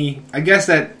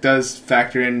that does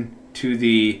factor into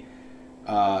the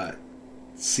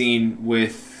scene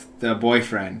with the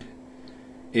boyfriend.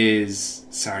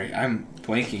 I'm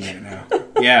blanking right now.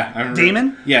 Yeah, I'm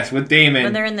Damon? Yes, with Damon.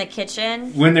 When they're in the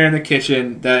kitchen. When they're in the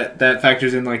kitchen, that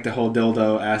factors in like the whole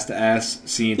dildo ass to ass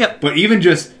scene. Yep. But even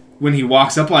just when he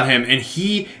walks up on him and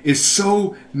he is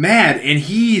so mad and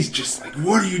he's just like,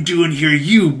 "What are you doing here,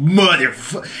 you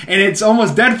motherfucker?" And it's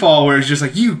almost Deadfall where it's just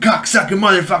like, "You cocksucking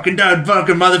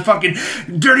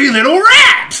motherfucking dirty little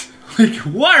rat!" Like,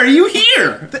 why are you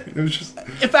here? It was just...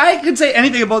 If I could say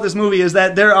anything about this movie is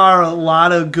that there are a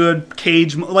lot of good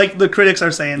Cage, like the critics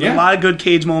are saying, a lot of good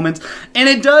Cage moments, and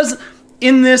it does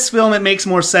in this film. It makes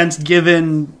more sense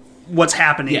given what's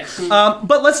happening. Yes.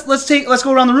 But let's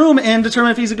go around the room and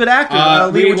determine if he's a good actor.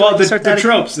 The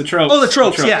tropes. Oh, the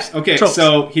tropes. Yeah. Okay, tropes.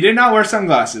 so he did not wear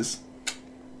sunglasses,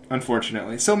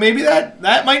 unfortunately. So maybe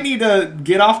that might need to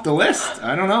get off the list.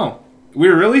 I don't know. We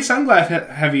were really sunglass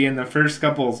heavy in the first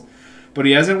couples, but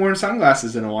he hasn't worn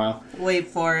sunglasses in a while. Wait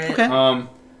for it. Okay.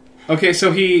 Okay,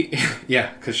 so he... Yeah,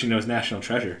 because she knows National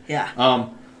Treasure. Yeah.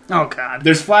 Oh, God.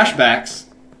 There's flashbacks,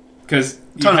 because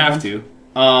you have to.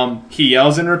 He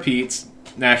yells and repeats,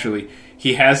 naturally.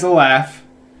 He has the laugh.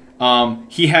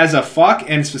 He has a fuck,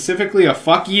 and specifically a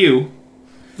fuck you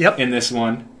in this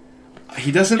one.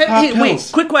 He doesn't pop pills. Wait,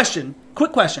 quick question.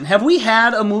 Have we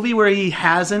had a movie where he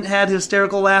hasn't had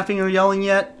hysterical laughing or yelling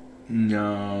yet?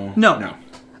 No.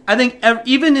 I think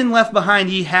even in Left Behind,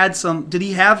 he had some... Did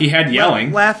he have... He had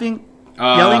yelling. Laughing?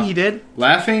 Yelling, he did?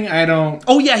 Laughing, I don't...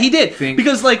 Oh, yeah, he did.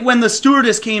 Because, like, when the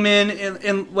stewardess came in,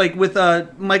 and like, with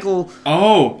Michael...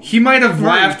 Oh, he might have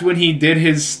laughed when he did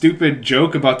his stupid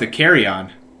joke about the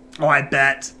carry-on. Oh, I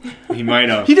bet. He might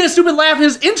have. He did a stupid laugh in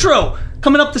his intro.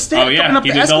 Coming up the stairs, coming up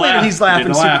the escalator, he's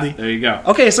laughing stupidly. There you go.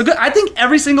 Okay, so good. I think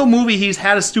every single movie he's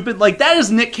had a stupid... Like, that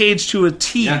is Nic Cage to a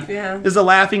T. Yeah. Is the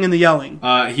laughing and the yelling.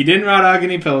 He didn't raw dog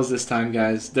any pills this time,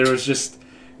 guys. There was just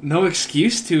no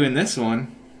excuse to in this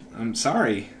one. I'm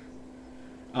sorry.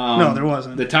 No, there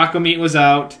wasn't. The taco meat was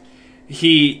out.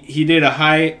 He did a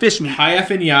high... Fish meat. High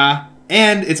F and ya.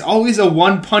 And it's always a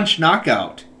one-punch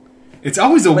knockout. It's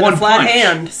always a With one a flat punch.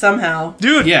 hand, somehow.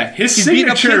 Dude. Yeah, his he's beating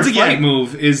up signature kids fight again.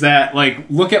 move is that, like,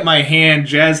 look at my hand,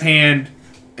 jazz hand,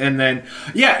 and then...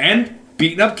 Yeah, and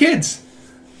beating up kids.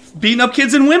 Beating up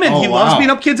kids and women. He loves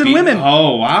beating up kids and women.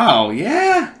 Oh, wow.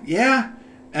 Yeah.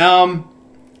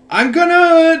 I'm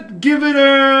gonna give it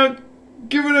a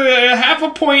half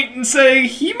a point and say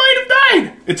he might have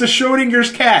died. It's a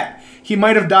Schrodinger's cat. He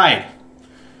might have died.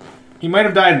 He might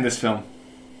have died in this film.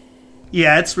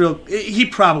 Yeah, it's real. He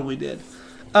probably did.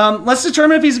 Let's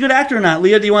determine if he's a good actor or not.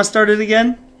 Leah, do you want to start it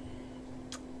again?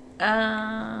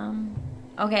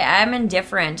 Okay, I'm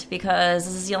indifferent because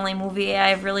this is the only movie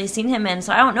I've really seen him in,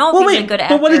 so I don't know if he's a good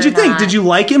actor. But what did you think? Did you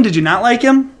like him? Did you not like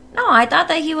him? No, I thought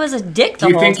that he was a dick the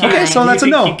Do you whole think time. Okay, so that's a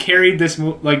no. He carried this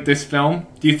this film?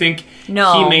 Do you think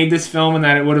No. he made this film and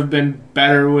that it would have been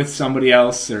better with somebody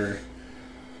else? Or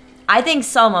I think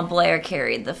Selma Blair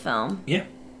carried the film. yeah.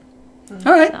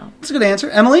 All right, So. that's a good answer.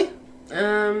 Emily?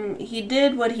 He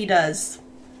did what he does.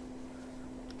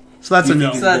 So that's a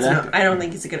no. So that's no. I don't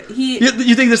think he's a good...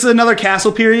 You think this is another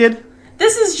Castle period?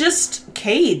 This is just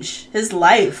Cage, his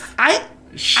life. I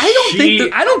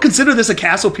don't consider this a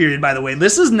Castle period, by the way.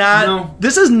 This is not. No.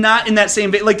 This is not in that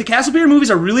same vein. Like the Castle period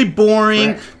movies are really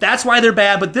boring. Correct. That's why they're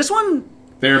bad. But this one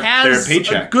They're has a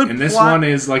paycheck, a good and this plot. one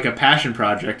is like a passion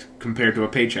project compared to a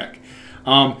paycheck.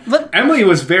 Emily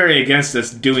was very against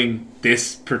us doing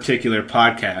this particular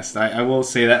podcast. I will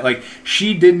say that, like,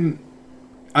 she didn't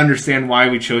understand why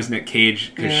we chose Nic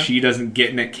Cage because she doesn't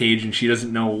get Nic Cage and she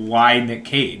doesn't know why Nic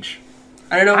Cage.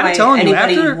 I don't know I'm why telling you,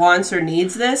 anybody wants or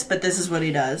needs this, but this is what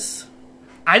he does.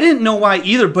 I didn't know why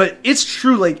either, but it's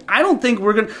true. Like, I don't think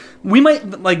we're gonna. We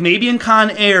might, like, maybe in Con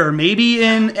Air, maybe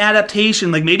in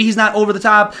Adaptation, like, maybe he's not over the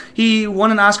top. He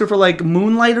won an Oscar for, like,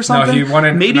 Moonlight or something. No, he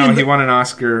won Maybe he won an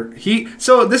Oscar.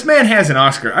 So this man has an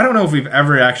Oscar. I don't know if we've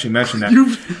ever actually mentioned that.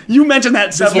 You mentioned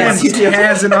that several This times. man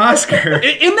has an Oscar.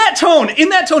 In that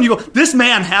tone, you go, this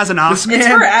man has an Oscar. It's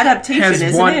for Adaptation,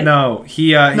 isn't it? No,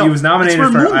 he was nominated it's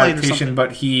for for Moonlight or Adaptation, something.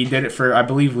 but he did it for, I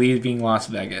believe, Leaving Las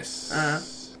Vegas.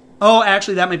 Oh,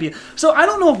 actually, that might be it. So I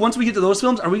don't know if once we get to those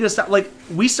films, are we going to stop? Like,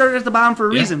 we started at the bottom for a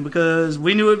reason because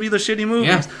we knew it would be the shitty movies.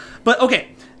 Yeah. But, okay,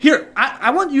 here, I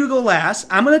want you to go last.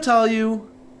 I'm going to tell you,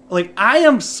 like, I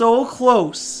am so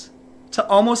close to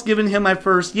almost giving him my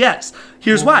first yes.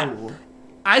 Here's why.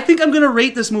 I think I'm going to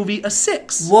rate this movie a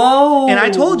 6. Whoa. And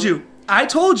I told you,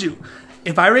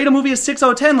 if I rate a movie a 6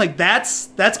 out of 10, like,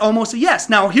 that's almost a yes.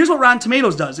 Now, here's what Rotten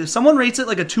Tomatoes does. If someone rates it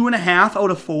like a 2.5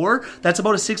 out of 4, that's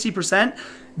about a 60%.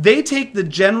 They take the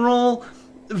general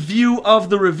view of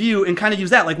the review and kind of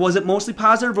use that. Like, was it mostly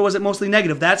positive or was it mostly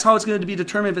negative? That's how it's going to be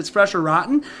determined if it's fresh or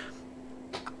rotten.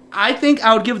 I think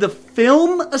I would give the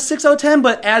film a 6 out of 10,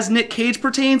 but as Nic Cage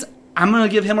pertains, I'm going to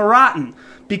give him a rotten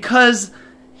because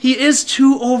he is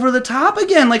too over the top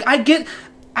again. Like, I get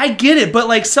it, but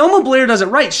like Selma Blair does it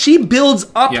right. She builds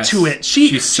up to it.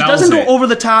 She doesn't go over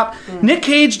the top. Nic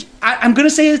Cage, I'm going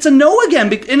to say it's a no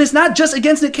again. And it's not just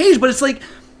against Nic Cage, but it's like,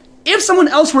 if someone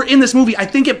else were in this movie, I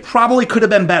think it probably could have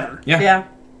been better. Yeah.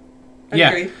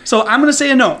 Agree. So I'm gonna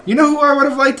say a no. You know who I would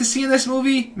have liked to see in this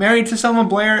movie? Married to Selma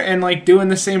Blair and like doing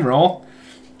the same role?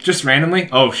 Just randomly?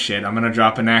 Oh shit, I'm gonna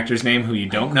drop an actor's name who you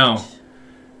don't know.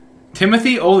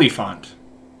 Timothy Olyphant.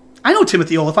 I know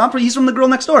Timothy Olyphant, but he's from The Girl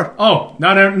Next Door. Oh,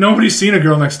 nobody's seen A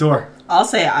Girl Next Door. I'll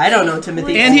say I don't know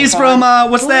Timothy. And he's from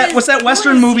what's that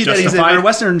Western movie that he's in, Justified? or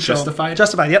Western show?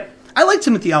 Justified? Yep. I like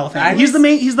Timothy Olyphant. He's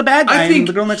the bad guy in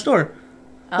The Girl Next Door.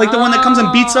 Like the one that comes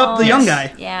and beats up the young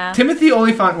guy. Yeah. Timothy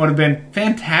Olyphant would have been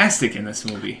fantastic in this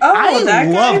movie. Oh, I that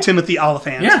love guy? Timothy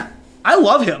Olyphant. Yeah. I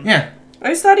love him. Yeah. I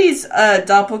just thought he's a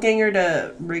doppelganger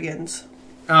to Riggins.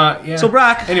 Yeah. So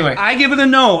Brock, anyway, I give it a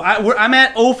no. I'm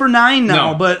at 0 for 9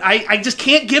 now, No. but I just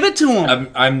can't give it to him.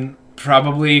 I'm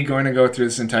probably going to go through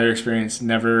this entire experience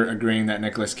never agreeing that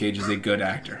Nicolas Cage is a good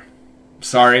actor.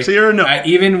 Sorry. So you're a no.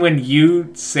 Even when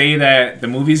you say that the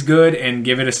movie's good and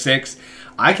give it a 6,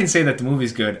 I can say that the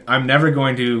movie's good. I'm never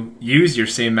going to use your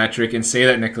same metric and say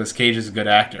that Nicolas Cage is a good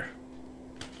actor.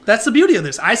 That's the beauty of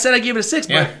this. I said I gave it a 6,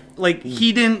 Yeah. but like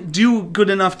he didn't do good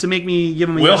enough to make me give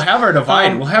him a We'll yes. have our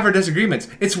divide. We'll have our disagreements.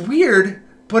 It's weird,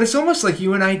 but it's almost like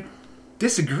you and I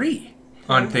disagree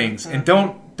on things and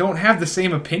don't have the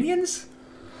same opinions.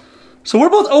 So we're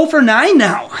both 0 for 9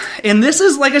 now. And this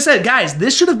is, like I said, guys,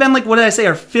 this should have been like, what did I say,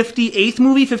 our 58th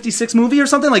movie, 56th movie or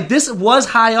something? Like this was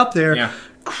high up there. Yeah.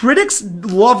 Critics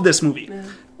love this movie. Yeah.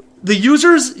 The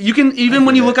users, you can, even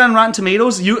when you look on Rotten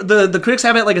Tomatoes, the critics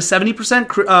have it at like a 70%,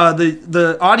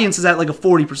 the audience is at like a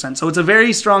 40%. So it's a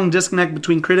very strong disconnect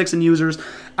between critics and users.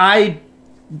 I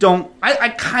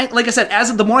like I said,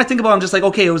 the more I think about it, I'm just like,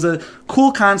 okay, it was a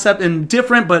cool concept and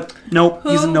different, but nope,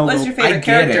 he's a no-go. Who was your favorite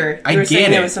character? You were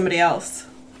saying it was somebody else.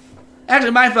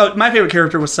 Actually, my favorite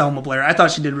character was Selma Blair. I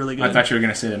thought she did really good. I thought you were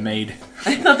going to say the maid.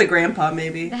 I thought the grandpa,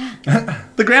 maybe.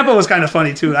 The grandpa was kind of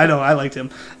funny, too. I know, I liked him.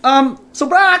 So,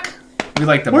 Brock, we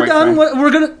like the we're boyfriend.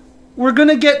 done. We're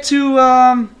gonna get to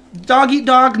Dog Eat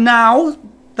Dog now.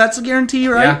 That's a guarantee,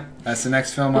 right? Yeah, that's the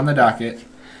next film on the docket.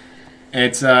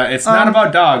 It's not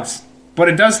about dogs, but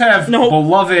it does have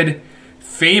beloved,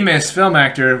 famous film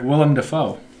actor Willem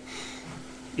Dafoe.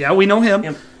 Yeah, we know him.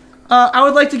 Yep. I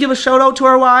would like to give a shout out to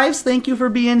our wives. Thank you for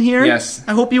being here. Yes.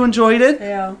 I hope you enjoyed it.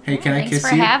 Yeah. Hey, can I kiss you? Thanks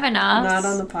for having us. Not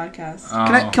on the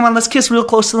podcast. Come on, let's kiss real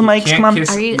close to the mics. Come on. Kiss,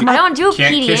 I don't do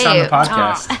can't PDA. kiss on the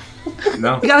podcast.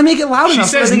 No. You gotta make it loud She enough.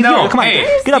 says so they can hear no. it. Come on,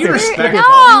 Hey, get up be here. respectful.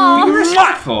 No. Be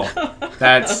respectful.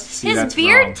 That's His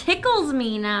beard wrong. tickles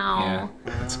me now.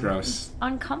 Yeah, that's gross.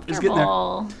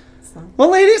 Uncomfortable. Well,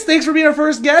 ladies, thanks for being our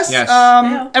first guest. Yes.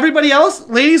 Everybody else,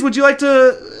 ladies, would you like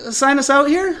to sign us out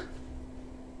here?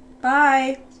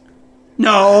 Bye.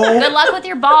 No. Good luck with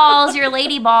your balls, your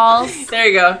lady balls. There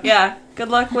you go. Yeah. Good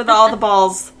luck with all the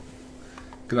balls.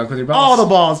 Good luck with your balls. All the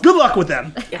balls. Good luck with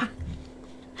them. Yeah.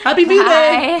 Happy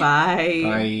V-Day. Bye. Bye.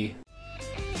 Bye.